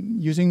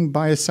using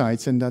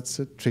biocides, and that's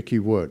a tricky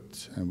word.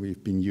 And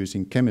we've been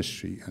using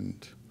chemistry,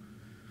 and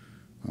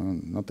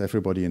not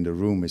everybody in the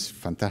room is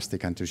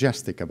fantastic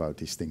enthusiastic about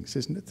these things,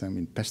 isn't it? I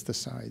mean,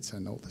 pesticides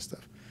and all this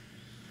stuff.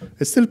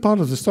 It's still part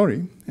of the story,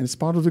 and it's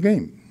part of the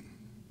game.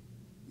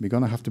 We're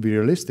going to have to be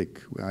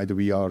realistic. Either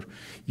we are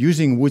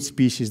using wood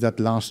species that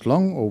last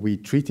long, or we're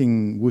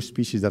treating wood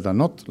species that are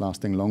not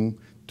lasting long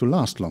to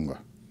last longer.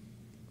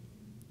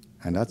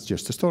 And that's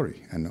just the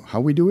story. And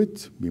how we do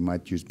it, we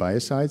might use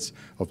biocides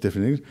of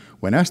different things.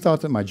 When I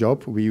started my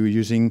job, we were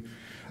using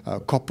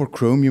copper,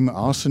 chromium,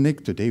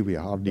 arsenic. Today we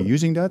are hardly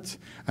using that.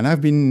 And I've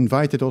been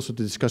invited also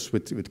to discuss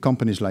with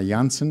companies like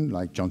Janssen,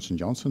 like Johnson &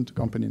 Johnson, the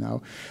company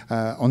now,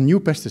 on new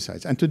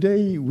pesticides. And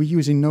today we're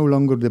using no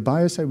longer the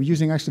biocide. We're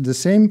using actually the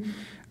same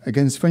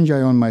against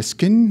fungi on my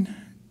skin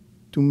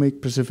to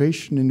make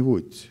preservation in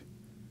wood.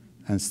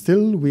 And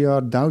still we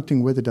are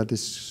doubting whether that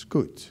is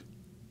good.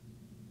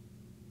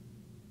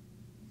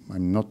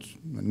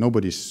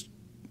 Nobody's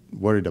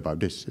worried about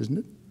this, isn't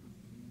it?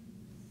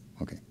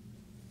 Okay.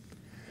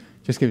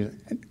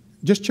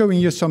 Just showing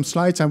you some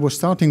slides. I was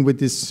starting with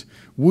these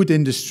wood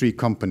industry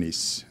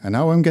companies, and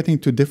now I'm getting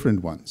to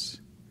different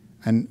ones.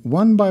 And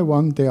one by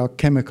one, they are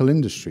chemical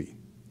industry,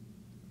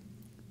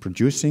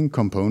 producing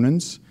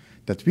components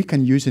that we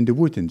can use in the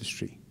wood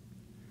industry.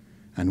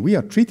 And we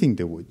are treating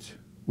the wood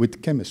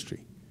with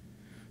chemistry.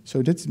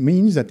 So that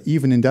means that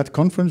even in that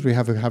conference, we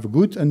have a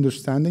good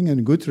understanding and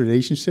a good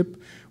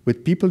relationship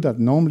with people that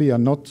normally are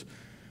not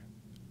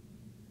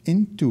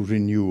into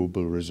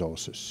renewable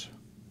resources,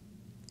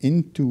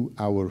 into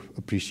our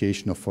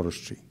appreciation of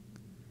forestry.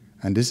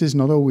 And this is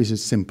not always a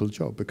simple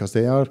job, because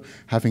they are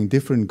having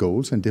different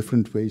goals and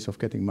different ways of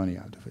getting money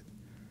out of it.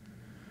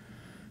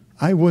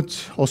 I would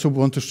also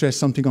want to stress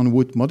something on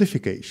wood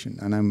modification,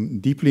 and I'm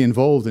deeply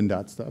involved in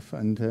that stuff.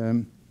 And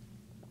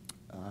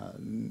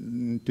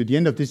to the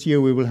end of this year,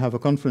 we will have a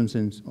conference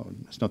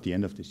it's not the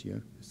end of this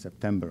year, it's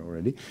September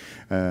already.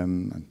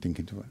 I'm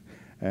thinking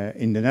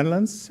in the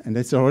Netherlands, and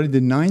that's already the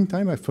 9th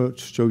time. I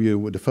first show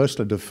you the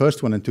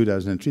first one in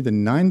 2003, the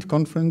 9th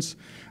conference,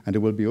 and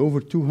there will be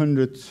over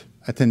 200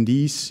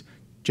 attendees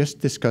just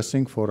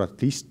discussing for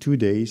at least 2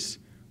 days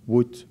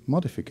wood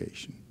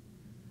modification.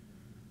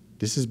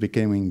 This is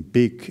becoming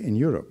big in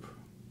Europe.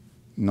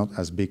 Not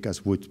as big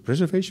as wood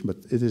preservation, but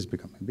it is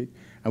becoming big.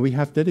 And we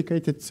have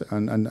dedicated,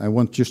 and I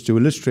want just to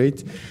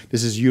illustrate,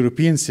 this is a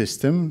European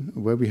system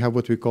where we have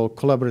what we call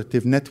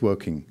collaborative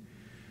networking.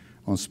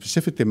 On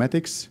specific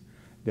thematics,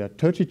 there are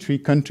 33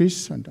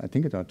 countries, and I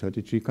think it are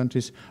 33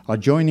 countries, are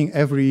joining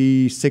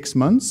every 6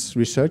 months,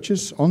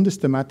 researchers on this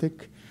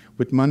thematic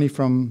with money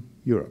from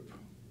Europe.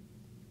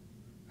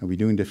 And we're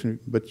doing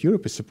different, but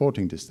Europe is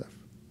supporting this stuff,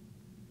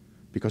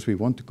 because we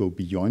want to go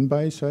beyond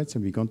biocides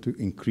and we want to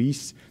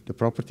increase the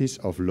properties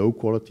of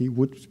low-quality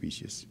wood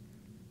species.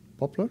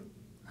 Poplar,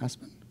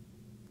 aspen.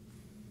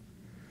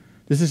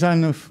 This is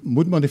kind of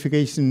wood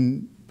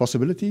modification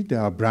possibility.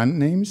 There are brand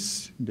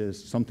names.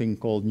 There's something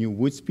called new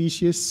wood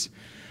species.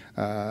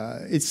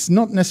 It's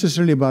not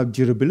necessarily about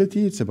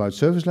durability, it's about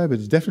surface life, but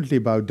it's definitely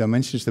about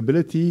dimensional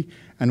stability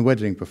and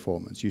weathering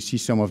performance. You see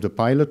some of the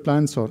pilot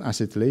plants or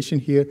acetylation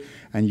here,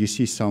 and you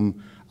see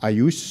some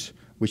ayus,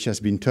 which has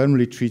been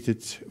thermally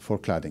treated for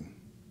cladding.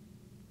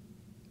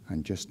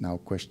 I'm just now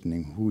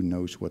questioning who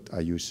knows what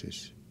ayus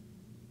is.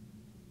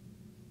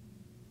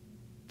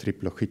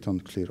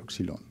 Triplochiton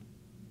cleroxylon,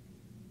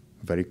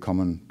 a very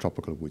common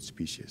tropical wood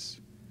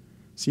species.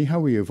 See how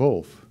we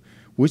evolve.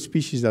 Wood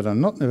species that are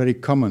not very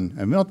common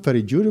and not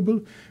very durable,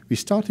 we're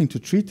starting to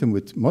treat them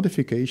with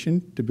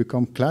modification to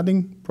become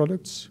cladding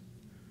products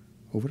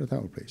over at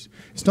our place.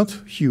 It's not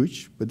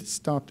huge, but it's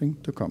starting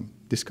to come.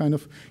 This kind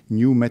of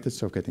new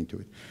methods of getting to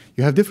it.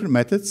 You have different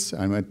methods.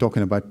 I'm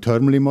talking about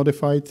thermally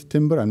modified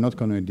timber. I'm not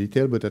going into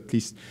detail, but at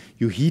least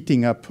you're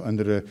heating up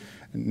under a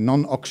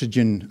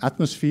non-oxygen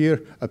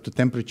atmosphere up to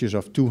temperatures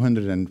of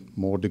 200 and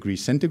more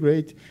degrees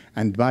centigrade.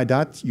 And by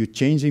that, you're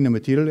changing the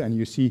material, and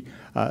you see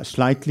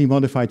slightly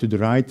modified to the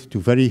right to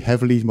very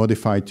heavily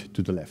modified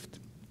to the left.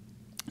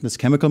 There's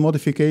chemical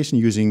modification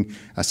using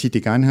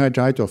acetic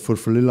anhydride or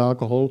furfuryl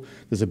alcohol.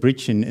 There's a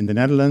bridge in the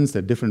Netherlands. There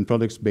are different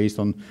products based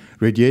on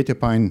radiata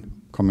pine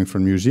coming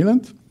from New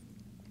Zealand.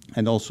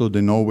 And also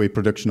the Norway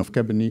production of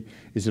Cabernet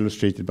is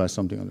illustrated by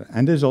something like that.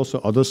 And there's also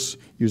others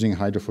using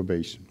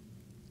hydrophobation.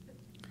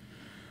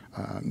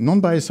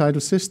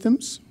 Non-biocidal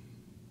systems,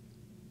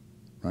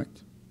 right?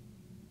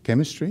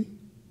 Chemistry,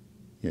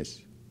 yes.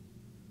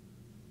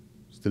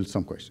 Still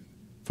some question.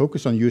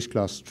 Focus on use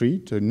class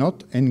 3, so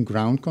not in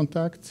ground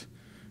contact,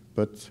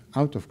 but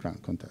out of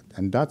ground contact.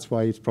 And that's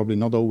why it's probably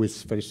not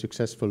always very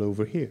successful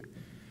over here,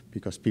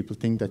 because people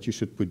think that you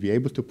should be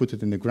able to put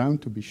it in the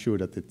ground to be sure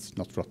that it's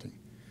not rotting.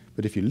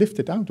 But if you lift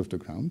it out of the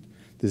ground,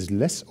 there's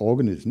less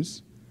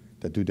organisms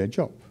that do their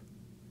job.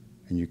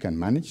 And you can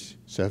manage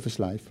surface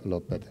life a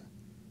lot better.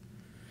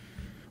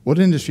 What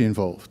industry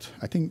involved?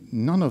 I think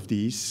none of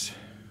these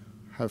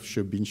have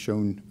been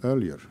shown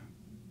earlier.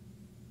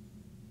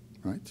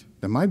 Right?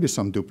 There might be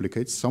some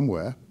duplicates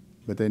somewhere,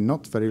 but they're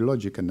not very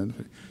logical.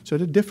 So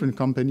there are different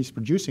companies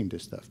producing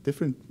this stuff,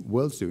 different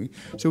worlds doing.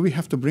 So we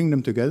have to bring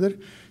them together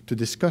to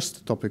discuss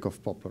the topic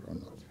of Poplar or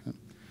not.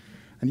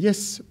 And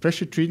yes,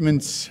 pressure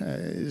treatments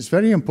is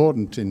very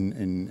important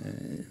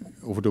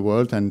over the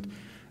world, and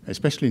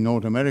especially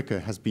North America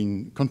has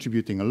been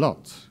contributing a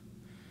lot.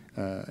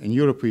 In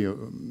Europe, we are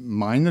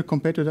minor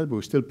compared to that, but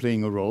we're still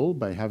playing a role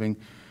by having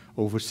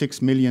over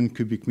 6 million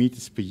cubic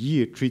meters per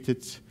year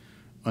treated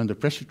under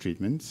pressure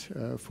treatment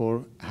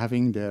for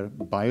having their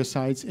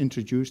biocides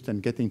introduced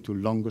and getting to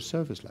longer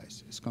surface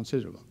lives. It's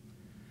considerable.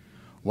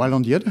 While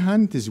on the other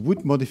hand, this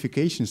wood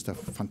modification stuff,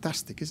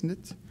 fantastic, isn't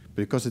it?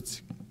 Because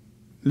it's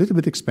a little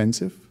bit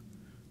expensive,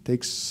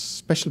 takes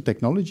special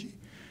technology.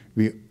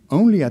 We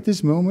only at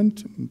this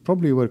moment,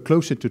 probably we're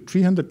closer to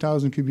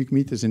 300,000 cubic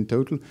meters in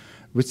total,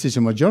 which is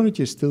a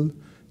majority is still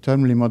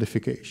thermally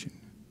modification.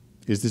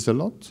 Is this a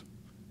lot?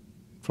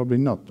 Probably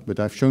not, but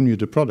I've shown you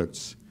the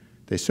products.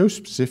 They're so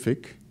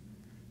specific,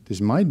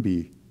 this might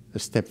be a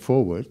step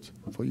forward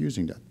for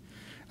using that.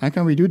 And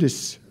can we do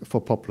this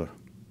for Poplar?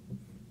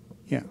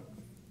 Yeah.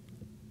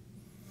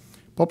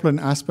 Poplar and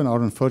aspen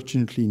are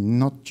unfortunately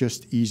not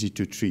just easy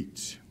to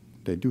treat.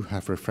 They do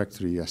have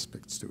refractory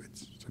aspects to it,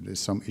 so there's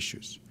some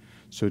issues.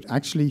 So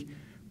actually,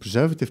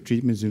 preservative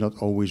treatments do not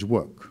always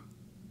work.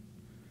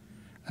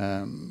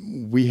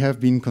 We have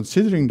been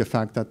considering the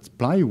fact that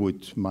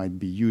plywood might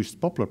be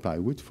used, poplar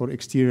plywood, for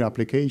exterior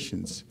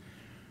applications.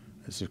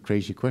 It's a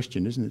crazy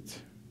question, isn't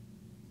it?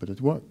 But it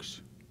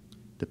works.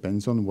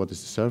 Depends on what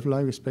is the surface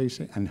life space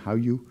and how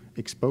you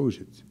expose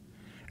it.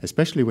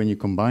 Especially when you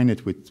combine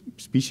it with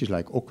species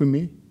like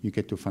Okume, you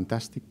get to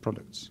fantastic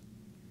products.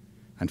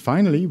 And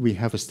finally, we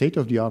have a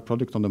state-of-the-art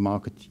product on the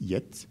market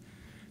yet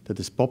that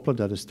is poplar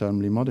that is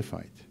thermally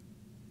modified.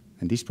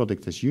 And this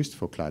product is used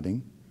for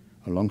cladding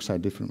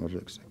alongside different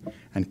products.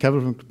 And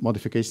chemical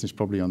modification is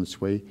probably on its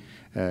way.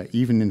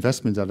 Even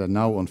investments that are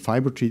now on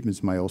fiber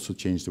treatments might also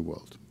change the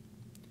world.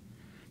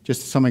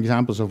 Just some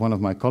examples of one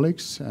of my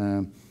colleagues.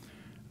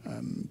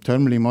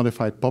 Thermally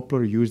modified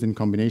poplar used in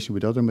combination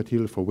with other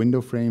material for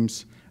window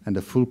frames and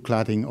the full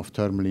cladding of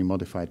thermally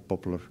modified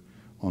poplar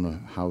on a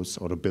house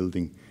or a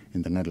building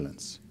in the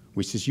Netherlands,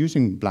 which is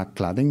using black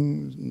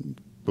cladding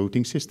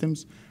coating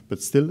systems,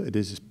 but still it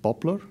is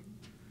poplar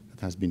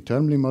that has been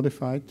thermally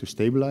modified to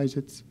stabilize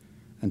it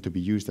and to be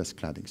used as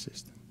cladding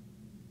system.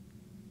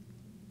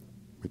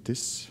 With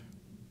this,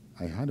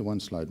 I had one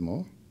slide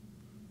more,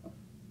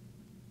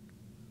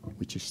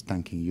 which is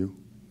thanking you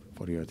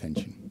for your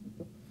attention.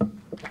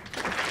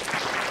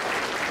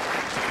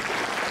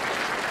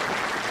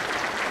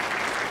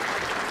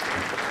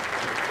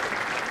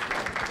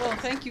 Well,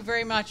 thank you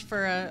very much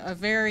for a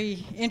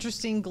very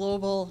interesting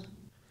global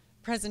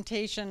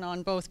presentation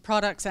on both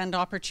products and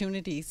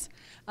opportunities.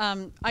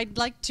 I'd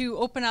like to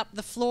open up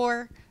the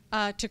floor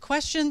to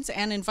questions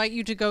and invite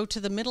you to go to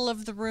the middle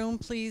of the room,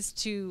 please,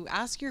 to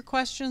ask your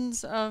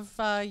questions of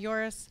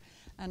Joris,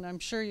 and I'm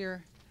sure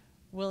you're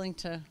willing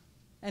to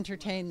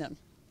entertain them.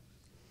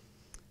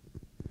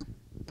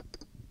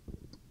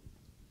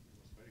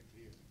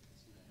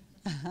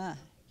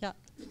 Yeah,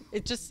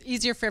 it's just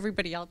easier for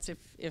everybody else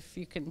if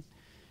you can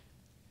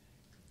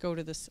go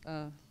to this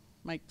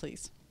mic,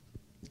 please.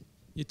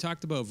 You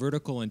talked about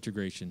vertical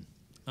integration.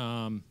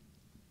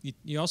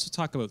 You also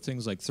talk about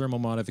things like thermal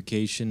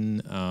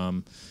modification,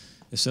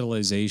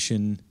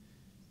 acetylization,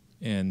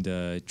 and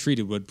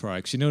treated wood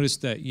products. You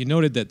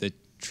noted that the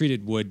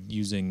treated wood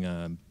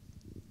using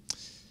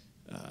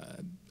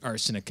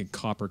arsenic and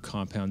copper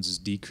compounds is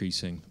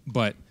decreasing.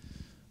 But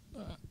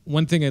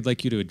one thing I'd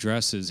like you to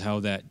address is how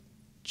that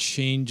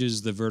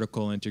changes the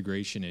vertical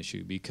integration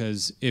issue.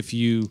 Because if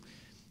you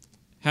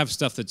have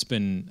stuff that's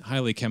been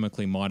highly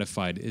chemically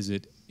modified, is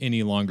it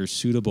any longer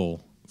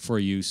suitable for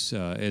use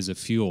as a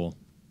fuel,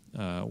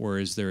 or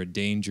is there a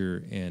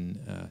danger in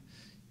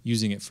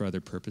using it for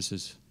other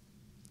purposes?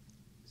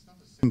 It's not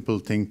a simple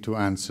thing to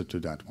answer to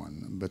that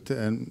one, but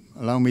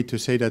allow me to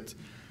say that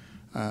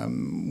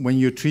when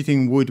you're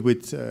treating wood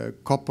with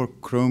copper,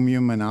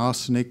 chromium, and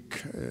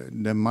arsenic,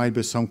 there might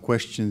be some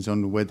questions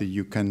on whether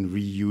you can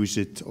reuse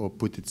it or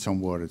put it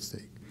somewhere at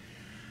stake.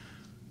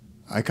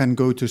 I can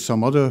go to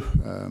some other,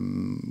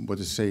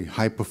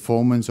 high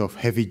performance of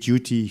heavy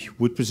duty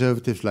wood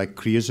preservatives like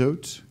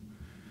creosote.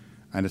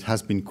 And it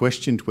has been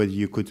questioned whether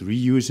you could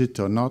reuse it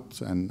or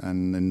not. And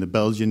in the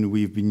Belgian,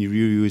 we've been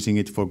reusing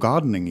it for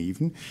gardening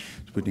even,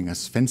 putting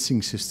as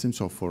fencing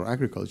systems or for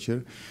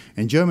agriculture.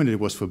 In Germany, it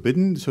was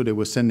forbidden, so they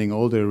were sending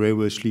all their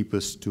railway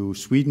sleepers to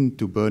Sweden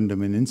to burn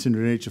them in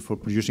incinerator for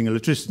producing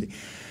electricity.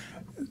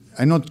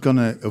 I'm not going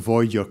to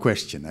avoid your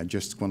question. I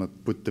just want to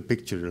put the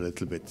picture a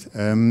little bit.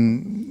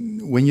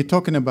 When you're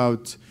talking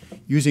about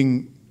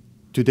using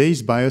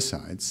today's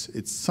biocides,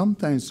 it's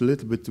sometimes a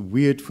little bit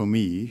weird for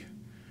me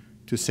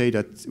to say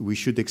that we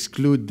should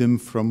exclude them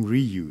from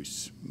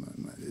reuse,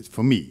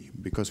 for me,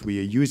 because we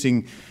are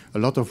using a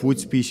lot of wood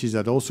species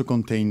that also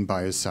contain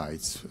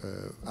biocides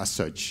as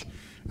such,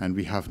 and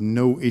we have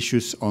no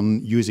issues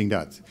on using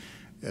that,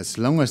 as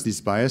long as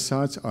these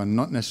biocides are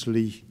not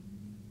necessarily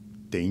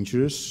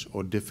dangerous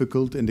or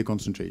difficult in the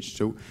concentration.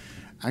 So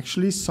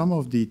actually some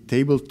of the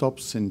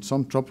tabletops in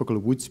some tropical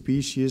wood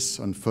species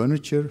on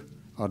furniture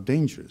are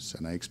dangerous,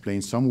 and I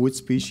explained some wood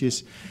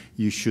species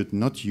you should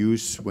not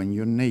use when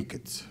you're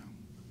naked.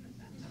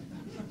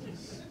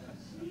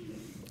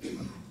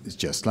 It's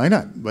just like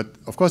that. But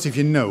of course, if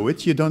you know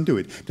it, you don't do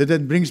it.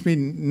 That brings me,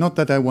 not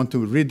that I want to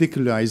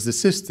ridiculize the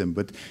system,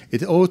 but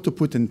it ought to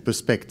put in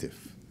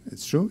perspective.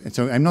 It's true. And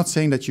so I'm not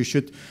saying that you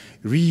should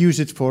reuse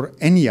it for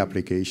any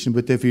application,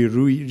 but if you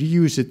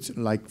reuse it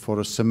like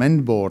for a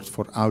cement board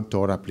for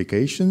outdoor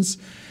applications,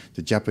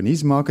 the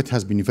Japanese market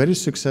has been very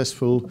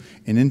successful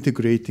in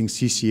integrating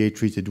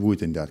CCA-treated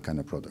wood in that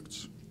kind of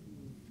products.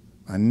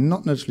 And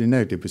not necessarily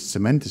negative, but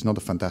cement is not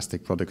a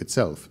fantastic product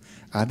itself.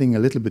 Adding a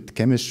little bit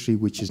chemistry,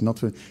 which is not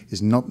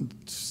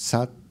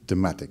that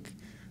dramatic.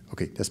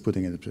 Okay, that's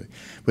putting it up.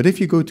 But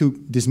if you go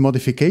to these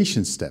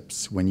modification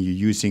steps, when you're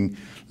using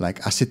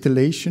like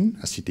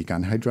acetylation, acetic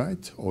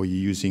anhydride, or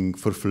you're using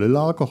furfuryl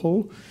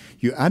alcohol,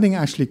 you're adding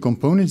actually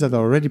components that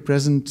are already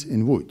present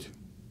in wood.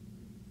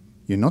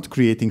 You're not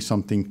creating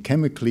something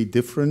chemically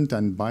different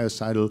and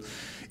biocidal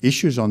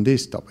issues on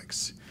these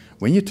topics.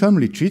 When you're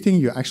thermally treating,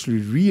 you're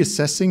actually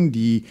reassessing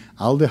the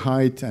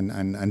aldehyde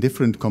and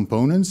different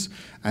components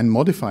and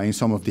modifying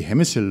some of the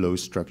hemicellulose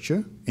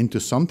structure into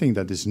something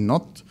that is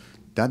not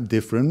that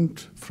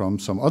different from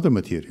some other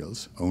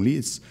materials, only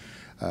it's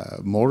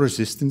more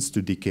resistance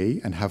to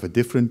decay and have a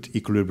different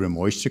equilibrium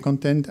moisture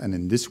content, and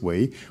in this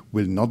way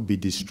will not be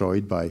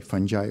destroyed by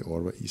fungi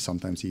or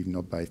sometimes even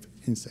not by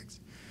insects.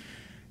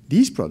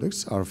 These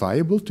products are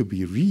viable to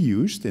be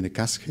reused in a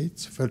cascade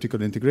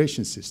vertical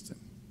integration system.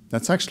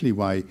 That's actually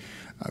why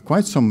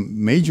quite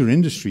some major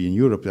industry in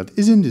Europe that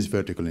is in this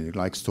vertical integration,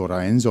 like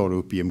Stora Enso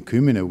or OPM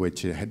Kymmene,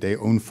 which they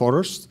own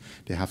forests,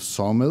 they have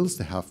sawmills,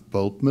 they have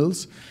pulp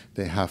mills,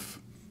 they have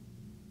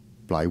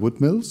plywood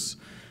mills,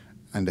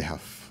 and they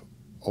have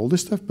all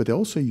this stuff, but they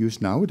also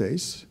use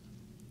nowadays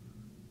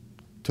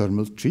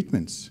thermal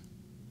treatments.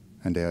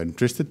 And they are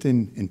interested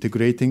in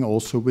integrating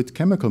also with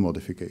chemical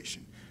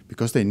modification,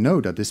 because they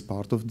know that is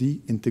part of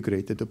the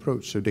integrated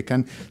approach. So they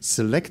can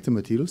select the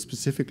material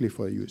specifically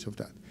for the use of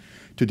that.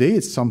 Today,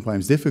 it's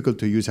sometimes difficult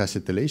to use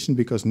acetylation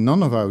because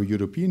none of our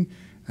European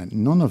and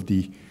none of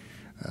the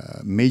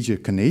major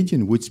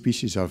Canadian wood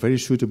species are very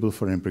suitable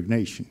for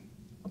impregnation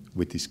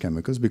with these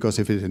chemicals, because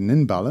if it's an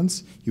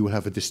imbalance, you will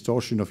have a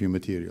distortion of your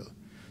material.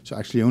 So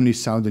actually only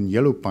southern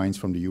yellow pines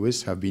from the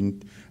US have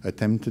been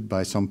attempted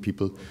by some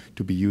people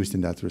to be used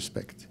in that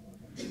respect.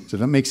 So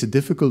that makes it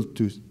difficult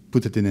to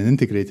put it in an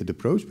integrated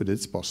approach, but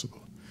it's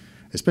possible.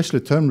 Especially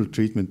thermal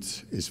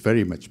treatment is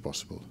very much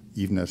possible.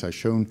 Even as I'd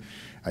shown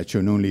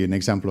only an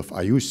example of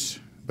ayus,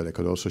 but I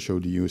could also show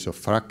the use of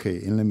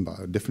fracke,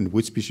 inlimba, different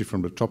wood species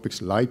from the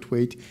tropics,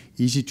 lightweight,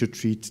 easy to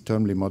treat,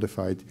 thermally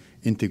modified,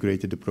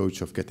 integrated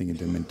approach of getting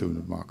them into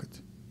the market.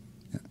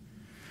 Yeah.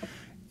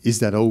 Is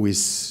that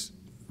always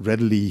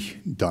readily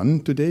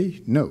done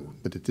today? No,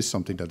 but it is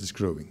something that is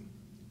growing.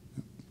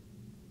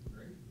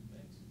 Great,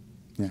 thanks.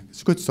 Yeah,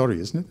 it's a good story,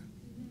 isn't it?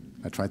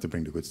 I try to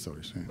bring the good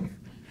stories. Yeah.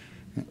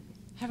 Yeah.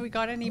 Have we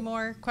got any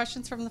more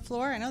questions from the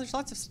floor? I know there's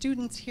lots of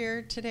students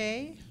here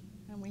today,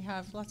 and we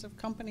have lots of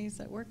companies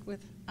that work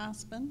with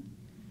Aspen.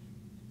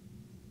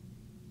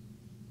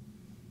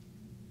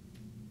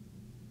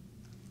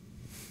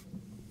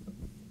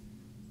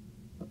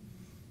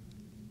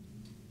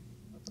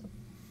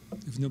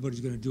 If nobody's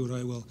going to do it,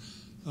 I will.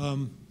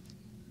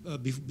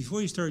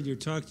 Before you started your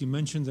talk, you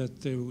mentioned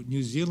that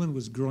New Zealand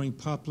was growing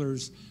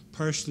poplars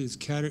partially as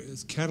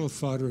cattle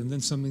fodder and then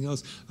something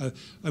else.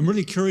 I'm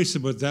really curious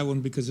about that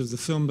one because of the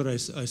film that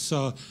I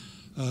saw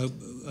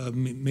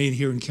made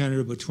here in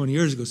Canada about 20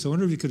 years ago. So I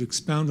wonder if you could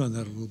expound on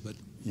that a little bit.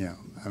 Yeah,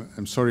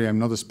 I'm sorry, I'm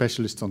not a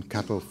specialist on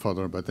cattle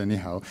fodder, but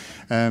anyhow.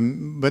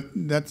 But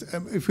that,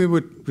 if we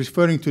were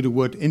referring to the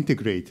word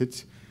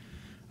integrated,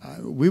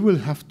 we will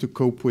have to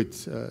cope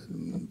with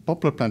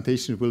poplar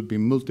plantations will be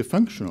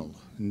multifunctional,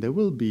 and they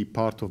will be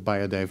part of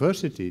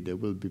biodiversity. They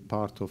will be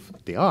part of,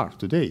 they are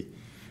today.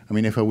 I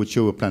mean, if I would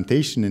show a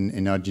plantation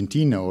in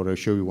Argentina or I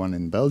show you one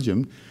in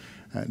Belgium,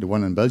 the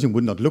one in Belgium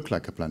would not look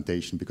like a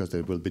plantation because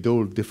there will be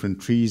all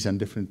different trees and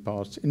different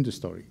parts in the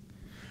story.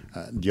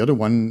 The other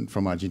one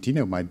from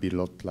Argentina might be a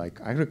lot like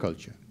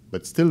agriculture,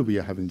 but still we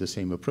are having the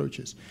same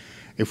approaches.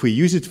 If we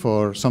use it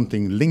for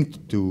something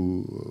linked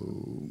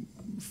to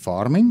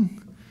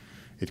farming,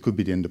 It could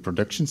be in the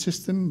production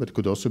system, but it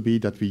could also be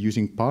that we're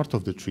using part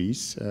of the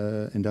trees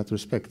in that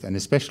respect. And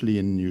especially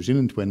in New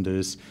Zealand, when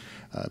there's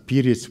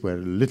periods where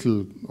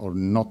little or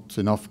not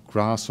enough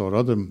grass or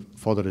other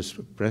fodder is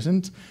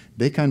present,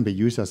 they can be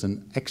used as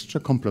an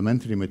extra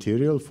complementary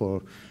material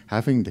for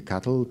having the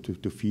cattle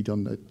to feed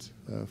on it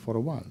for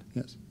a while,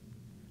 yes.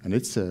 And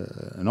it's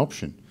an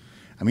option.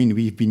 I mean,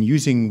 we've been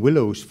using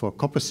willows for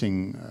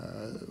coppicing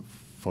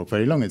for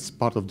very long. It's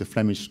part of the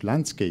Flemish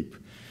landscape.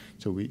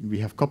 So we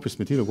have coppice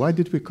material. Why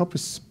did we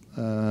coppice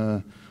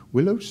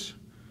willows?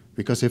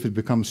 Because if it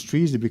becomes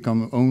trees, they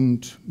become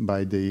owned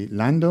by the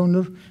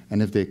landowner,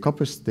 and if they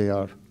coppice, they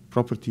are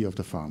property of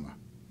the farmer.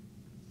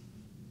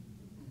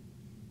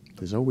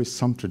 There's always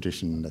some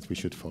tradition that we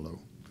should follow.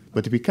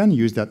 But we can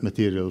use that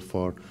material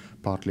for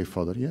partly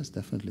fodder, yes,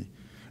 definitely.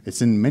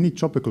 It's in many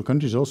tropical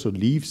countries also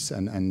leaves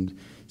and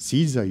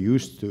seeds are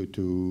used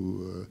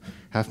to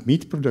have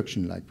meat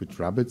production, like with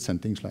rabbits and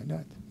things like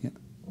that, yeah.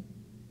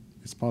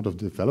 It's part of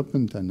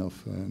development and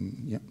of,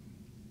 yeah.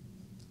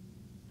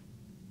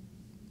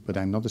 But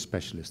I'm not a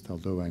specialist,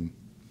 although I'm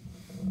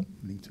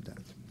linked to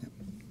that. Yeah.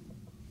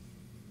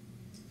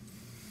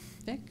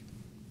 Vic?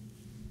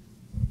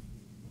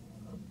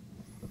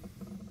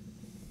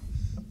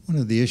 One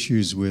of the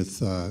issues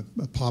with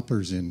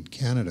poplars in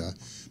Canada,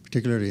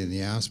 particularly in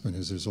the aspen,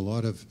 is there's a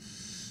lot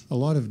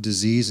of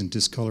disease and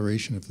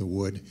discoloration of the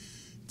wood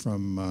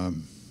from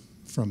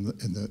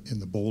in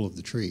the bole of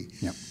the tree.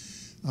 Yeah.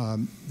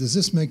 Does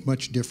this make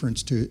much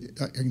difference to?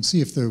 I can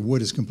see if the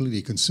wood is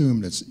completely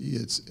consumed,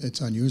 it's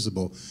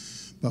unusable.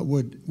 But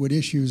would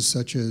issues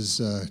such as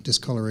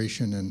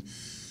discoloration and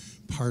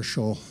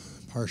partial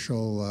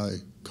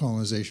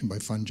colonization by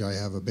fungi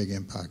have a big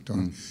impact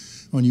on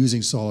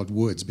using solid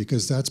woods?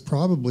 Because that's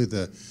probably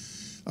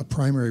a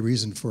primary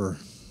reason for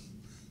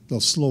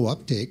the slow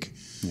uptake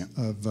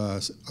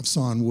of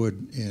sawn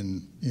wood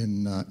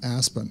in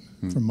aspen,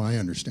 from my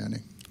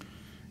understanding.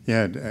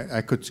 Yeah,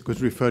 I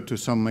could refer to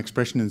some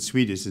expression in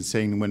Swedish. It's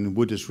saying when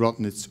wood is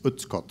rotten, it's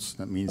utskott.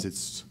 That means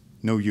it's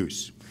no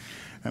use.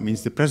 That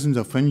means the presence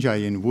of fungi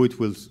in wood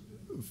will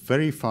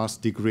very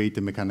fast degrade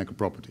the mechanical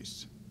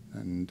properties.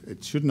 And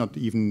it should not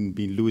even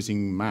be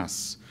losing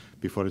mass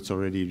before it's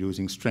already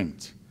losing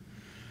strength.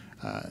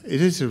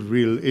 It is a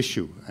real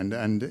issue.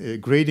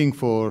 And grading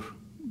for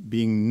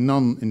being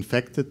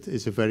non-infected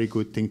is a very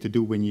good thing to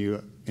do when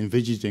you're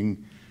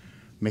envisaging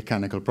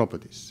mechanical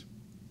properties.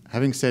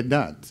 Having said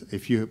that,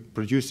 if you're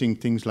producing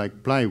things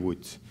like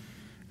plywood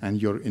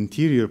and your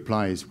interior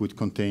plies would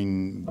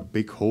contain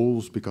big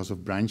holes because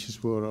of branches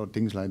or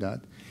things like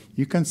that,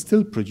 you can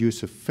still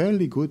produce a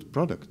fairly good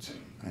product.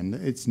 And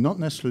it's not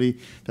necessarily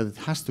that it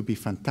has to be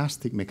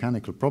fantastic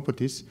mechanical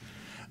properties.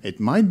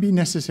 It might be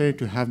necessary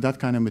to have that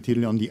kind of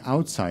material on the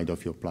outside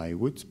of your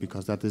plywood,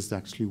 because that is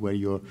actually where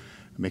your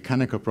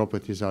mechanical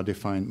properties are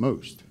defined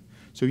most.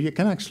 So you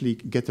can actually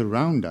get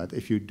around that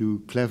if you do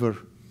clever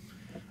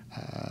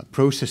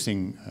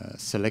processing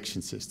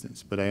selection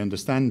systems. But I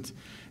understand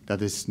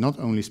that it's not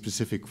only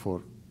specific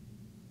for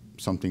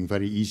something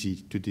very easy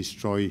to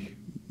destroy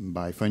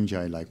by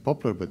fungi like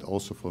poplar, but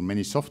also for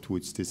many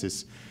softwoods. This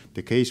is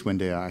the case when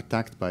they are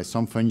attacked by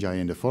some fungi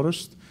in the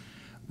forest.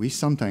 We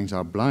sometimes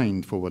are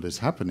blind for what is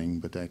happening,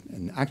 but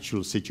an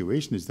actual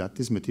situation is that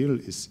this material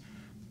is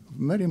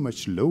very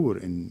much lower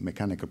in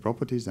mechanical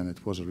properties than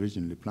it was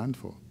originally planned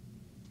for.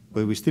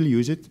 But we still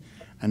use it,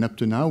 and up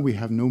to now we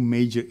have no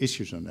major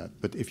issues on that.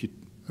 But if you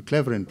are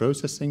clever in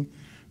processing,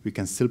 we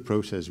can still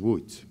process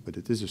wood, but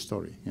it is a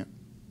story, yeah,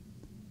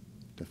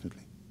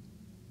 definitely.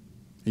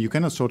 And you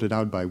cannot sort it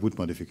out by wood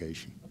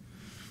modification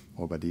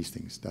or by these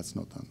things. That's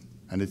not done.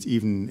 And it's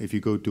even, if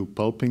you go to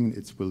pulping,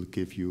 it will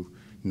give you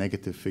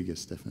negative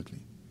figures, definitely.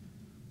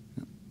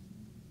 Yeah.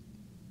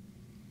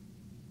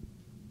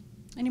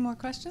 Any more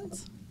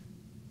questions?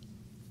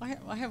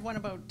 I have one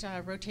about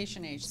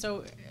rotation age.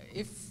 So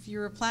if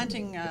you're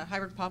planting a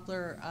hybrid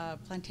poplar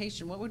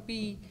plantation, what would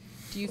be,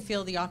 do you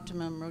feel, the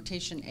optimum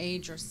rotation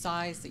age or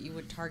size that you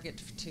would target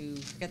to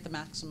get the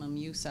maximum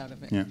use out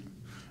of it? Yeah.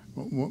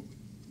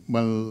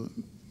 Well,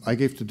 I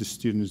gave to the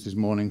students this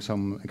morning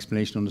some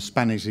explanation on the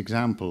Spanish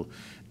example.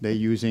 They're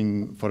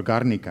using, for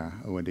Garnica,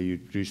 where they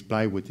use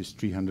plywood, is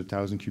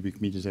 300,000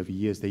 cubic meters every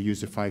year. They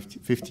use a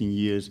 15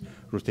 years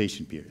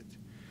rotation period.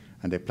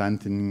 And they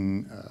plant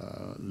in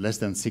less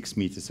than 6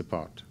 meters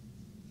apart.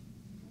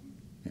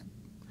 Yeah.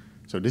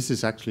 So this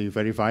is actually a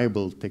very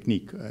viable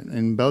technique.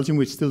 In Belgium,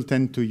 we still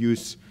tend to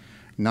use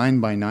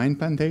 9x9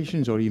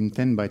 plantations or even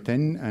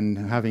 10x10 and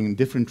having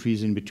different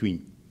trees in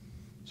between,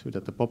 so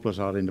that the poplars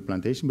are in the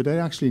plantation, but they're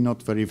actually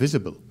not very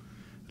visible.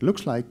 It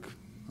looks like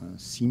a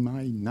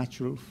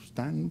semi-natural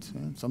stand,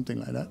 something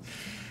like that.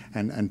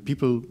 And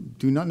people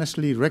do not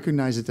necessarily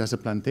recognize it as a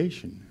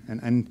plantation.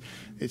 And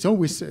it's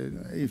always,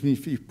 if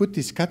you put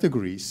these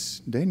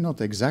categories, they're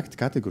not exact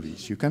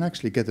categories. You can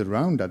actually get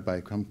around that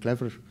by some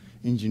clever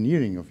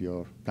engineering of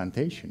your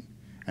plantation.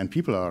 And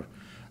people are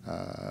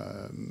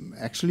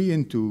actually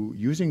into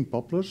using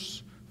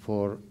poplars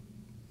for,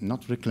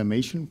 not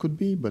reclamation could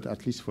be, but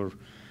at least for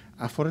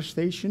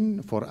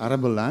afforestation for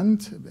arable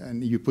land,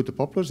 and you put the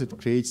poplars, it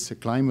creates a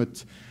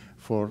climate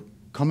for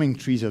coming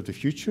trees of the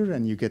future,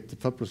 and you get the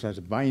poplars as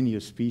a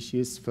biennial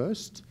species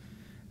first,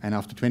 and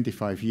after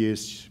 25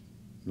 years,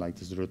 like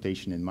there's a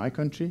rotation in my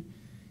country,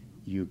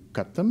 you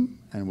cut them,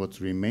 and what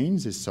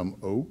remains is some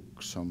oak,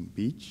 some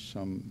beech,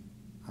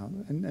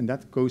 and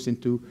that goes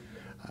into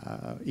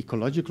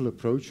ecological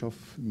approach of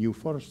new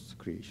forest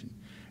creation.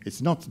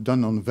 It's not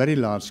done on very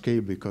large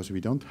scale because we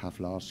don't have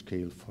large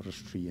scale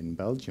forestry in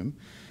Belgium,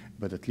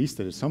 but at least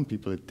there are some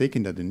people that have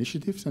taken that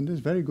initiatives, and there's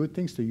very good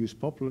things to use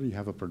poplar. You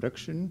have a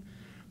production,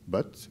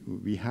 but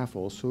we have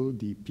also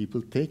the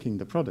people taking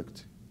the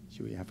product.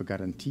 So you have a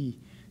guarantee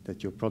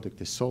that your product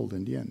is sold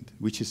in the end,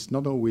 which is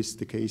not always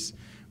the case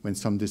when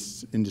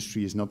this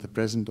industry is not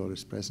present or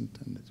is present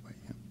in that way.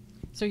 Yeah.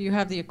 So you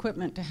have the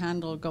equipment to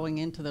handle going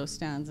into those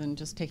stands and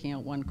just taking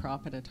out one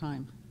crop at a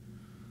time?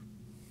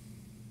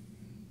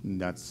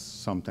 That's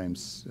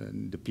sometimes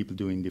the people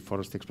doing the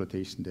forest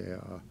exploitation, they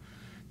are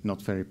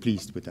not very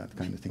pleased with that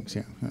kind of things.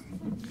 Yeah.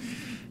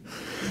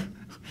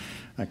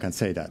 I can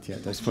say that, yeah,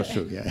 that's for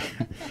sure, yeah.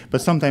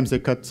 But sometimes they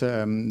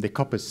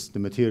coppice the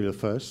material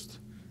first,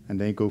 and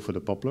they go for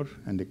the poplar,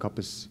 and the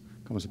coppice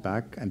comes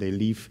back, and they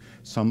leave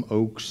some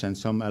oaks and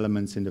some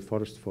elements in the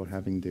forest for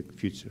having the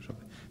future. So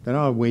there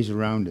are ways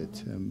around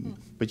it,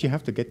 but you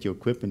have to get your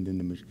equipment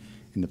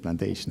in the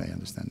plantation, I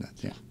understand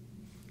that, yeah.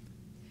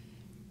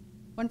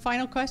 One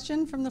final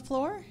question from the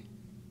floor?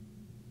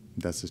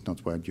 That is not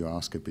what you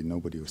ask it, but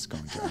nobody was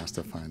going to ask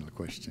the final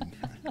question.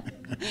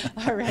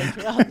 All right,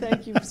 well,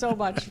 thank you so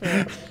much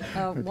for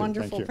a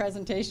wonderful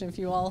presentation. If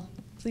you all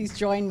please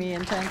join me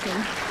in thanking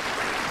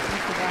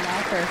Mr. Van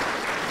Acker.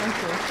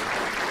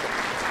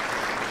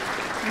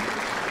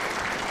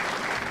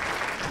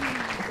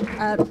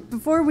 Thank you.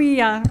 Before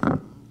we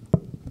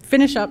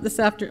finish up this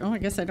afternoon, I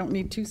guess I don't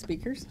need two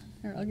speakers.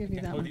 Here, I'll give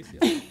you that one.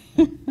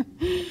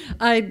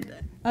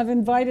 I've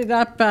invited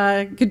up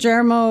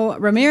Guillermo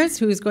Ramirez,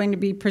 who is going to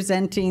be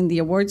presenting the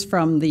awards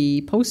from the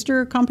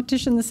poster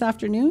competition this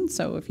afternoon.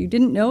 So if you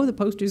didn't know, the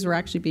posters were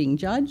actually being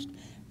judged,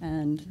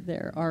 and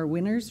there are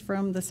winners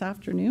from this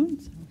afternoon.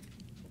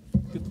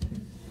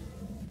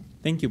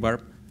 Thank you,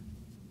 Barb.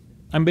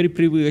 I'm very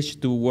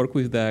privileged to work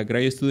with the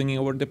graduate student in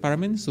our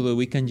department so that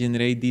we can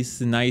generate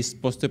these nice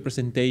poster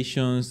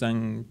presentations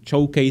and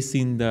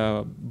showcasing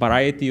the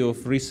variety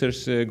of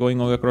research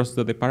going all across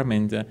the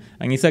department.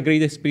 And it's a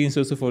great experience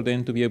also for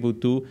them to be able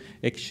to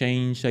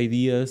exchange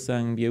ideas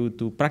and be able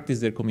to practice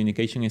their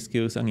communication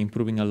skills and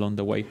improving along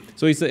the way.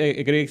 So it's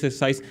a great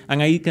exercise.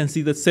 And I can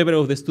see that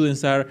several of the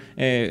students are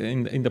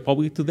in the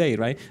public today,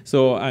 right?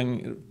 So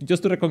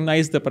just to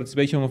recognize the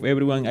participation of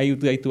everyone, I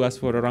would like to ask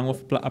for a round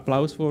of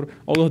applause for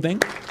all of them,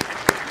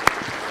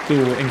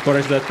 to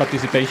encourage that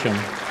participation.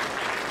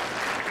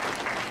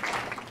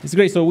 It's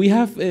great. So we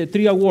have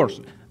 3 awards,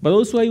 but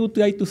also I would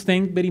like to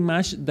thank very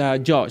much the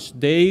judge.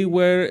 They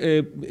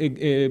were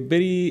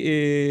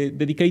very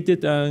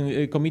dedicated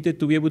and committed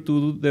to be able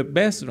to do the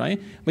best,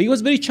 right? But it was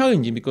very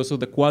challenging because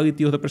of the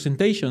quality of the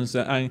presentations,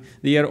 and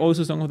they are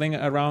also some of them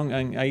around,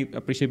 and I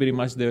appreciate very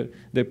much the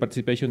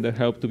participation that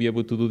helped to be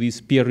able to do this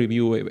peer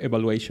review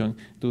evaluation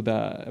to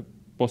the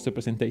poster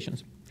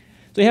presentations.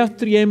 So you have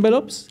 3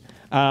 envelopes.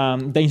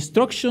 The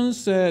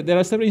instructions, there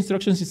are several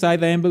instructions inside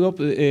the envelope.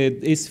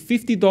 It's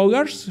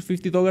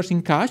 $50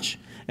 in cash.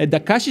 The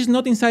cash is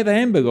not inside the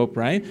envelope,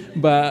 right?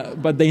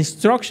 But the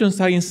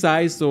instructions are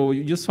inside, so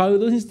you just follow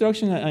those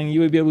instructions and you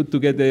will be able to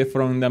get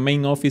from the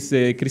main office,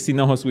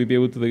 Christina Hoss will be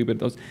able to deliver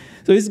those.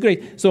 So it's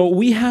great. So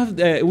we have,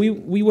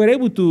 we were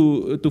able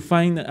to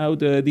find out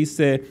this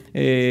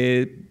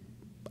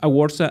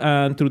awards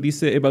through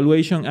this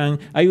evaluation, and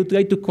I would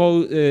like to call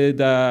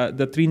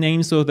the 3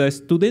 names of the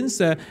students.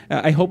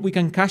 I hope we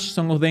can cash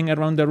some of them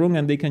around the room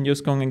and they can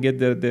just come and get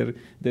their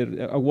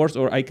awards,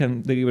 or I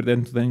can deliver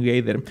them to them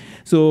later.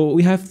 So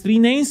we have 3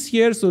 names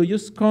here, so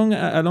just come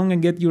along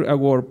and get your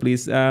award,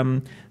 please.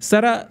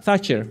 Sarah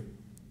Thatcher.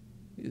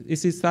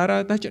 Is it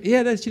Sarah Thatcher?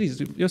 Yeah, that's she is.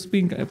 Just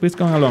please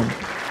come along.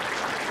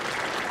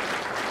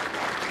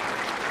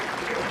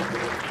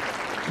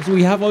 So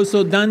we have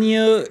also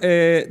Daniel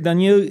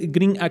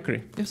Green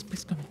Acker. Yes,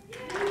 please come.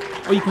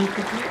 Oh, you can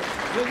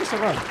just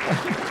around.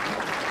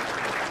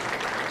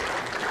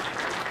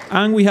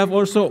 And we have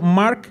also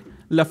Mark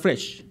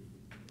Lafresh.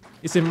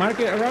 Is it Mark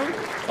around?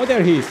 Oh,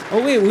 there he is.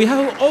 Oh, wait, we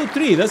have all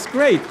 3. That's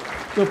great.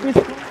 So please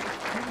come.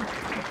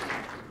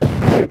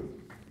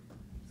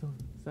 So,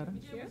 Sarah?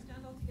 Yeah, we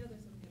stand all together.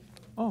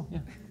 Oh, yeah.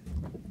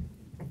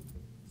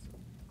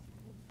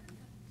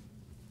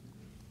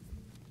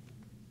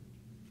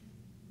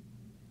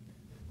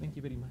 Thank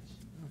you very much.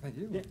 Thank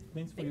you. Yeah,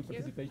 thanks for your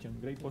participation.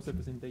 Great poster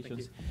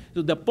presentations.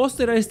 So the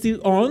poster is still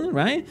on,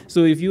 right?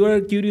 So if you are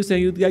curious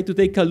and you'd like to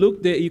take a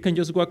look, you can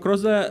just go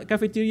across the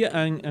cafeteria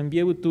and be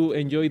able to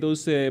enjoy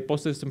those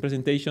posters and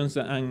presentations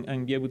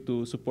and be able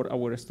to support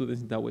our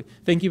students in that way.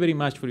 Thank you very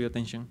much for your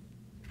attention.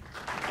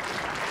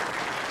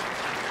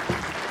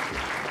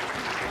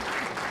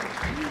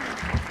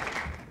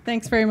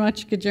 Thanks very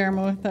much,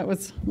 Guillermo. That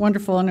was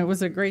wonderful, and it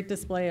was a great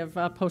display of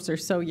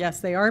posters. So yes,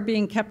 they are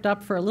being kept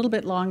up for a little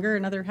bit longer,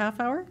 another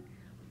half hour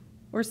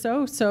or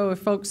so. So if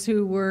folks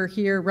who were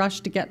here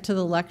rushed to get to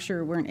the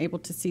lecture weren't able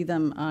to see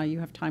them,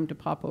 you have time to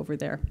pop over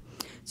there.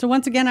 So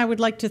once again, I would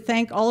like to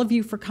thank all of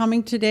you for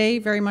coming today.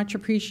 Very much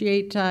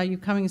appreciate you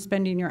coming and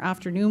spending your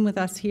afternoon with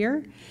us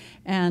here,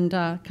 and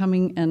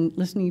coming and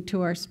listening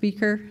to our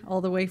speaker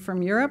all the way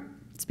from Europe.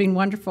 It's been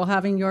wonderful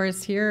having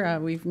Joris here.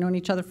 We've known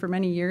each other for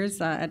many years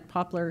at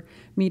Poplar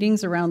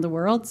meetings around the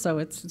world, so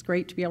it's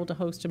great to be able to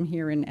host him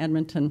here in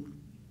Edmonton.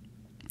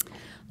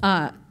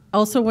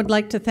 Also would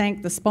like to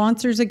thank the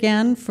sponsors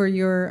again for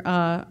your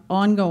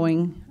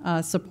ongoing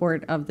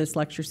support of this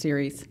lecture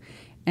series.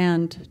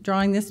 And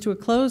drawing this to a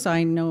close,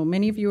 I know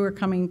many of you are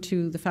coming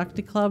to the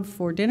Faculty Club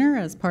for dinner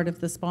as part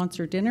of the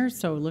sponsor dinner,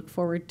 so look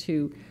forward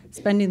to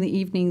spending the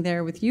evening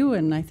there with you.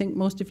 And I think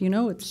most of you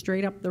know it's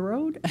straight up the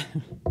road.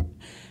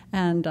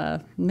 And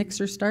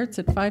mixer starts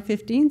at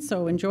 5:15,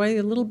 so enjoy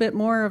a little bit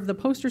more of the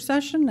poster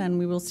session, and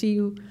we will see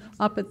you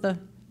up at the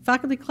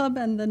Faculty Club.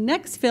 And the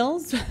next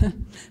Phils,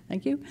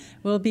 thank you,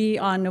 will be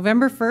on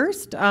November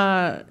 1st.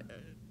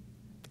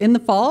 In the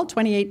fall,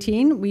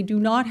 2018, we do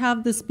not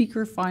have the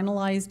speaker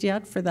finalized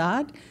yet for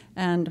that,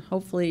 and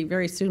hopefully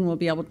very soon we'll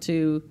be able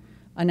to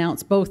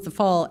announce both the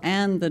fall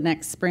and the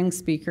next spring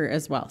speaker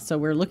as well. So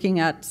we're looking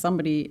at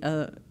somebody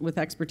with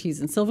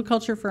expertise in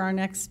silviculture for our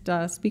next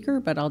speaker,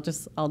 but I'll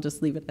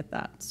just leave it at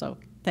that. So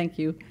thank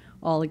you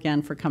all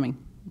again for coming.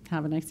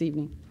 Have a nice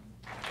evening.